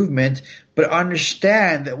huge movement, but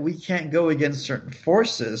understand that we can't go against certain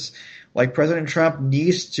forces. Like President Trump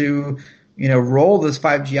needs to, roll this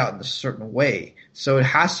 5G out in a certain way. So it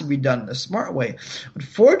has to be done in a smart way.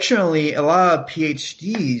 Unfortunately, a lot of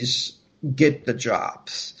PhDs get the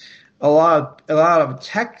jobs. A lot of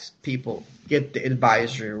tech people get the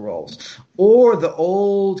advisory roles, or the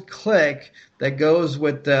old clique that goes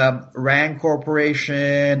with the Rand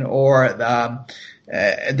Corporation or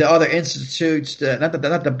the other institutes. Not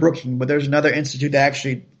the Brookings, but there's another institute that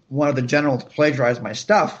actually one of the generals plagiarized my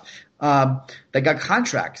stuff. That got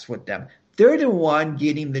contracts with them. They're the one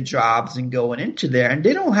getting the jobs and going into there, and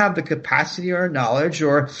they don't have the capacity or knowledge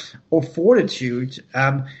or fortitude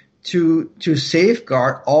to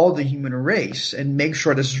safeguard all the human race and make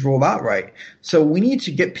sure this is rolled out right. So we need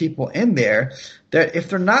to get people in there that, if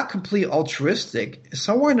they're not completely altruistic,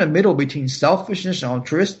 somewhere in the middle between selfishness and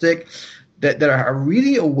altruistic, that are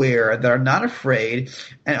really aware, that are not afraid,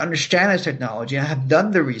 and understand this technology and have done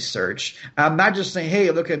the research. I'm not just saying, hey,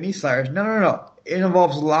 look at me, Cyrus. No. It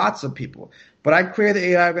involves lots of people. But I created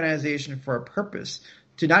the AI organization for a purpose,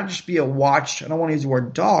 to not just be a watch, I don't want to use the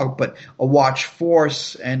word dog, but a watch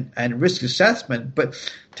force and risk assessment, but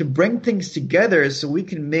to bring things together so we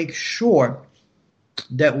can make sure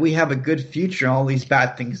that we have a good future and all these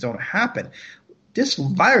bad things don't happen. This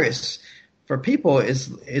virus, for people,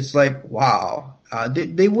 it's like, wow,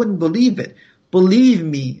 they wouldn't believe it. Believe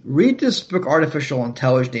me, read this book, Artificial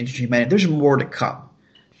Intelligence, Danger to Humanity. There's more to come.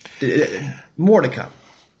 More to come.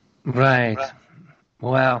 Right.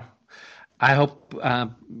 Well, I hope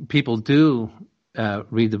people do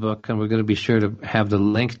read the book, and we're going to be sure to have the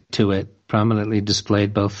link to it prominently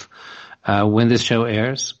displayed both when this show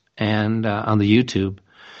airs and on the YouTube.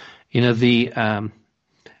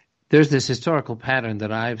 There's this historical pattern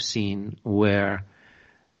that I've seen where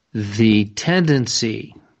the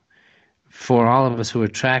tendency for all of us who are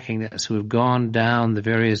tracking this, who have gone down the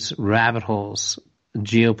various rabbit holes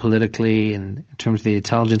geopolitically and in terms of the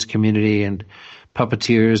intelligence community and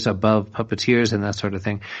puppeteers above puppeteers and that sort of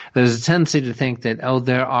thing, there's a tendency to think that,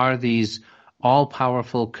 there are these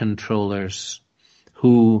all-powerful controllers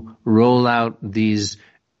who roll out these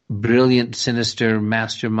brilliant, sinister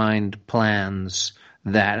mastermind plans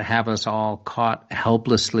that have us all caught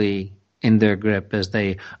helplessly in their grip as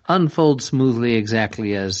they unfold smoothly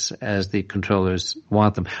exactly as the controllers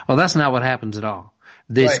want them. Well, that's not what happens at all.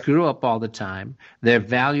 They Right. screw up all the time. Their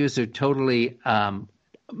values are totally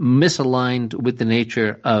misaligned with the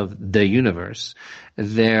nature of the universe.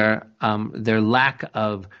 Their lack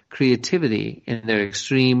of creativity and their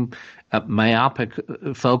extreme myopic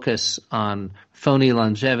focus on phony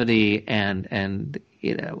longevity and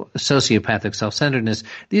sociopathic self-centeredness,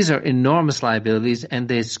 these are enormous liabilities, and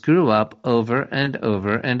they screw up over and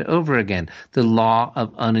over and over again. The law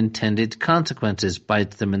of unintended consequences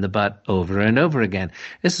bites them in the butt over and over again.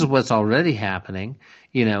 This is what's already happening,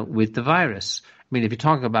 with the virus. I mean, if you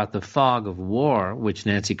talk about the fog of war, which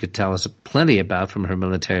Nancy could tell us plenty about from her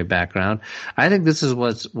military background, I think this is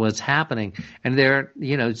what's happening. And they're,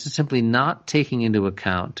 simply not taking into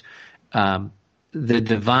account the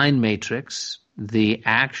divine matrix the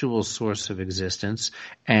actual source of existence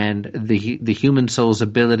and the human soul's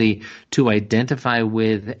ability to identify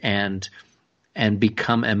with and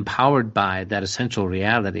become empowered by that essential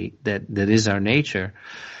reality that is our nature.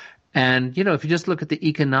 And, if you just look at the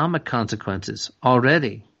economic consequences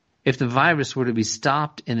already, if the virus were to be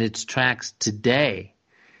stopped in its tracks today,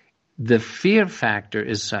 the fear factor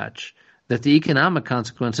is such that the economic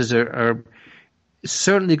consequences are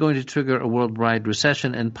certainly going to trigger a worldwide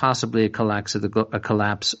recession and possibly a collapse of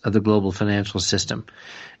the global financial system.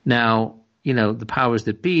 Now, the powers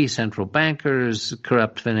that be, central bankers,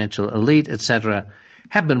 corrupt financial elite, etc.,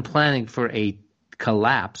 have been planning for a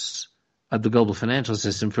collapse of the global financial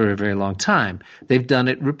system for a very long time. They've done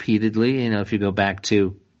it repeatedly. If you go back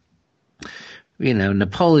to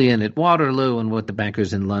Napoleon at Waterloo and what the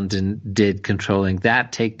bankers in London did controlling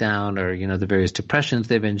that takedown, or, the various depressions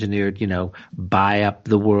they've engineered, buy up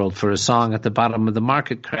the world for a song at the bottom of the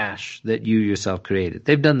market crash that you yourself created.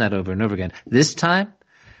 They've done that over and over again. This time,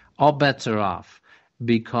 all bets are off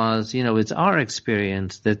because, it's our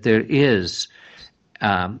experience that there is,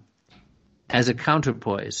 as a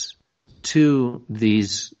counterpoise to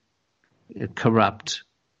these corrupt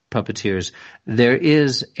puppeteers, there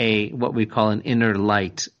is what we call an inner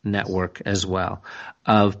light network as well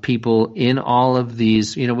of people in all of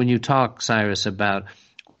these. When you talk, Cyrus, about,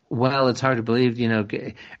 well, it's hard to believe,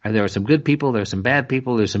 there are some good people, there are some bad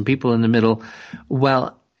people, there's some people in the middle.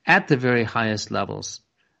 Well, at the very highest levels,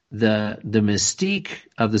 the mystique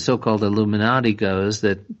of the so-called Illuminati goes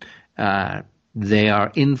that they are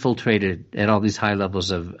infiltrated at all these high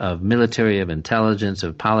levels of military, of intelligence,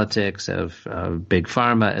 of politics, of big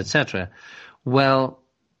pharma, etc. Well,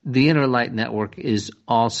 the inner light network is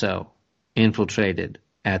also infiltrated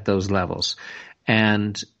at those levels.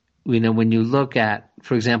 And, when you look at,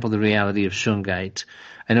 for example, the reality of shungite,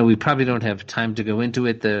 I know we probably don't have time to go into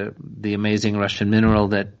it, the amazing Russian mineral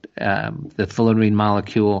that the fullerene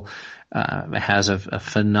molecule has a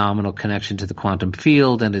phenomenal connection to the quantum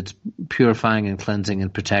field, and it's purifying and cleansing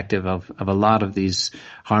and protective of a lot of these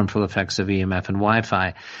harmful effects of EMF and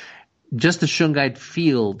Wi-Fi. Just the shungite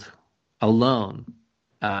field alone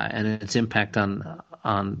and its impact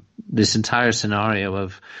on this entire scenario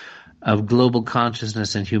of global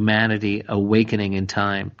consciousness and humanity awakening in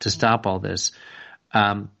time to stop all this.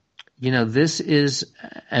 This is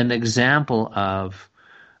an example of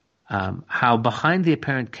how behind the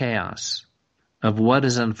apparent chaos of what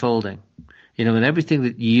is unfolding, and everything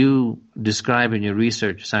that you describe in your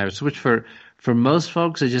research, Cyrus, which for most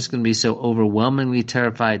folks are just going to be so overwhelmingly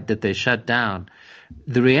terrified that they shut down.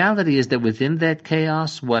 The reality is that within that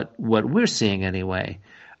chaos, what we're seeing anyway,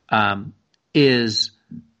 is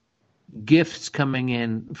gifts coming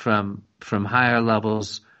in from higher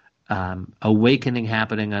levels, awakening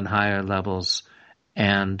happening on higher levels,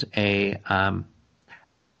 and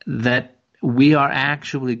that we are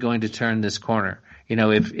actually going to turn this corner.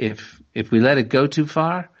 If we let it go too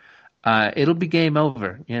far, it'll be game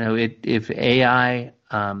over. If AI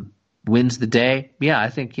wins the day, I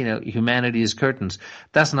think humanity is curtains.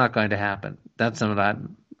 That's not going to happen. That's not what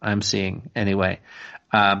I'm seeing anyway.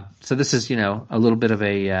 So this is a little bit of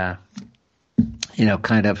a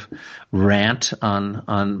kind of rant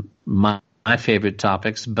on my favorite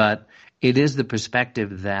topics, but it is the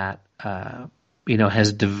perspective that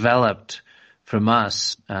has developed from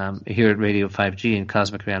us here at Radio 5G and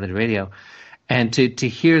Cosmic Reality Radio. And to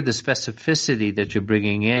hear the specificity that you're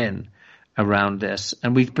bringing in around this.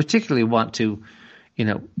 And we particularly want to,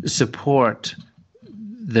 support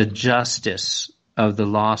the justice of the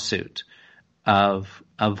lawsuit of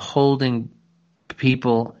holding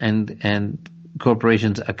people and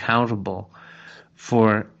corporations accountable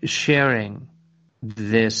for sharing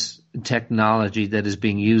this technology that is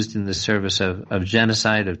being used in the service of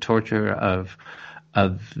genocide, of torture, of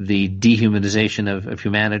the dehumanization of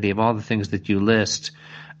humanity, of all the things that you list.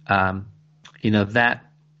 That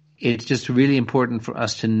it's just really important for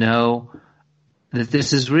us to know that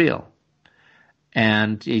this is real,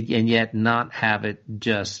 and yet not have it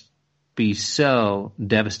just be so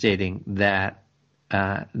devastating that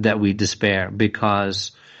we despair.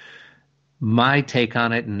 Because my take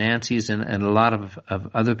on it, and Nancy's and a lot of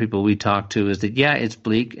other people we talk to, is that it's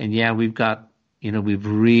bleak, and we've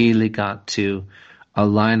really got to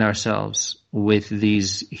align ourselves with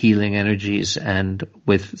these healing energies and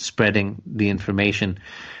with spreading the information.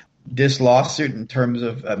 This lawsuit, in terms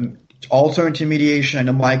of alternative mediation. I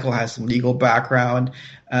know Michael has some legal background.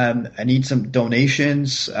 I need some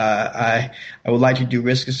donations. I would like to do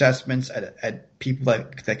risk assessments at people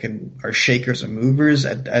that are shakers and movers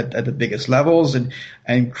at the biggest levels,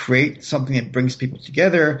 and create something that brings people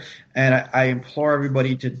together. And I implore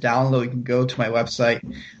everybody to download. You can go to my website,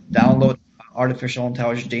 download Artificial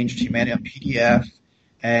Intelligence Danger to Humanity on PDF.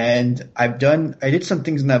 And I did some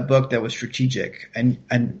things in that book that was strategic,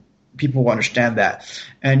 and people will understand that.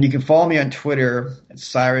 And you can follow me on Twitter at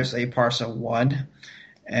Cyrus A Parsa1,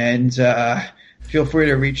 and feel free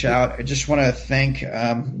to reach out. I just want to thank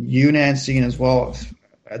you, Nancy, and as well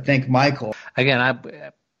thank Michael. Again,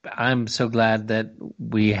 I'm so glad that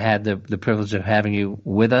we had the privilege of having you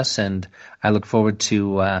with us, and I look forward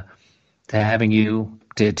to having you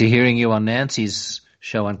to hearing you on Nancy's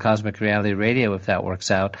show on Cosmic Reality Radio, if that works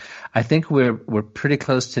out. I think we're pretty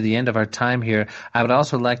close to the end of our time here. I would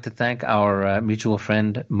also like to thank our mutual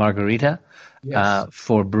friend Margarita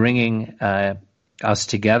for bringing us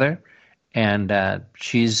together, and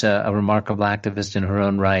she's a remarkable activist in her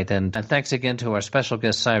own right. And thanks again to our special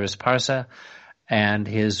guest Cyrus Parsa, and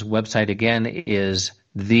his website again is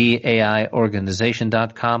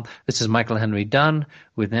theaiorganization.com. This is Michael Henry Dunn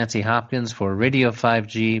with Nancy Hopkins for Radio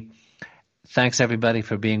 5G. Thanks, everybody,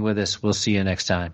 for being with us. We'll see you next time.